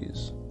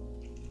recipes.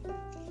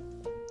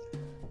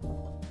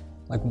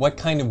 Like what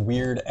kind of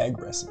weird egg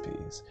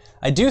recipes?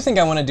 I do think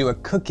I want to do a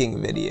cooking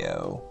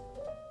video.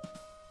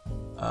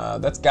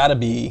 That's got to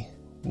be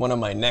one of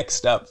my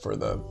next up for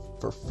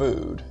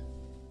food.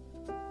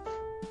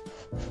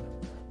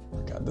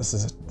 God, this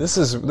is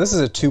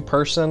a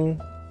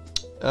 2-person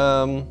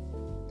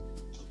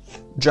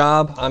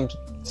job. I'm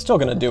still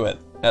gonna do it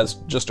as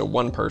just a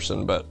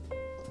 1-person, but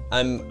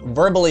I'm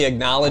verbally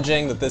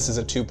acknowledging that this is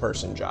a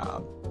 2-person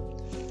job.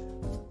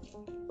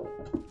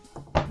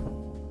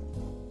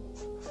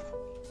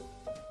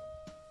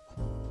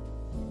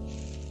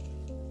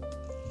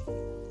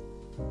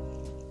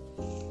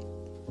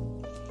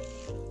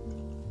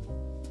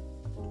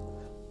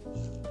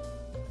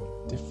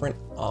 Different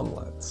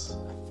omelets.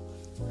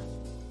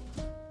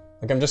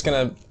 Like I'm just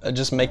gonna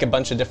just make a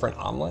bunch of different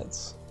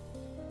omelets.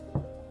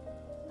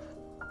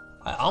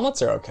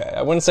 Omelets are okay.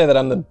 I wouldn't say that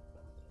I'm the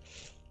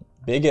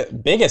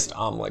biggest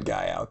omelet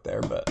guy out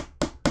there, but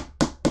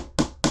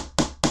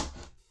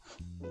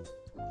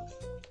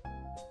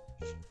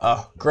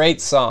oh,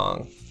 great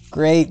song.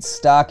 Great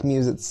stock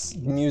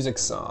music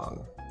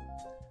song.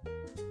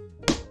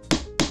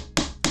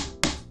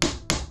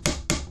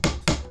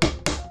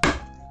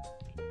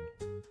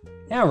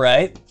 Yeah,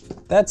 right.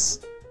 That's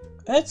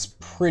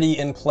pretty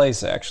in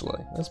place,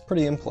 actually. That's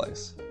pretty in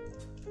place.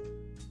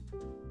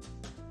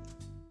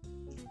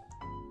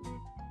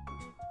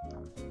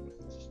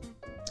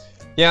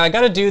 Yeah, I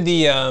gotta do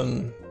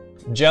the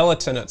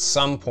gelatin at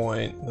some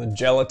point. The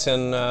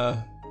gelatin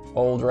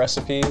old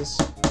recipes.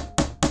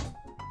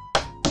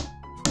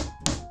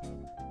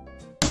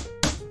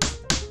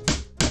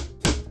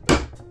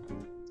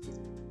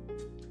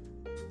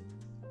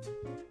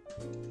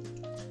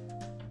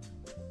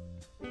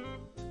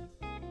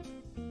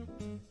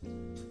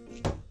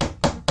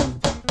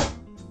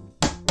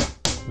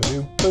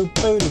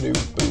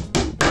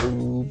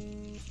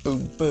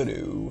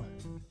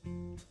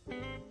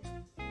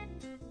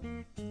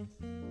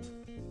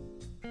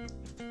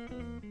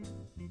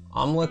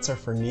 Omelets are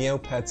for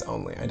Neopets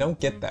only. I don't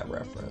get that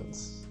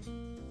reference.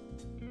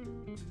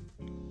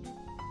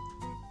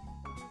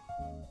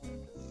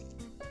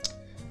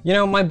 You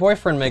know, my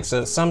boyfriend makes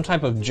some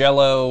type of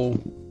jello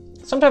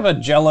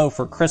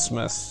for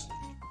Christmas.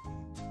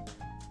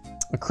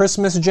 A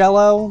Christmas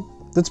jello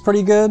that's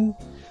pretty good,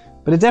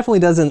 but it definitely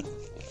doesn't.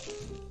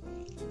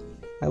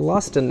 I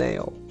lost a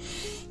nail.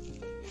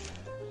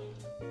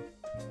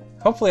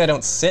 Hopefully I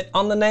don't sit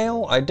on the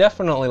nail. I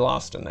definitely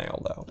lost a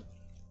nail though.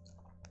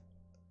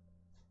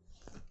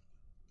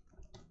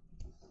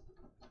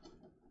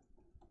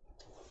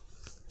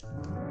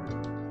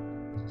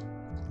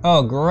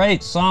 Oh,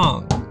 great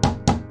song.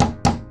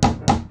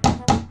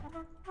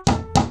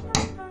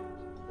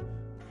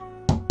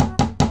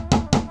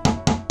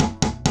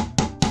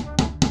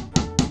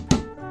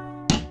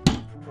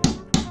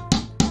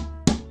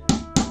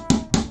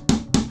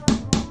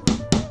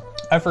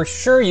 I for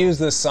sure use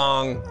this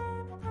song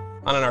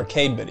on an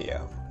arcade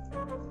video.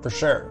 For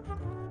sure.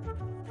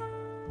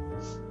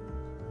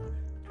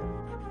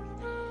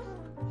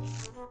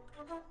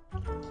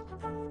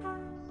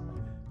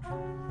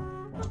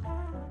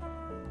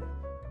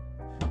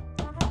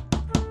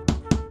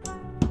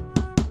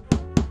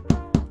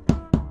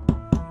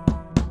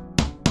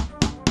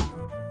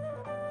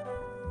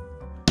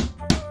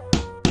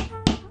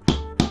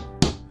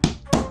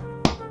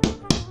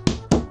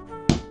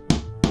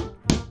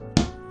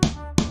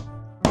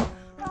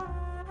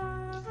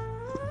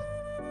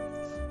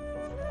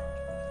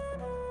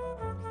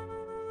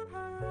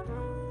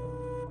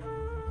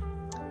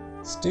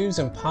 Stews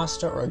and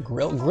pasta or a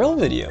grill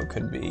video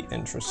could be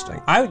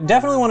interesting. I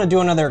definitely want to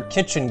do another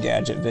kitchen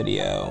gadget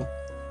video.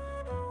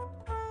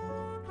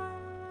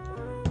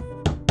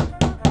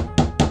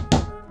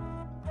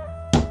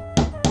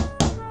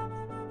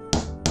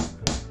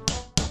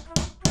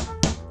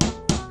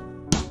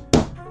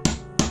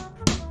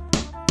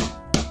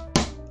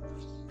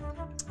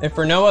 If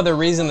for no other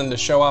reason than to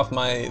show off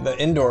the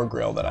indoor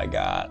grill that I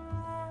got.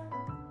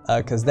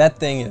 Cause that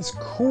thing is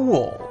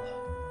cool.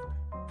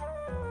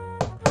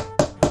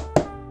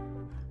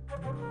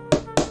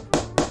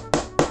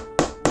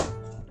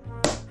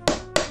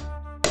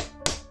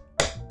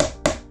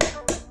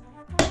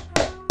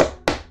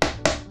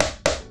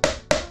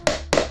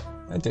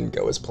 That didn't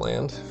go as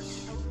planned.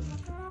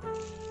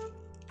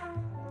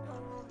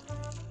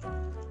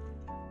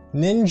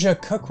 Ninja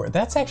cookware,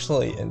 that's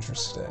actually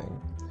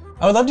interesting.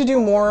 I would love to do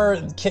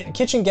more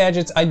kitchen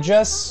gadgets. I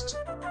just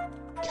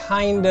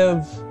kind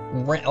of,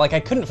 like I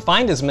couldn't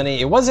find as many.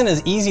 It wasn't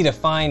as easy to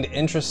find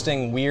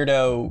interesting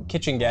weirdo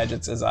kitchen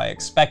gadgets as I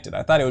expected.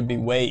 I thought it would be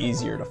way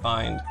easier to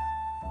find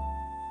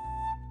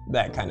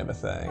that kind of a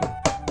thing.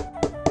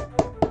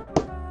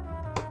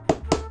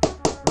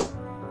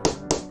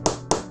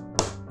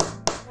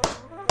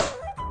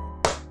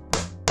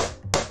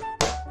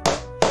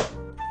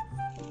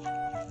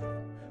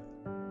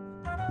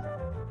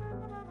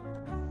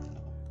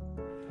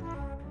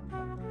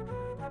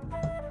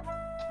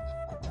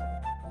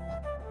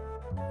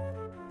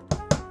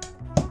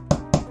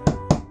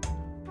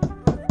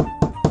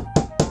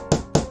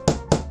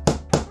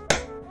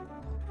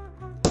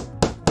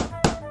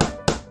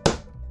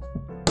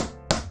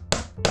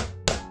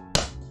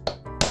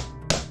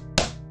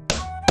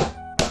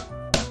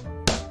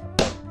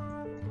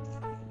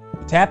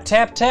 Tap,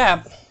 tap,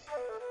 tap.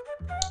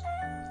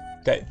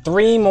 Okay,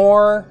 3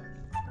 more,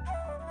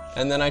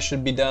 and then I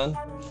should be done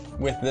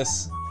with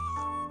this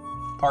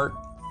part.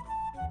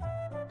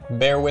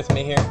 Bear with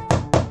me here.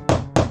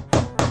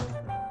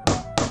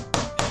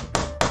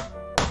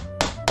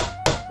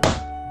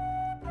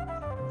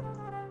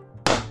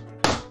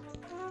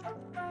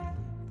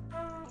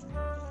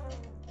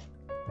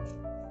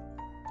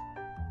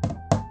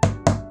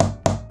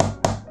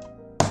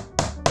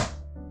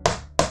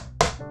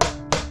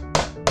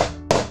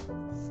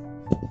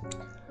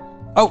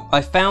 Oh,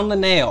 I found the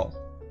nail.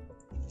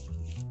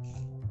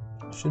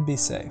 Should be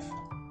safe.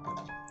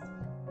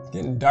 It's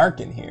getting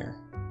dark in here.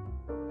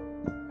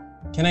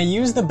 Can I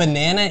use the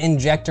banana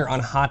injector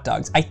on hot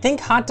dogs? I think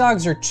hot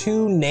dogs are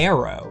too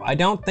narrow. I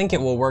don't think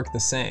it will work the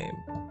same.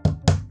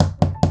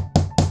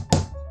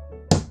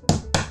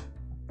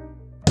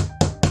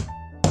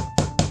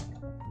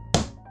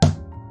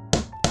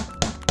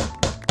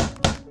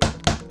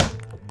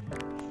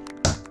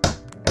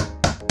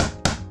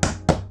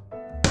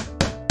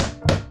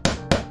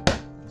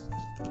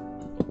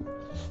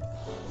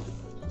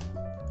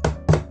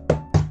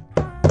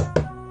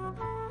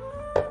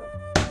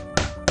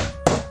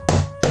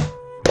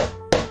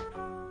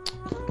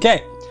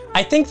 Okay,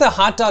 I think the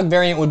hot dog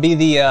variant would be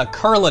the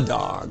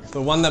curl-a-dog,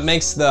 the one that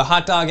makes the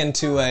hot dog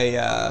into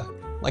a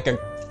like a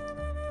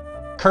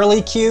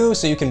curly Q,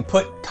 so you can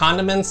put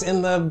condiments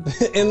in the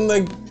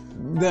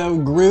the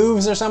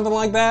grooves or something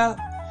like that.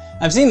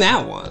 I've seen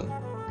that one.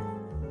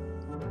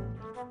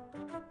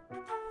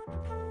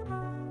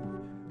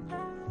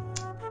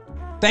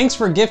 Thanks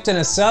for gifting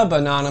a sub,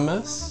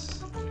 Anonymous.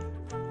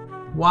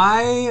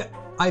 why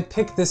I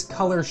picked this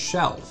color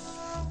shelf.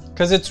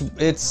 Because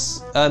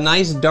it's a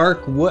nice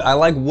dark wood. I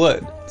like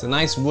wood. It's a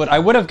nice wood. I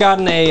would have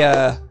gotten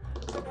a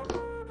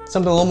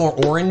something a little more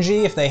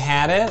orangey if they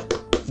had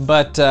it,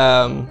 but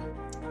I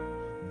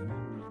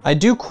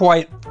do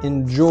quite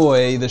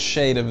enjoy the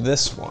shade of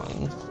this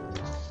one.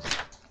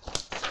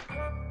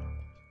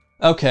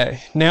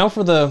 Okay, now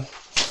for the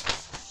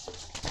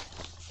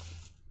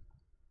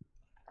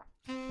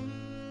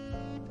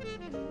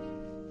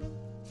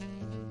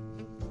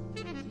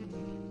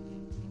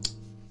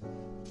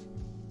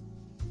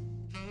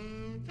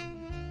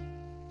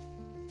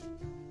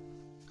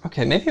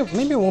okay, maybe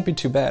it won't be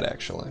too bad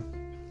actually.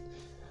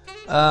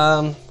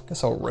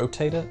 Guess I'll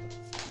rotate it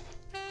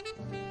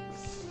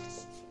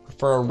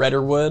for a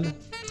redder wood.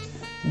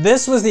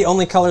 This was the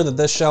only color that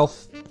this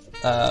shelf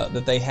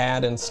that they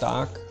had in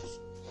stock.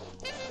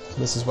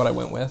 This is what I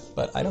went with,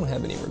 but I don't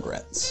have any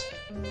regrets.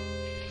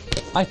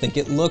 I think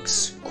it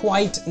looks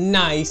quite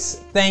nice.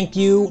 Thank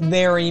you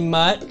very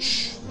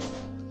much.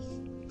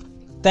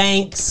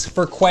 Thanks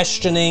for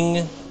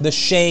questioning the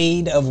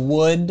shade of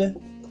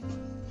wood.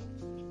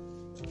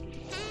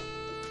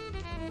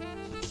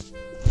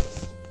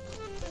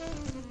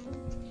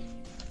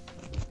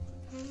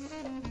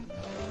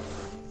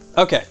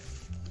 Okay.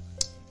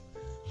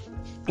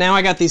 Now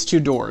I got these two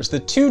doors. The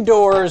two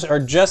doors are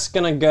just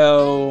gonna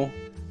go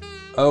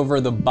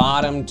over the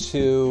bottom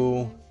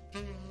two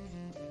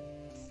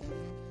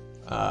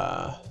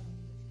I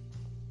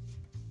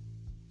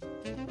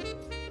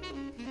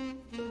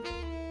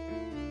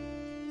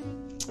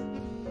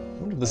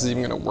wonder if this is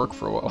even gonna work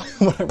for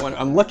what I want.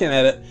 I'm looking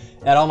at it,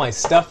 at all my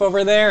stuff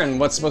over there and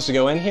what's supposed to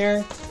go in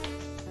here.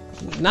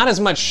 Not as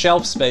much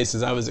shelf space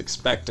as I was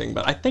expecting,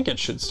 but I think it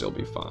should still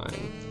be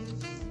fine.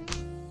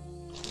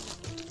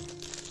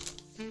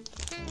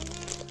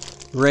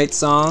 Great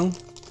song.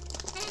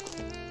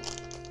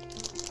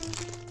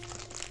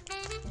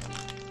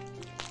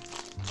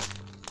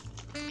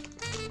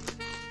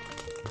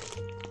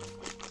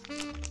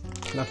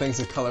 Nothing's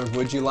the color of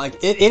wood you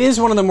like. It is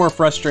one of the more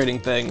frustrating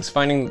things,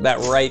 finding that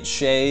right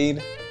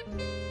shade.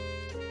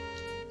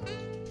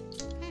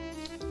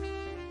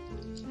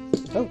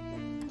 Oh.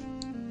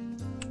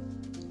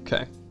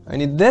 Okay, I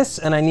need this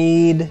and I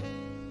need...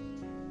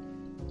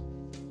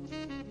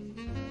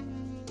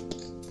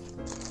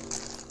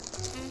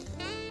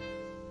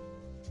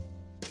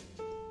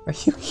 Are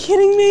you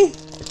kidding me?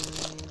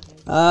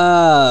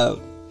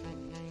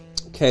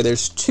 Okay,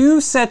 there's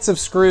two sets of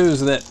screws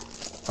that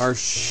are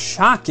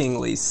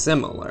shockingly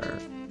similar.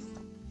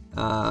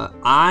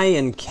 I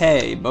and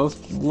K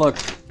both look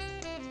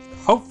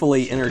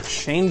hopefully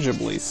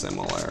interchangeably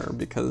similar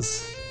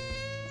because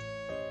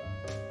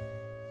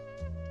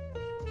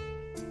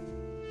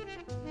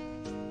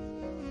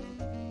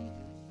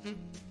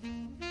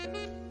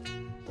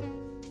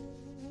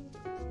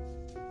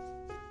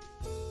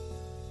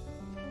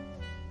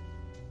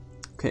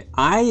okay,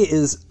 I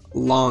is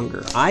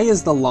longer. I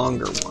is the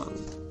longer one.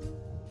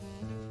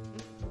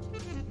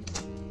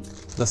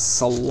 The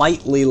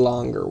slightly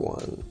longer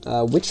one.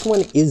 Which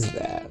one is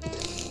that?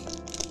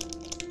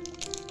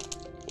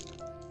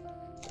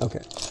 Okay.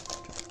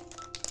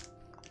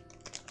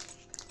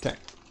 Okay.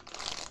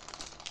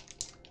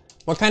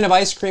 What kind of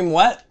ice cream?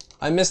 What?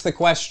 I missed the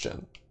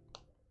question.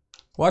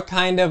 What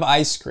kind of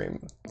ice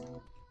cream?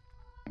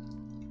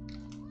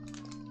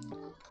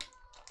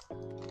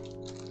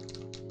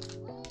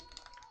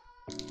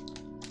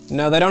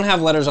 No, they don't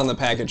have letters on the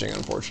packaging,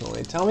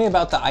 unfortunately. Tell me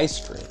about the ice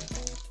cream.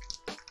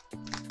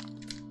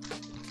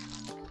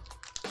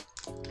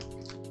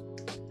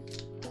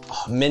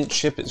 Oh, mint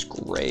chip is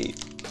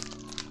great.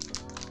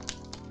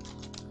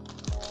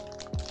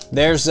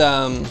 There's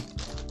a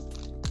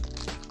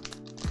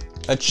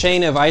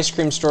chain of ice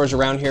cream stores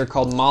around here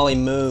called Molly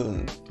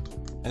Moon,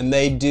 and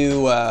they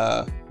do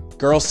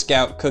Girl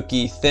Scout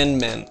cookie Thin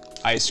Mint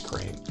ice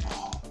cream.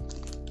 Oh,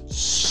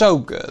 so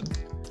good.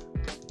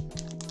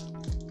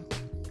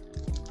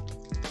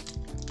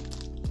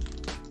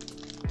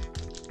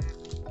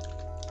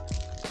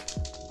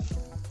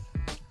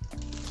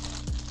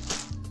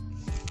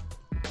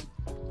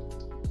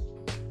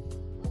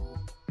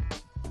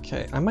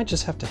 Okay, I might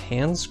just have to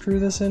hand screw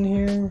this in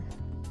here.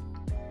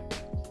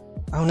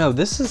 Oh no,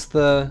 this is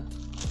the...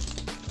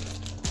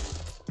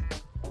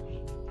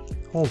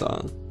 Hold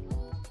on.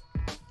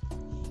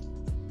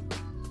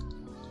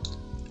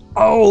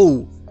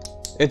 Oh!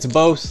 It's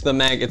both the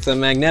it's the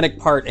magnetic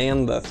part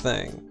and the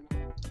thing.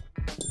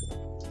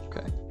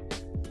 Okay.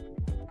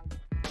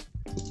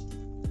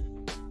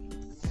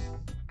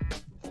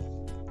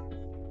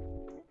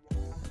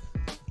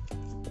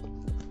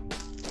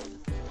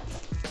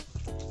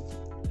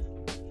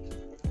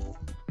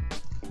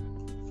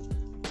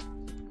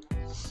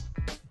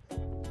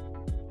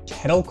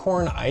 Kettle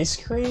corn ice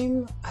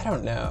cream? I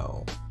don't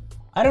know.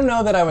 I don't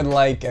know that I would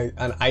like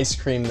an ice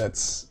cream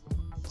that's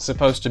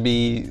supposed to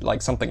be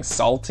like something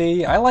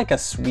salty. I like a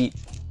sweet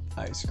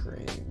ice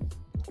cream.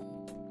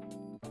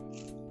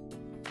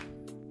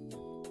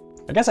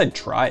 I guess I'd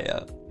try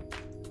it.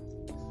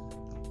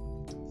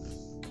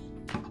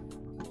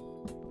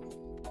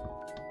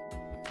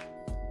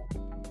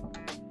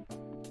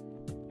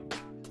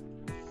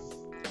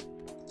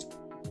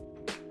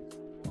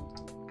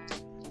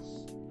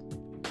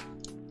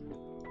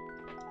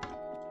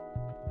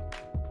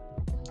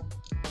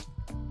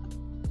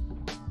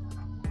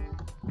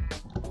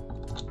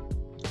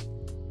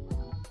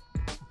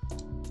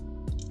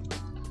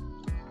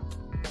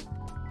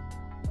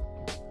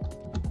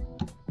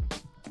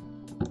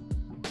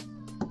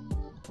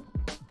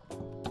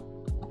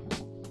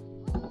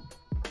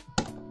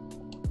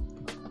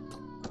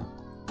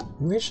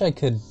 Wish I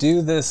could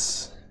do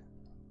this.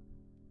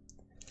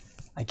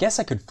 I guess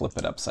I could flip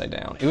it upside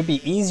down. It would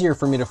be easier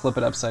for me to flip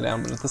it upside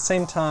down, but at the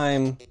same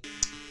time,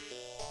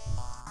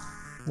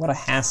 what a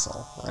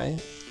hassle, right?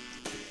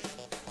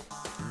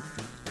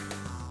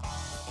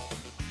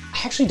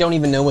 I actually don't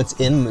even know what's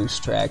in Moose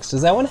Tracks.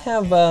 Does that one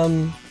have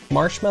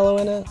marshmallow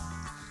in it?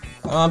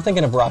 Oh, I'm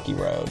thinking of Rocky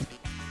Road.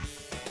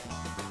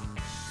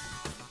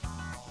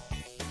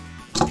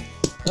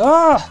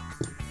 Ah!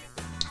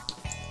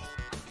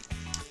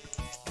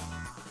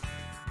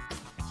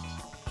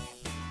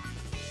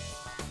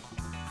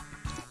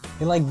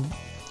 It like...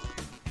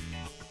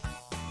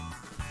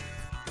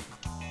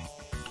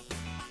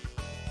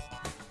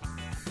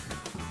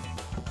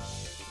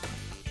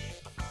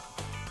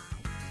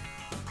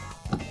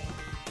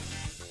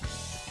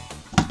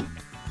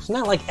 There's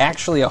not like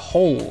actually a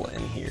hole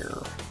in here.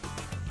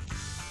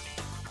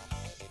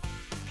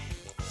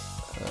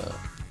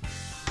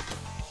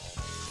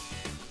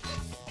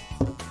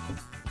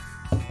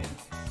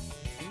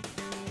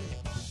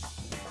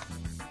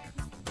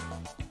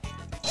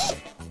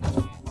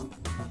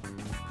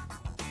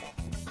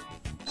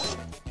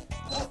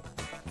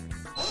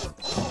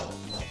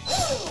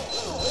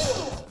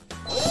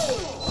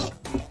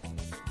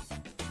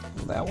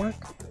 Will that work?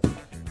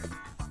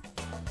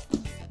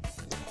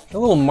 A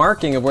little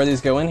marking of where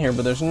these go in here,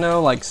 but there's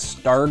no like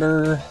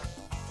starter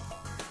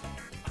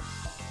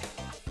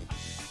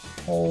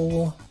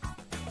hole.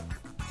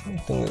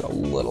 Something a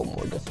little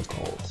more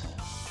difficult.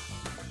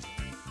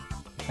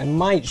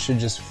 I should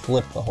just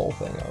flip the whole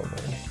thing over.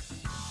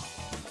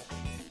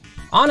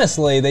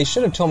 Honestly, they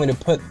should have told me to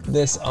put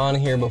this on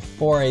here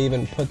before I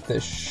even put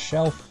this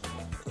shelf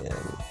in.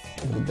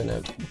 It would have been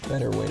a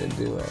better way to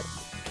do it.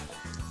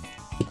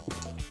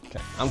 Okay,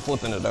 I'm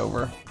flipping it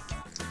over.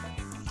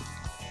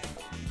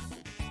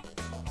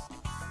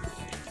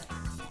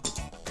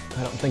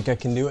 I don't think I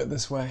can do it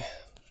this way.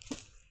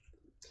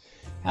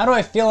 How do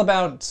I feel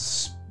about...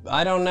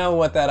 I don't know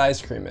what that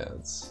ice cream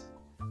is.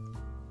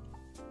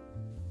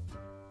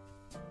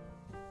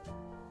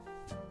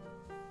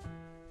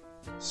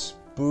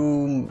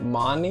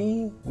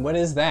 Spumani? What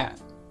is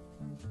that?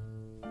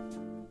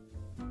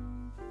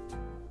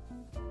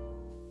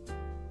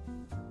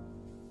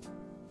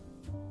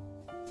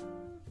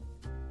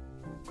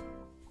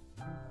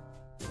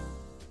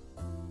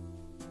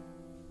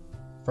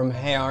 From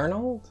Hey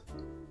Arnold?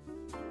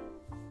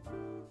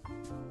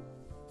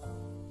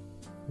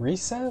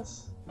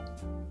 Recess?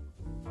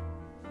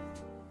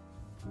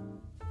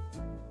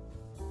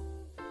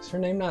 Is her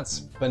name not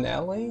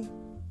Spinelli?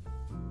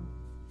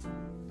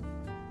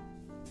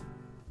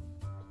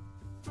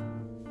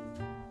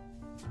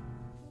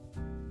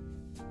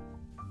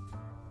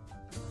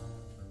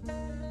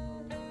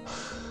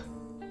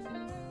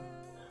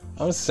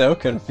 I'm so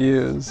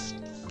confused.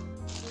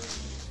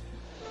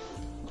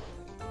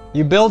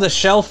 You build a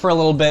shelf for a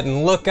little bit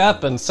and look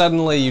up and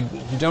suddenly you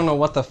don't know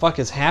what the fuck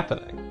is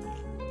happening.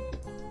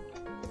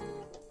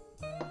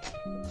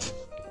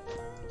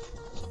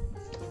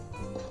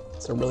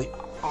 It's a really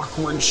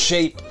awkward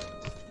shape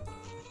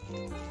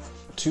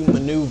to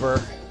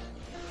maneuver.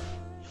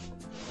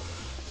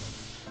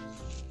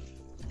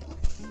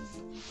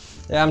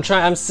 Yeah,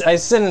 I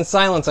sit in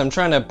silence. I'm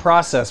trying to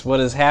process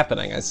what is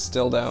happening. I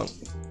still don't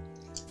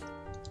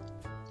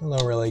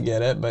really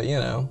get it, but you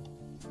know.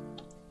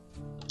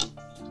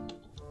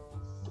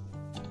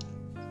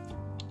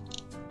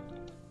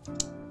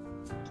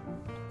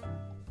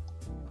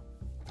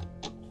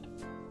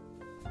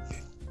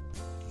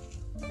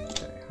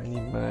 I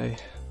need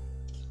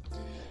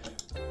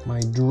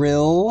my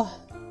drill.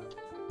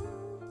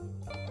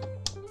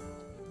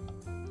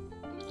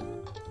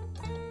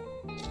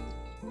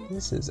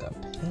 This is a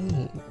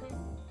pain.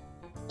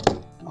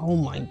 Oh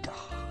my god.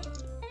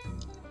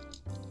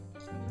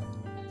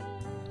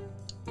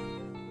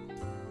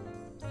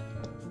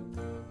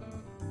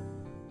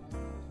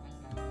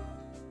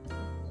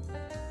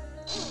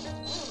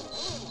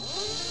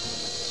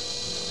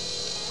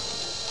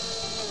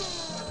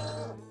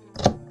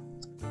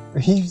 Are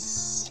you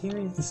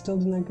serious? It still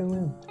did not go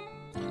in.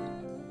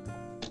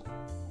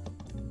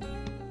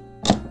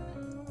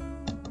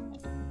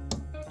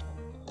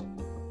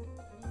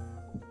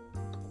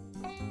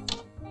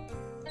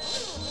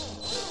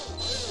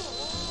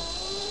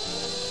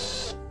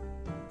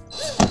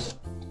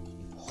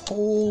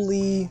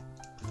 Holy...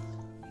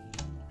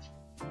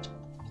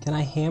 Can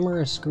I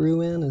hammer a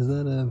screw in? Is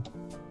that a...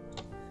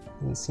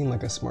 Doesn't seem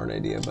like a smart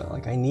idea, but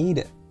like I need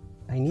it.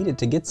 I need it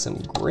to get some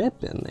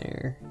grip in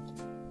there.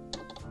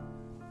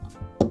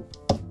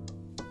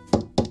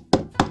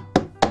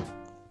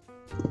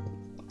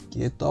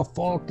 Get the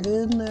fuck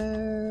in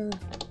there.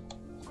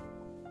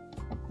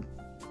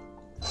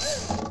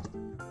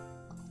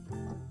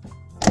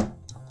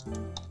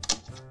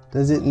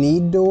 Does it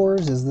need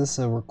doors? Is this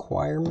a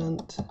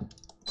requirement?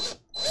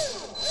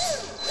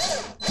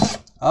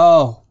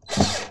 Oh.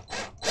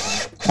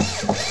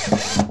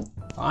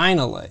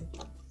 Finally.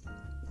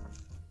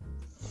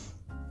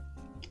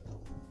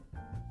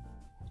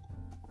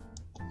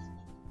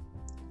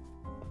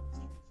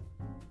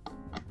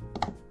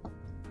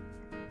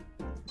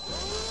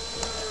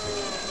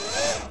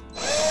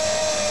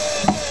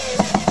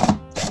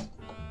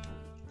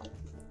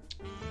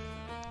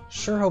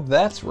 Sure hope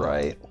that's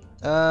right.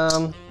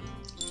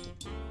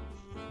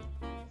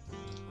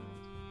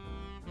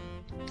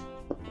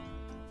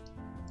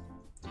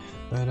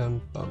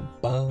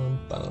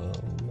 Ba-dum-bum-bum-bum.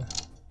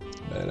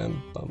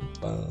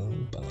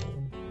 Ba-dum-bum-bum-bum.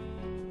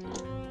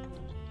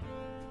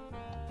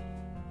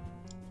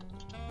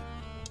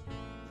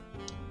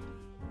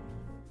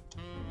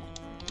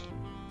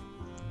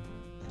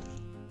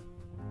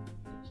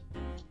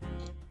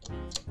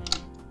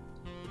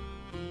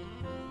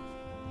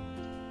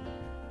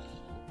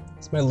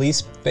 It's my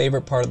least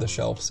favorite part of the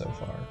shelf so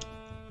far.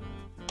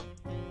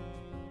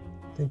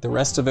 I think the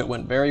rest of it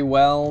went very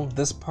well.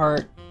 This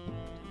part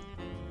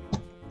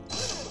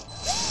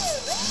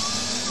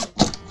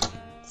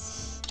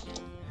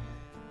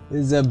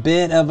is a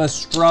bit of a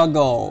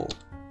struggle.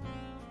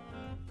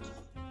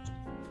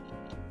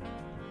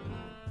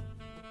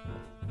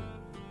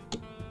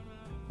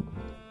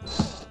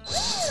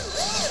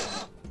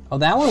 Oh,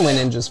 that one went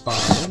in just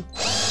fine.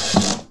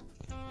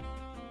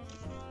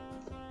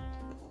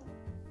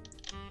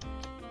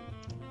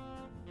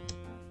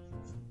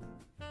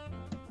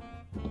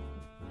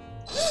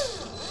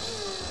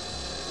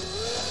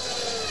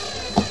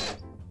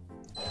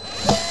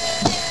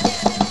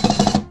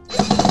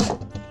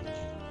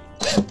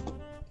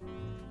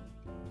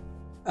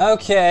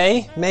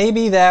 Okay,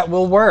 maybe that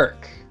will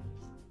work.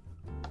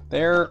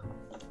 They're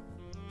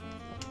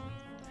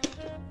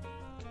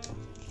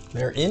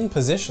in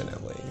position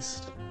at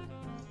least.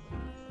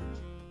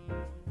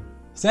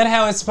 Is that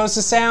how it's supposed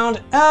to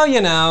sound? Oh,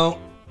 you know,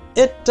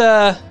 it,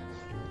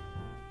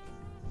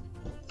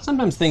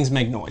 sometimes things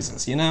make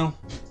noises, you know?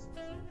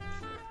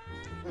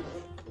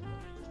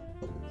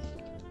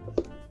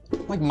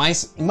 Like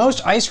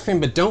most ice cream,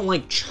 but don't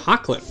like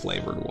chocolate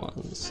flavored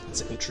ones.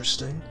 That's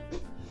interesting.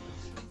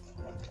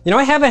 You know,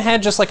 I haven't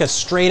had just like a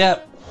straight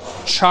up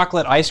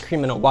chocolate ice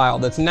cream in a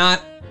while. It's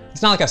not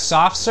like a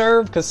soft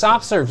serve, because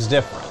soft serve's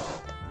different.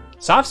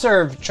 Soft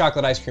serve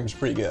chocolate ice cream is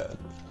pretty good.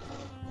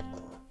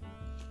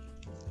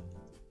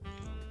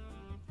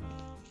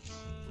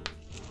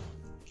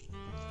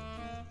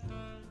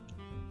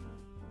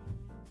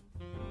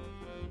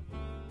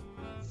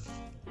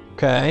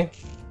 Okay.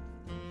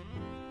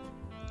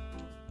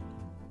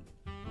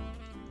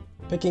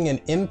 Picking an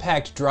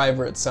impact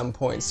driver at some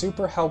point,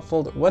 super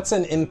helpful. What's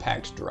an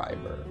impact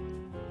driver?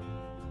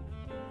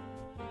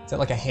 Is that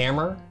like a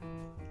hammer?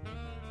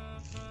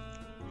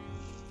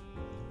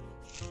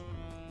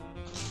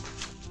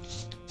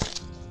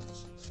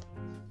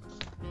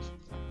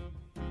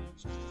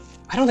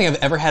 I don't think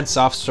I've ever had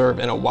soft serve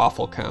in a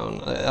waffle cone.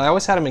 I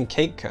always had them in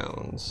cake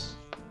cones.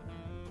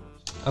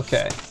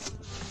 Okay.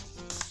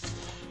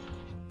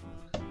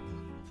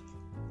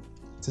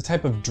 It's a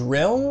type of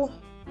drill?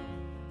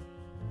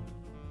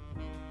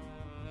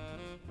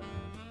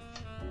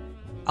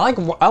 I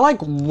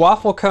like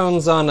waffle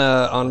cones on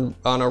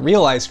a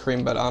real ice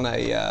cream, but on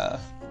a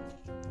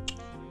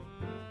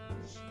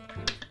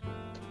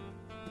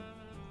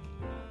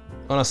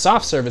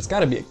soft serve, it's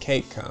got to be a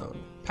cake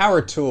cone. Power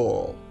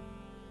tool.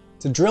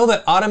 It's a drill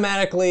that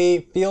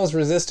automatically feels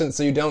resistant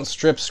so you don't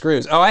strip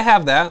screws. Oh, I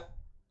have that.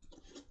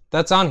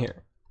 That's on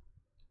here.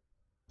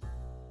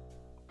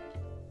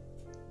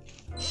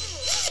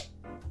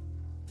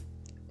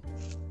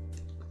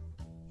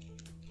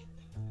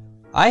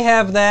 I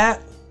have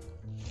that.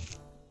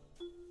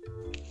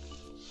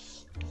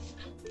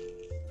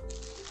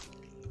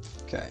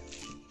 Okay.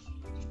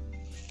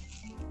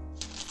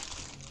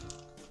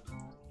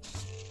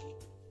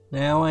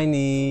 Now I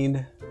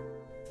need,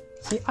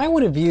 see, I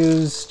would have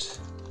used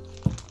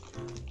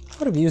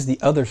the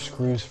other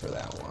screws for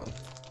that one.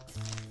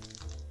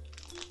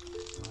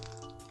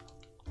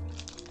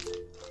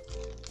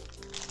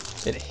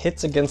 It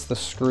hits against the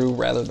screw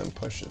rather than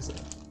pushes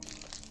it.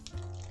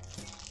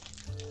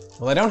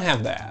 Well, I don't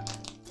have that.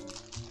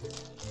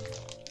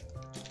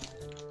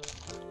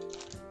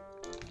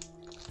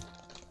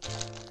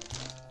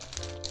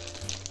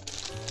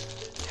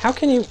 How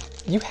can you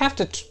have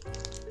to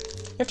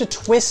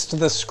twist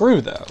the screw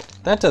though.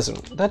 I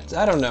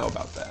don't know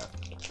about that.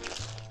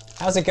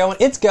 How's it going?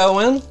 It's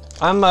going.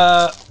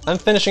 I'm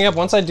finishing up.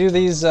 Once I do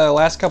these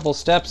last couple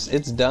steps,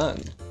 it's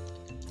done.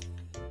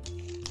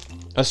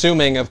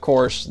 Assuming, of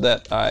course,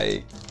 that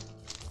I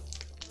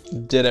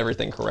did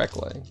everything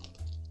correctly.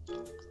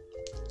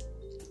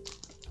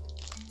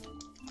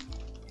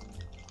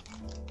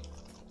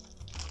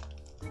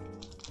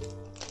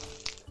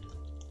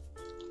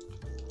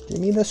 Give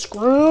me the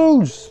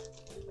screws!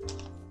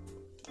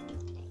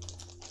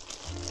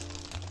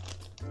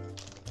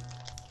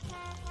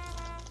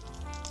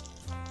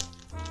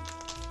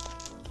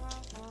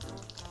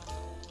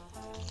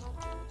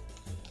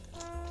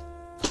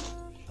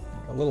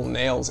 Little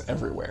nails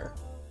everywhere.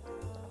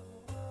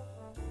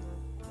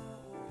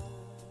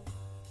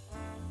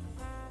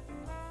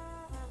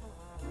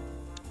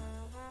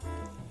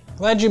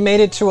 Glad you made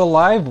it to a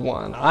live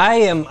one.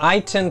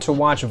 I tend to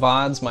watch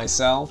VODs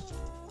myself.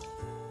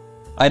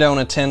 I don't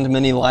attend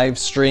many live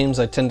streams.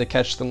 I tend to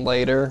catch them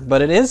later,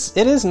 but it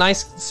is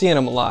nice seeing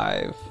them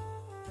live.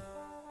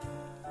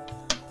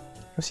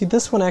 Oh, see,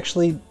 this one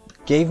actually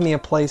gave me a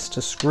place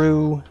to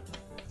screw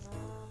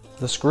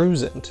the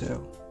screws into.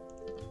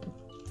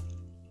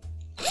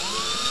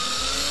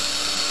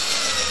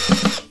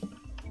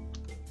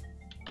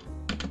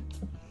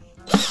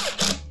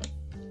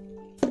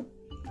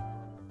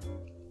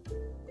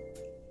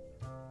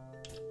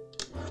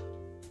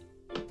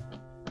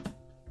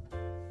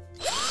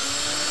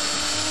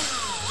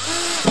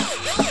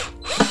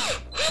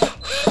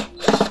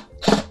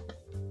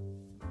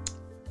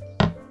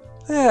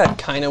 That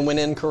kind of went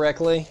in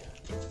correctly.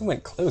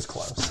 It was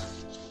close.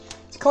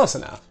 It's close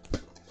enough.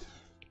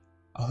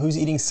 Oh, who's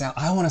eating salad?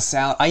 I want a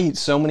salad. I eat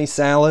so many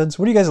salads.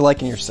 What do you guys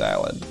like in your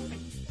salad?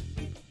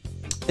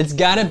 It's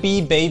gotta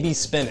be baby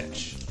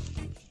spinach.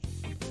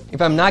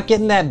 If I'm not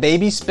getting that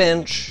baby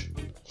spinach,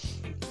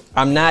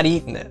 I'm not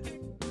eating it.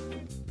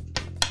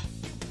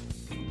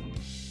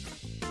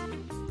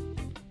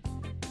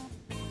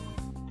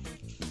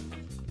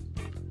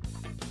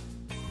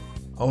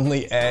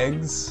 Only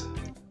eggs.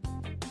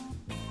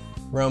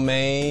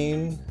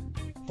 Romaine.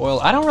 Oil.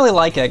 I don't really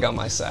like egg on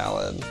my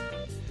salad.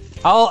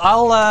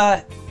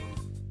 I'll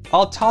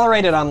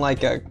tolerate it on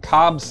like a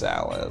Cobb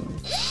salad.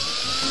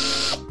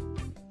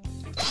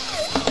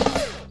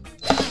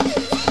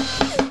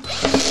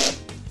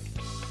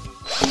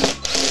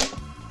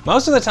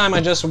 Most of the time I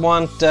just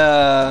want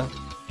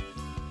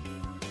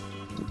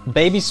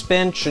baby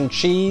spinach and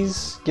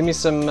cheese. Give me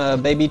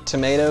some baby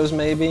tomatoes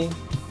maybe.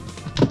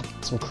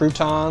 Some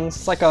croutons.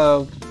 It's like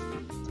a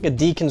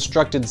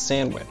deconstructed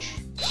sandwich.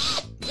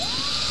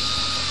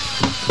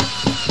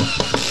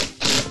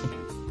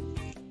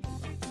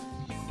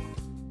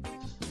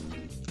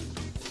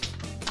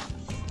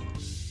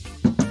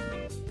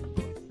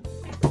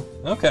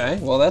 Okay,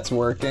 well that's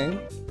working.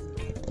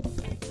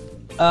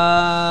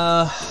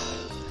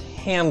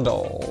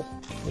 Handle.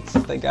 Looks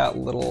like they got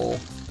little...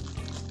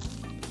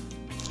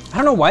 I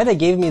don't know why they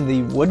gave me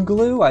the wood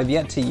glue. I've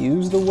yet to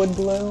use the wood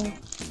glue.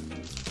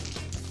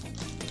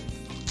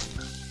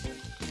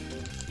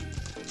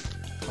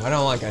 I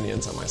don't like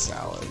onions on my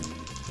salad.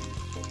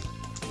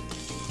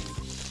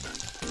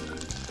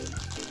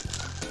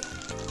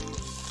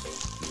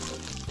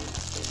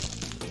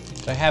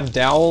 Do I have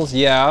dowels?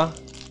 Yeah.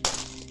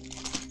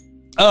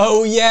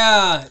 Oh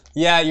yeah!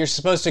 Yeah, you're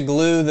supposed to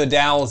glue the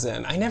dowels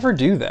in. I never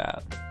do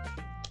that.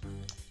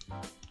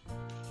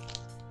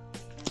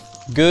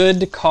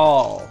 Good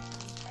call.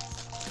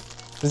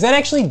 Does that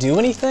actually do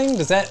anything?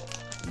 Does that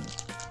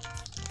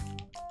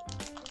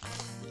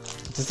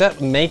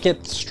make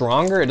it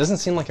stronger? It doesn't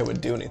seem like it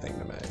would do anything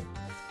to me.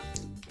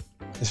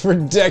 It's for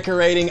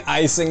decorating,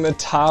 icing the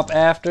top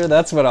after.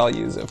 That's what I'll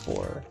use it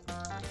for.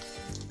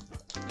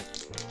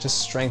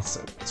 Just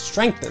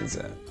strengthens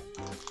it.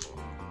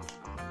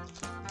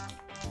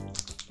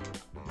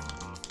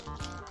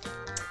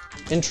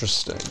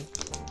 Interesting.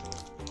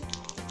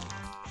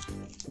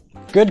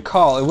 Good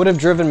call. It would have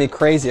driven me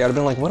crazy. I would have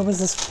been like, what was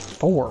this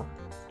for?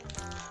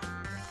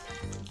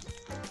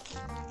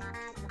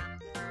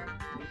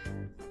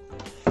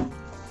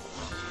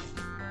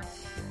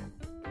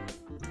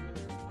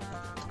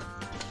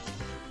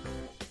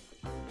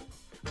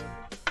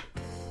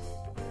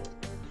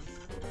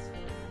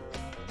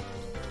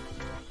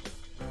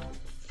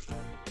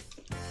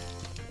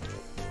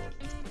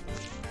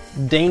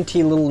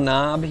 Dainty little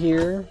knob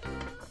here.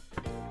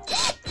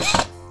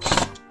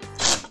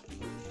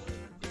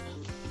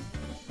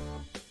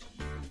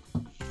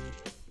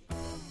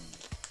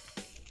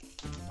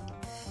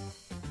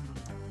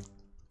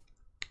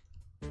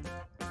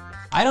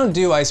 I don't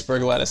do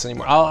iceberg lettuce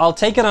anymore. I'll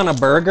take it on a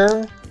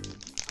burger.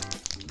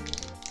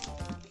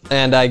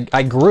 And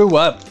I grew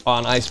up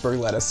on iceberg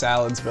lettuce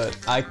salads, but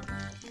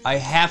I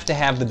have to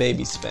have the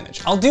baby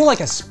spinach. I'll do like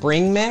a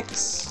spring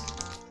mix,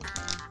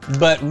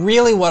 but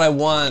really what I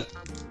want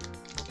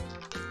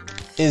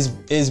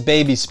is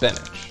baby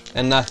spinach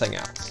and nothing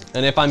else.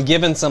 And if I'm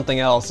given something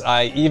else,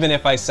 even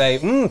if I say,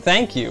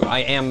 thank you, I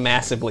am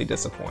massively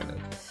disappointed.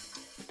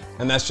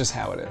 And that's just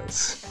how it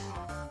is.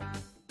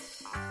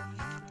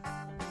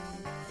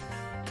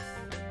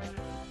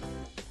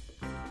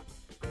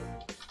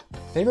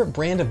 Favorite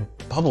brand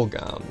of bubble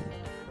gum?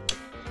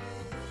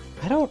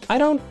 I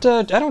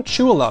don't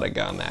chew a lot of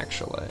gum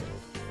actually.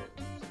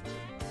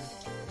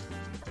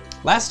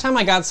 Last time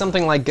I got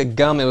something like a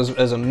gum, it was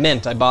as a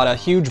mint. I bought a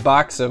huge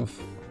box of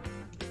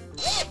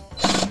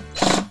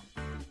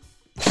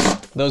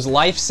those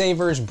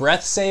Lifesavers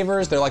Breath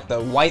Savers. They're like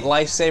the white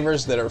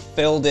Lifesavers that are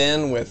filled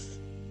in with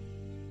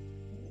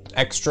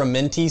extra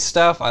minty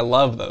stuff. I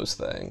love those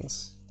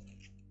things.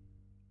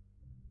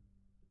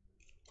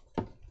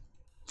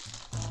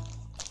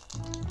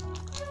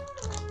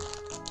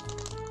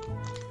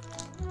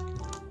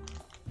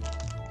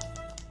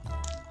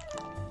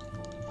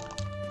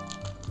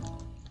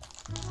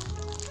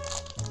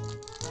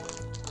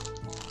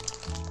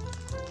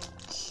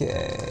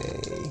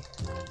 Okay.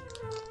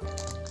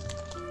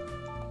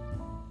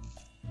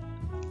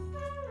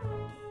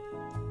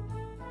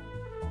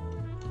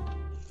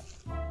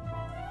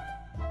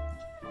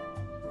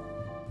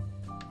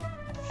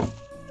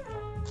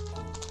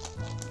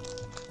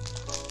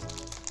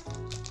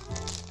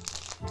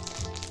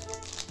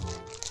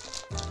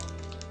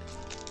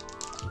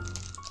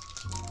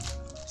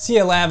 See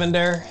ya,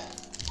 Lavender.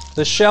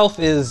 The shelf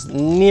is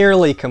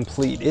nearly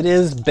complete. It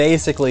is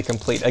basically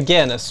complete.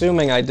 Again,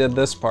 assuming I did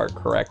this part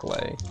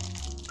correctly,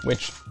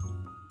 which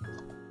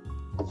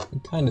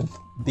would kind of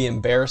be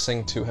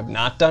embarrassing to have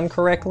not done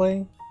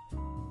correctly.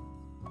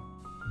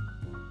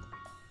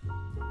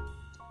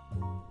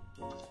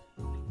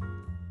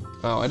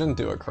 Oh, I didn't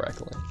do it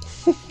correctly.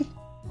 I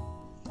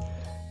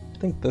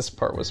think this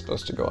part was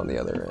supposed to go on the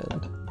other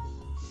end.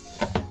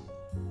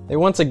 They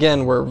once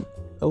again were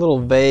a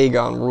little vague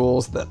on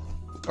rules that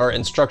are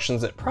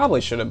instructions that probably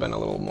should have been a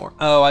little more.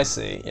 Oh, I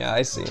see. Yeah,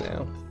 I see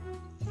now.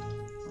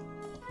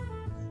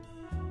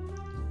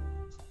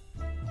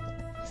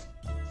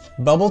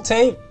 Bubble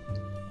tape?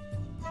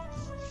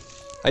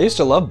 I used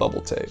to love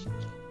bubble tape.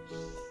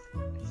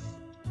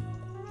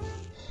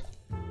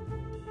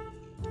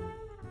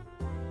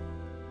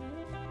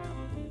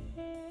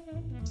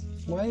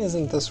 Why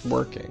isn't this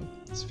working?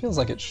 This feels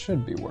like it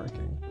should be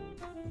working.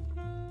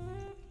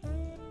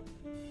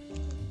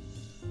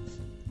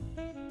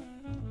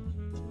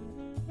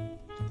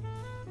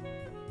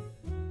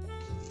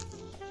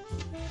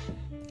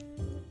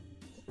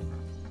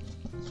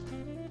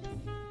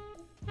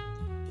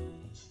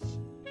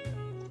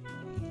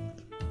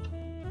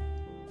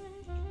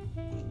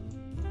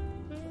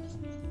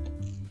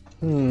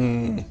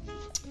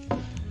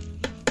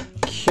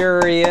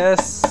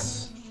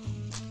 Curious.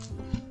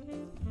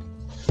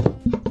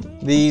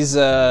 These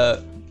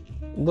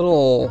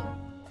little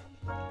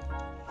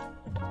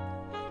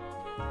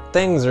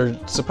things are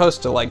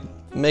supposed to like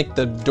make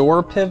the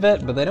door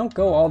pivot, but they don't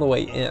go all the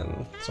way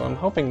in. So I'm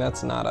hoping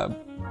that's not a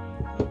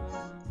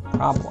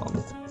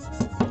problem.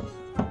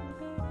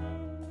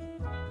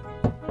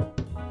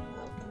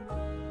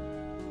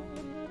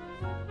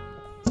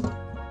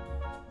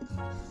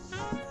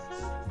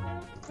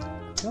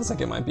 Feels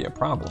like it might be a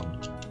problem.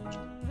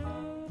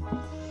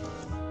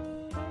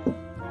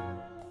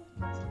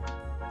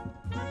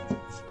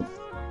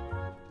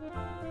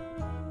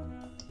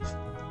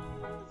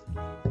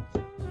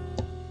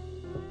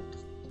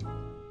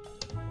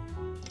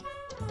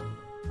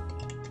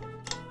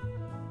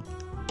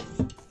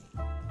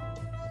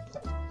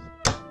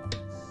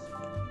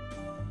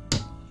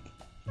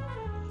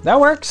 That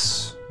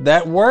works.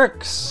 That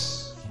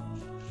works.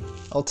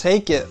 I'll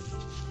take it.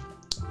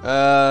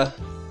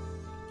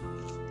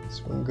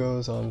 This one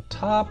goes on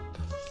top.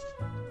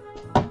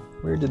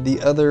 Where'd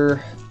the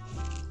other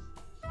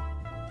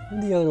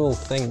little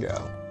thing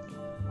go?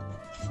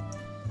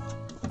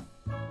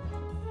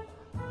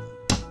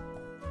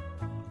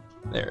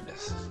 There it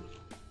is.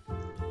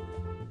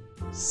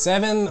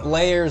 7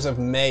 layers of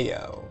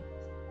mayo.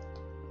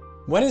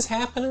 What is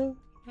happening?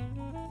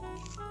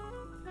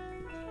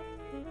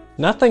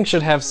 Nothing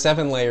should have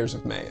 7 layers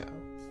of mayo.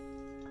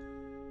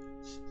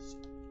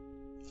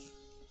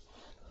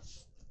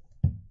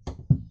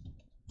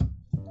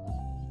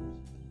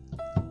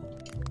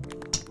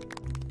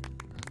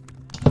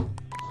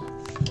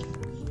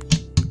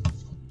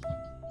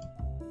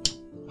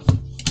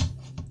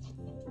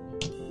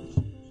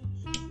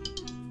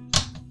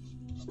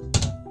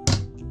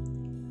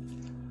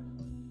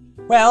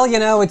 Well, you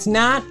know, it's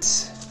not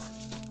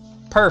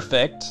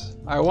perfect.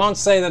 I won't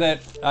say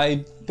that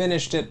I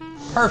finished it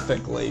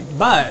perfectly,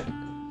 but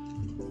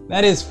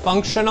that is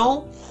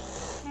functional.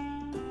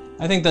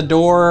 I think the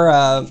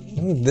door,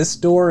 this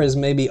door is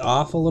maybe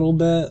off a little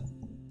bit,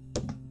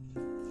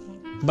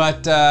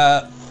 but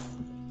I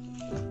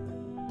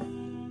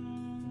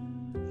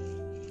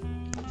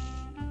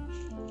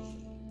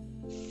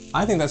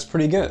think that's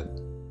pretty good.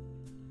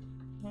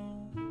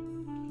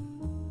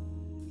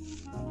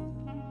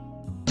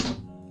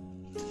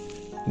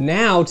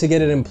 Now to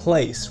get it in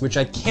place, which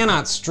I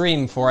cannot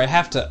stream for, I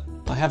have to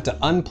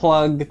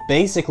unplug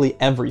basically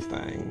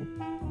everything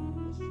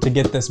to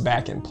get this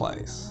back in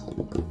place.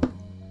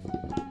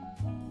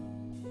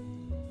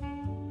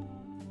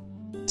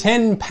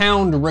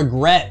 10-pound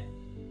regret.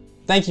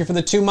 Thank you for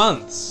the 2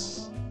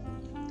 months.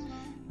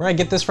 Where I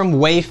get this from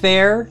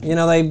Wayfair. You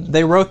know,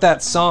 they wrote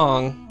that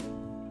song.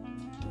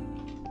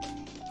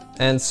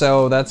 And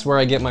so that's where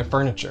I get my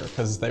furniture,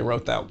 because they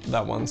wrote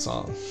that one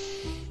song.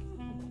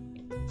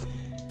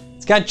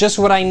 It's got just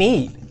what I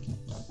need.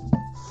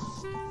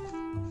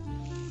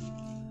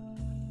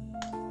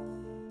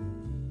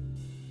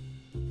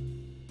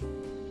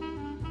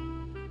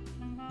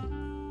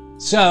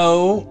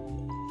 So,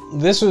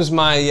 this was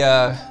my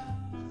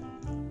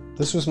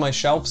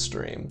shelf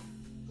stream.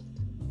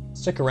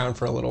 Stick around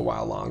for a little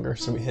while longer,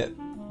 so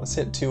let's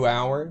hit 2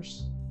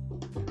 hours.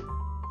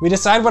 We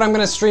decide what I'm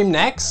gonna stream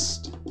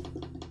next?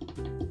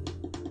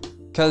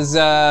 Cause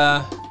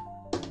I'm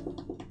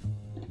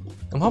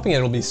hoping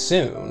it'll be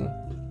soon.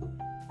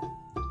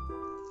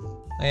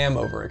 I am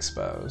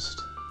overexposed.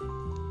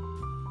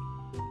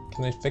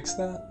 Can I fix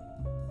that?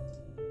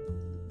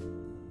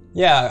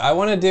 Yeah, I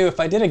want to do, if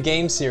I did a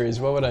game series,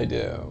 what would I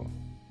do?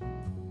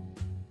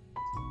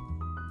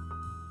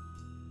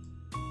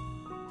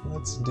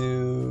 Let's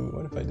do,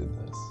 what if I did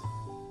this?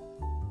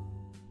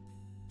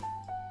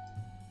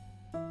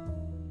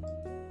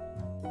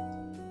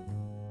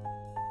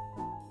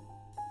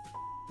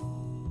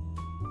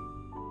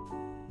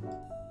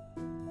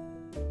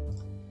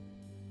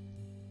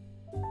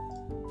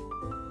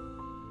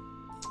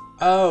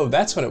 Oh,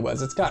 that's what it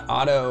was. It's got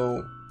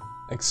auto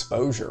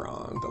exposure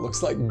on that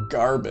looks like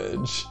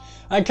garbage.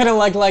 I could have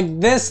like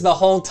this the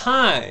whole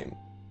time.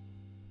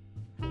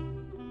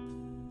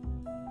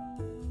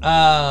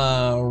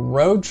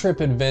 Road trip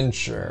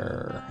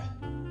adventure.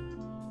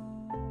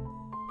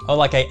 Oh,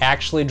 like I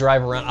actually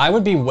drive around. I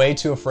would be way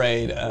too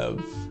afraid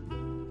of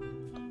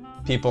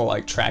people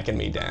like tracking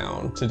me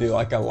down to do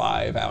like a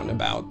live out and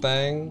about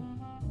thing.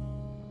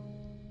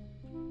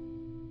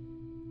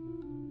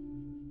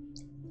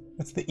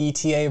 What's the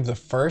ETA of the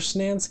first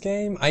Nance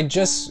game?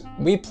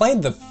 We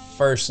played the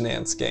first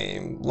Nance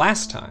game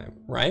last time,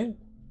 right?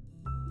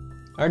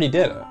 I already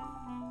did it.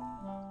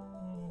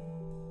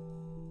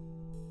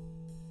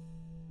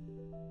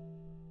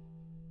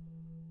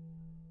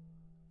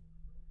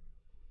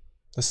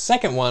 The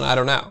second one, I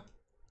don't know.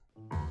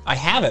 I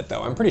have it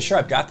though, I'm pretty sure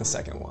I've got the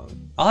second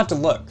one. I'll have to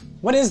look.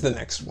 What is the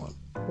next one?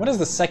 What is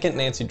the second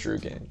Nancy Drew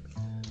game?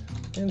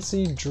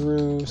 Nancy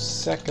Drew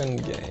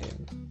second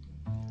game.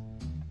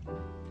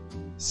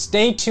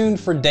 Stay tuned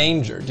for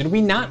danger. Did we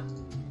not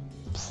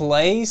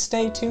play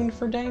Stay Tuned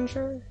for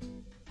Danger?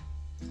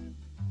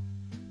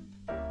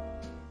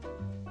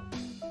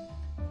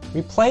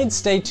 We played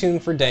Stay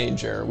Tuned for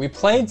Danger. We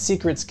played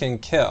Secrets Can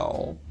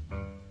Kill.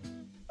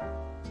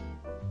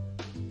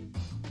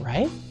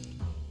 Right?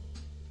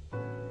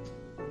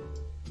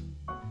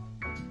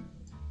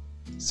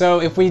 So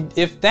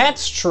if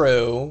that's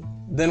true,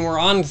 then we're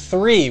on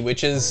 3,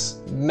 which is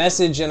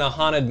Message in a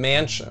Haunted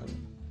Mansion.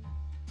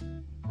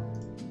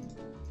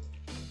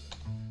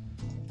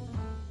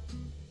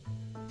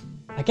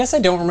 I guess I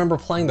don't remember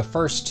playing the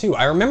first 2.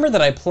 I remember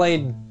that I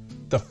played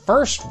the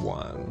first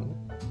one.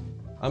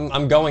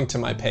 I'm going to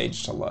my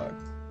page to look.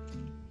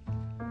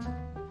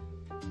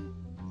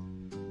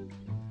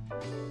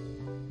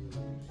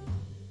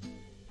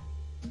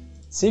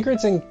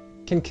 Secrets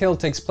Can Kill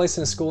takes place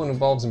in a school and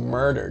involves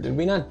murder. Did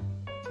we not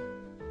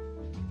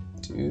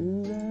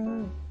do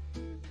that?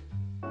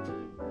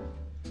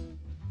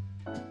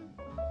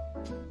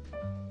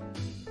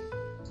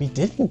 We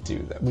didn't do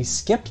that. We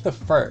skipped the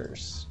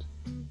first.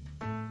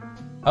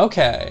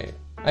 Okay.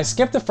 I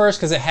skipped the first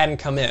because it hadn't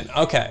come in.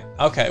 Okay.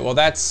 Okay, well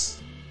that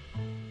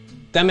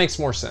makes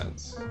more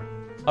sense.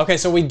 Okay,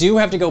 so we do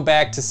have to go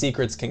back to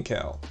Secrets Can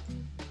Kill.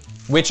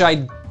 Which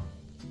I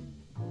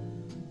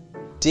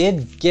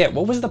did get.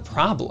 What was the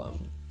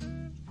problem?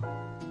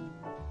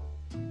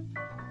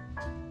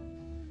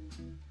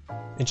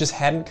 It just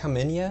hadn't come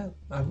in yet?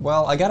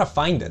 Well, I gotta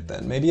find it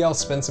then. Maybe I'll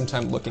spend some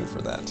time looking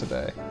for that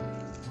today.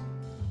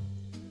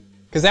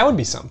 Because that would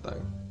be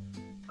something.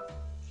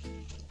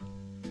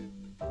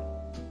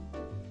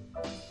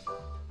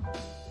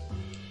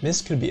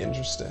 Myst could be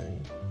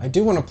interesting. I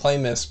do want to play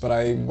Myst, but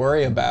I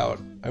worry about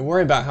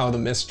how the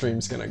Myst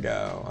stream's gonna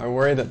go. I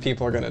worry that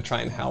people are gonna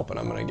try and help and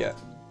I'm gonna get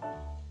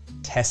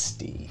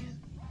testy.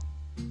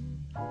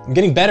 I'm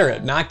getting better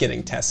at not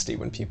getting testy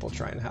when people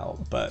try and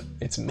help, but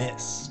it's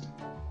Myst.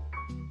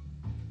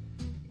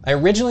 I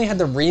originally had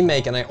the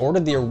remake and I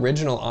ordered the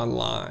original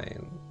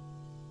online.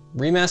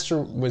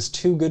 Remaster was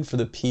too good for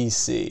the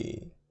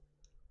PC.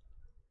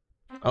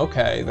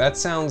 Okay, that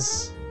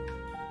sounds...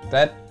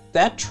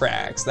 That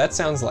tracks. That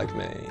sounds like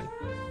me.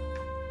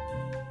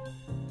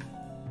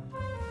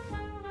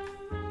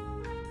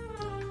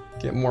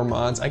 Get more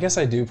mods. I guess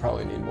I do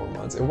probably need more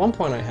mods. At one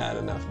point I had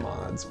enough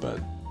mods, but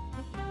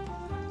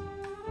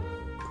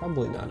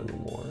probably not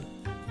anymore.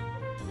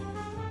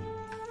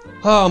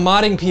 Oh,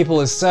 modding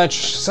people is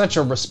such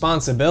a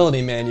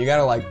responsibility, man. You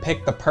gotta like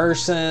pick the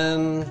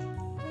person.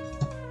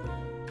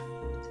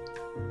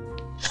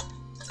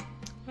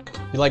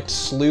 You liked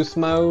sleuth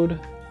mode?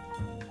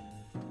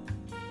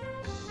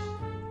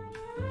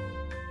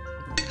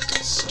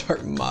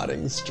 Start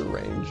modding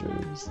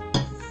strangers.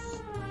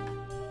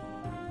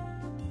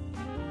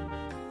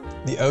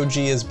 The OG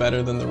is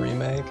better than the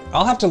remake?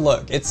 I'll have to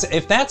look.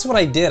 If that's what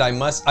I did,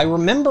 I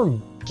remember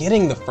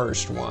getting the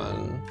first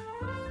one.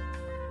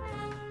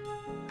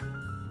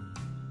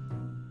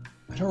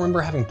 I don't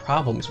remember having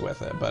problems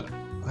with it, but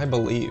I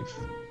believe.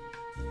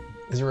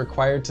 Is it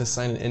required to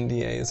sign an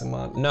NDA as a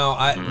mod? No,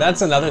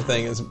 that's another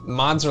thing, is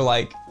mods are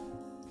like...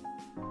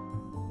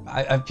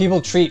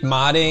 people treat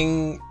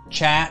modding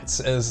chats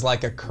as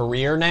like a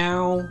career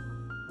now,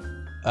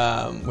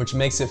 which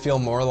makes it feel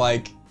more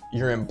like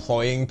you're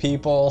employing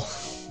people,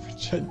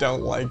 which I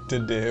don't like to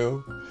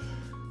do.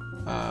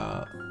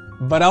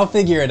 But I'll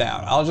figure it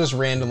out. I'll just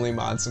randomly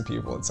mod some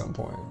people at some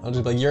point. I'll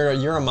just be like,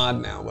 you're a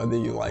mod now, whether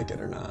you like it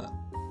or not.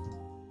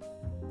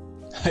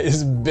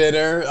 Is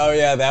bitter? Oh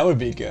yeah, that would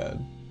be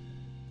good.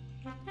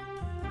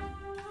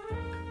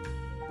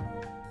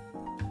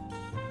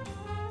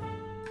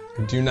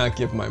 Do not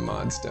give my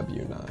mods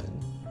W9.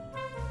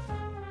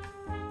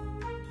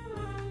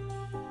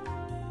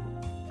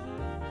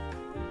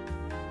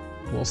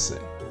 We'll see.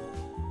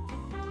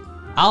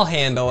 I'll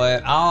handle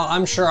it.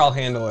 I'm sure I'll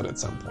handle it at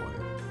some point.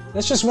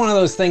 It's just one of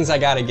those things I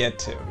gotta get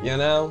to, you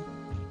know?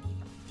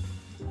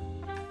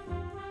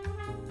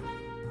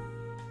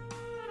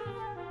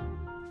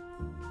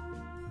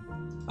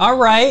 All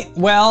right,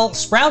 well,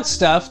 Sprout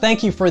Stuff,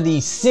 thank you for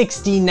the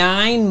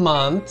 69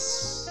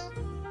 months.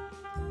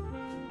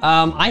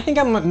 I think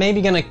I'm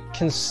maybe gonna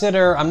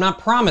consider, I'm not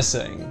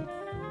promising,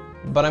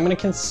 but I'm gonna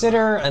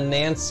consider a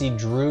Nancy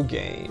Drew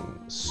game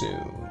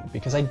soon,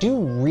 because I do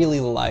really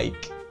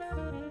like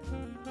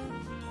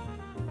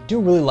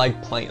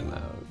playing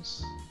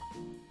those.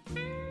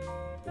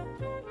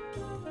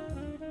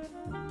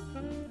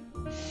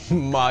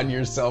 Mod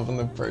yourself in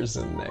the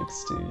person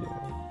next to you.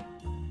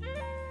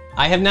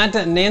 I have not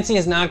done, Nancy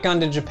has not gone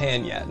to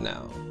Japan yet,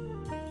 no.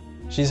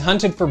 She's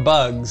hunted for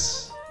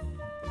bugs.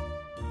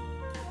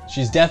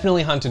 She's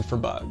definitely hunted for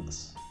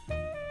bugs.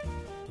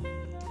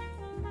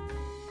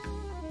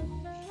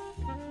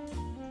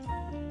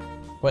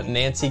 What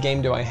Nancy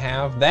game do I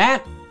have?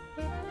 That?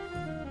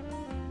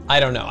 I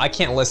don't know. I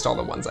can't list all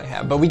the ones I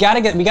have, but we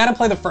gotta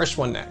play the first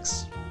one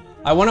next.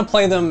 I want to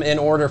play them in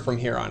order from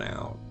here on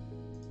out.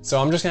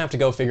 So I'm just gonna have to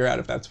go figure out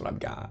if that's what I've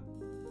got.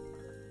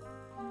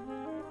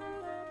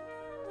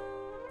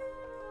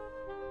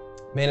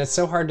 Man, it's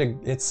so hard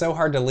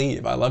to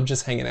leave. I love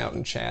just hanging out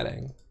and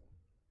chatting.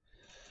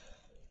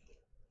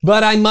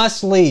 But I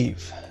must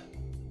leave.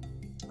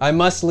 I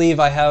must leave.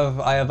 I have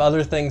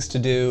other things to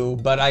do,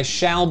 but I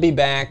shall be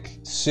back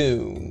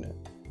soon.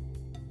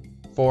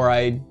 For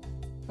I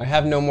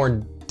have no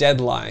more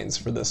deadlines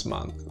for this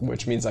month,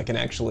 which means I can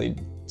actually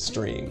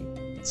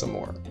stream some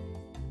more.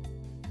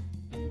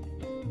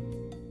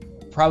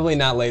 Probably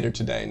not later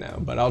today, no,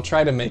 but I'll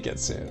try to make it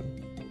soon.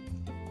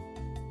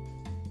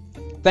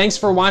 Thanks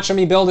for watching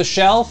me build a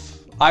shelf.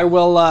 I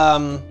will,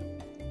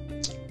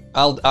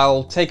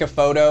 I'll take a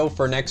photo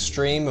for next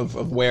stream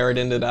of where it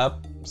ended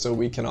up so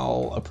we can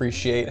all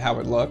appreciate how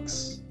it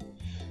looks.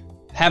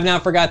 Have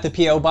not forgot the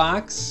P.O.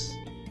 box.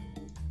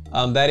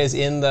 That is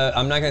in the,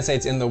 I'm not gonna say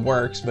it's in the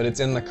works, but it's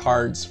in the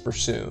cards for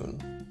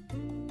soon.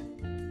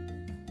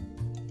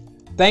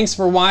 Thanks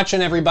for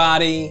watching,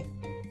 everybody.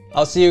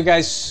 I'll see you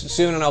guys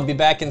soon, and I'll be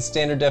back in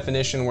standard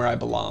definition where I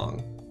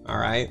belong. All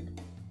right?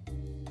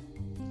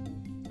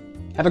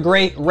 Have a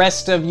great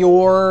rest of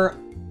your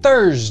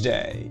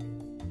Thursday.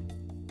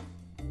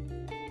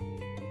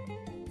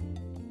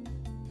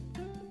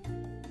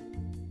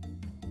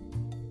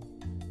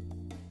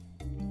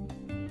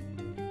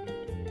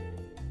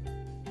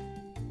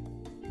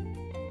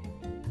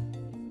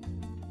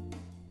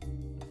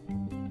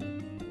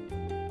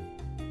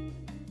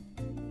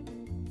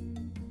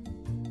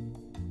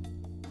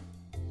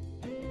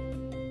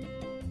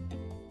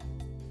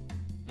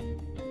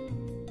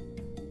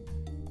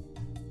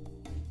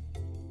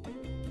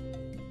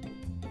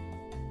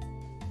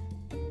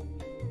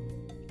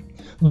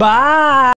 Bye!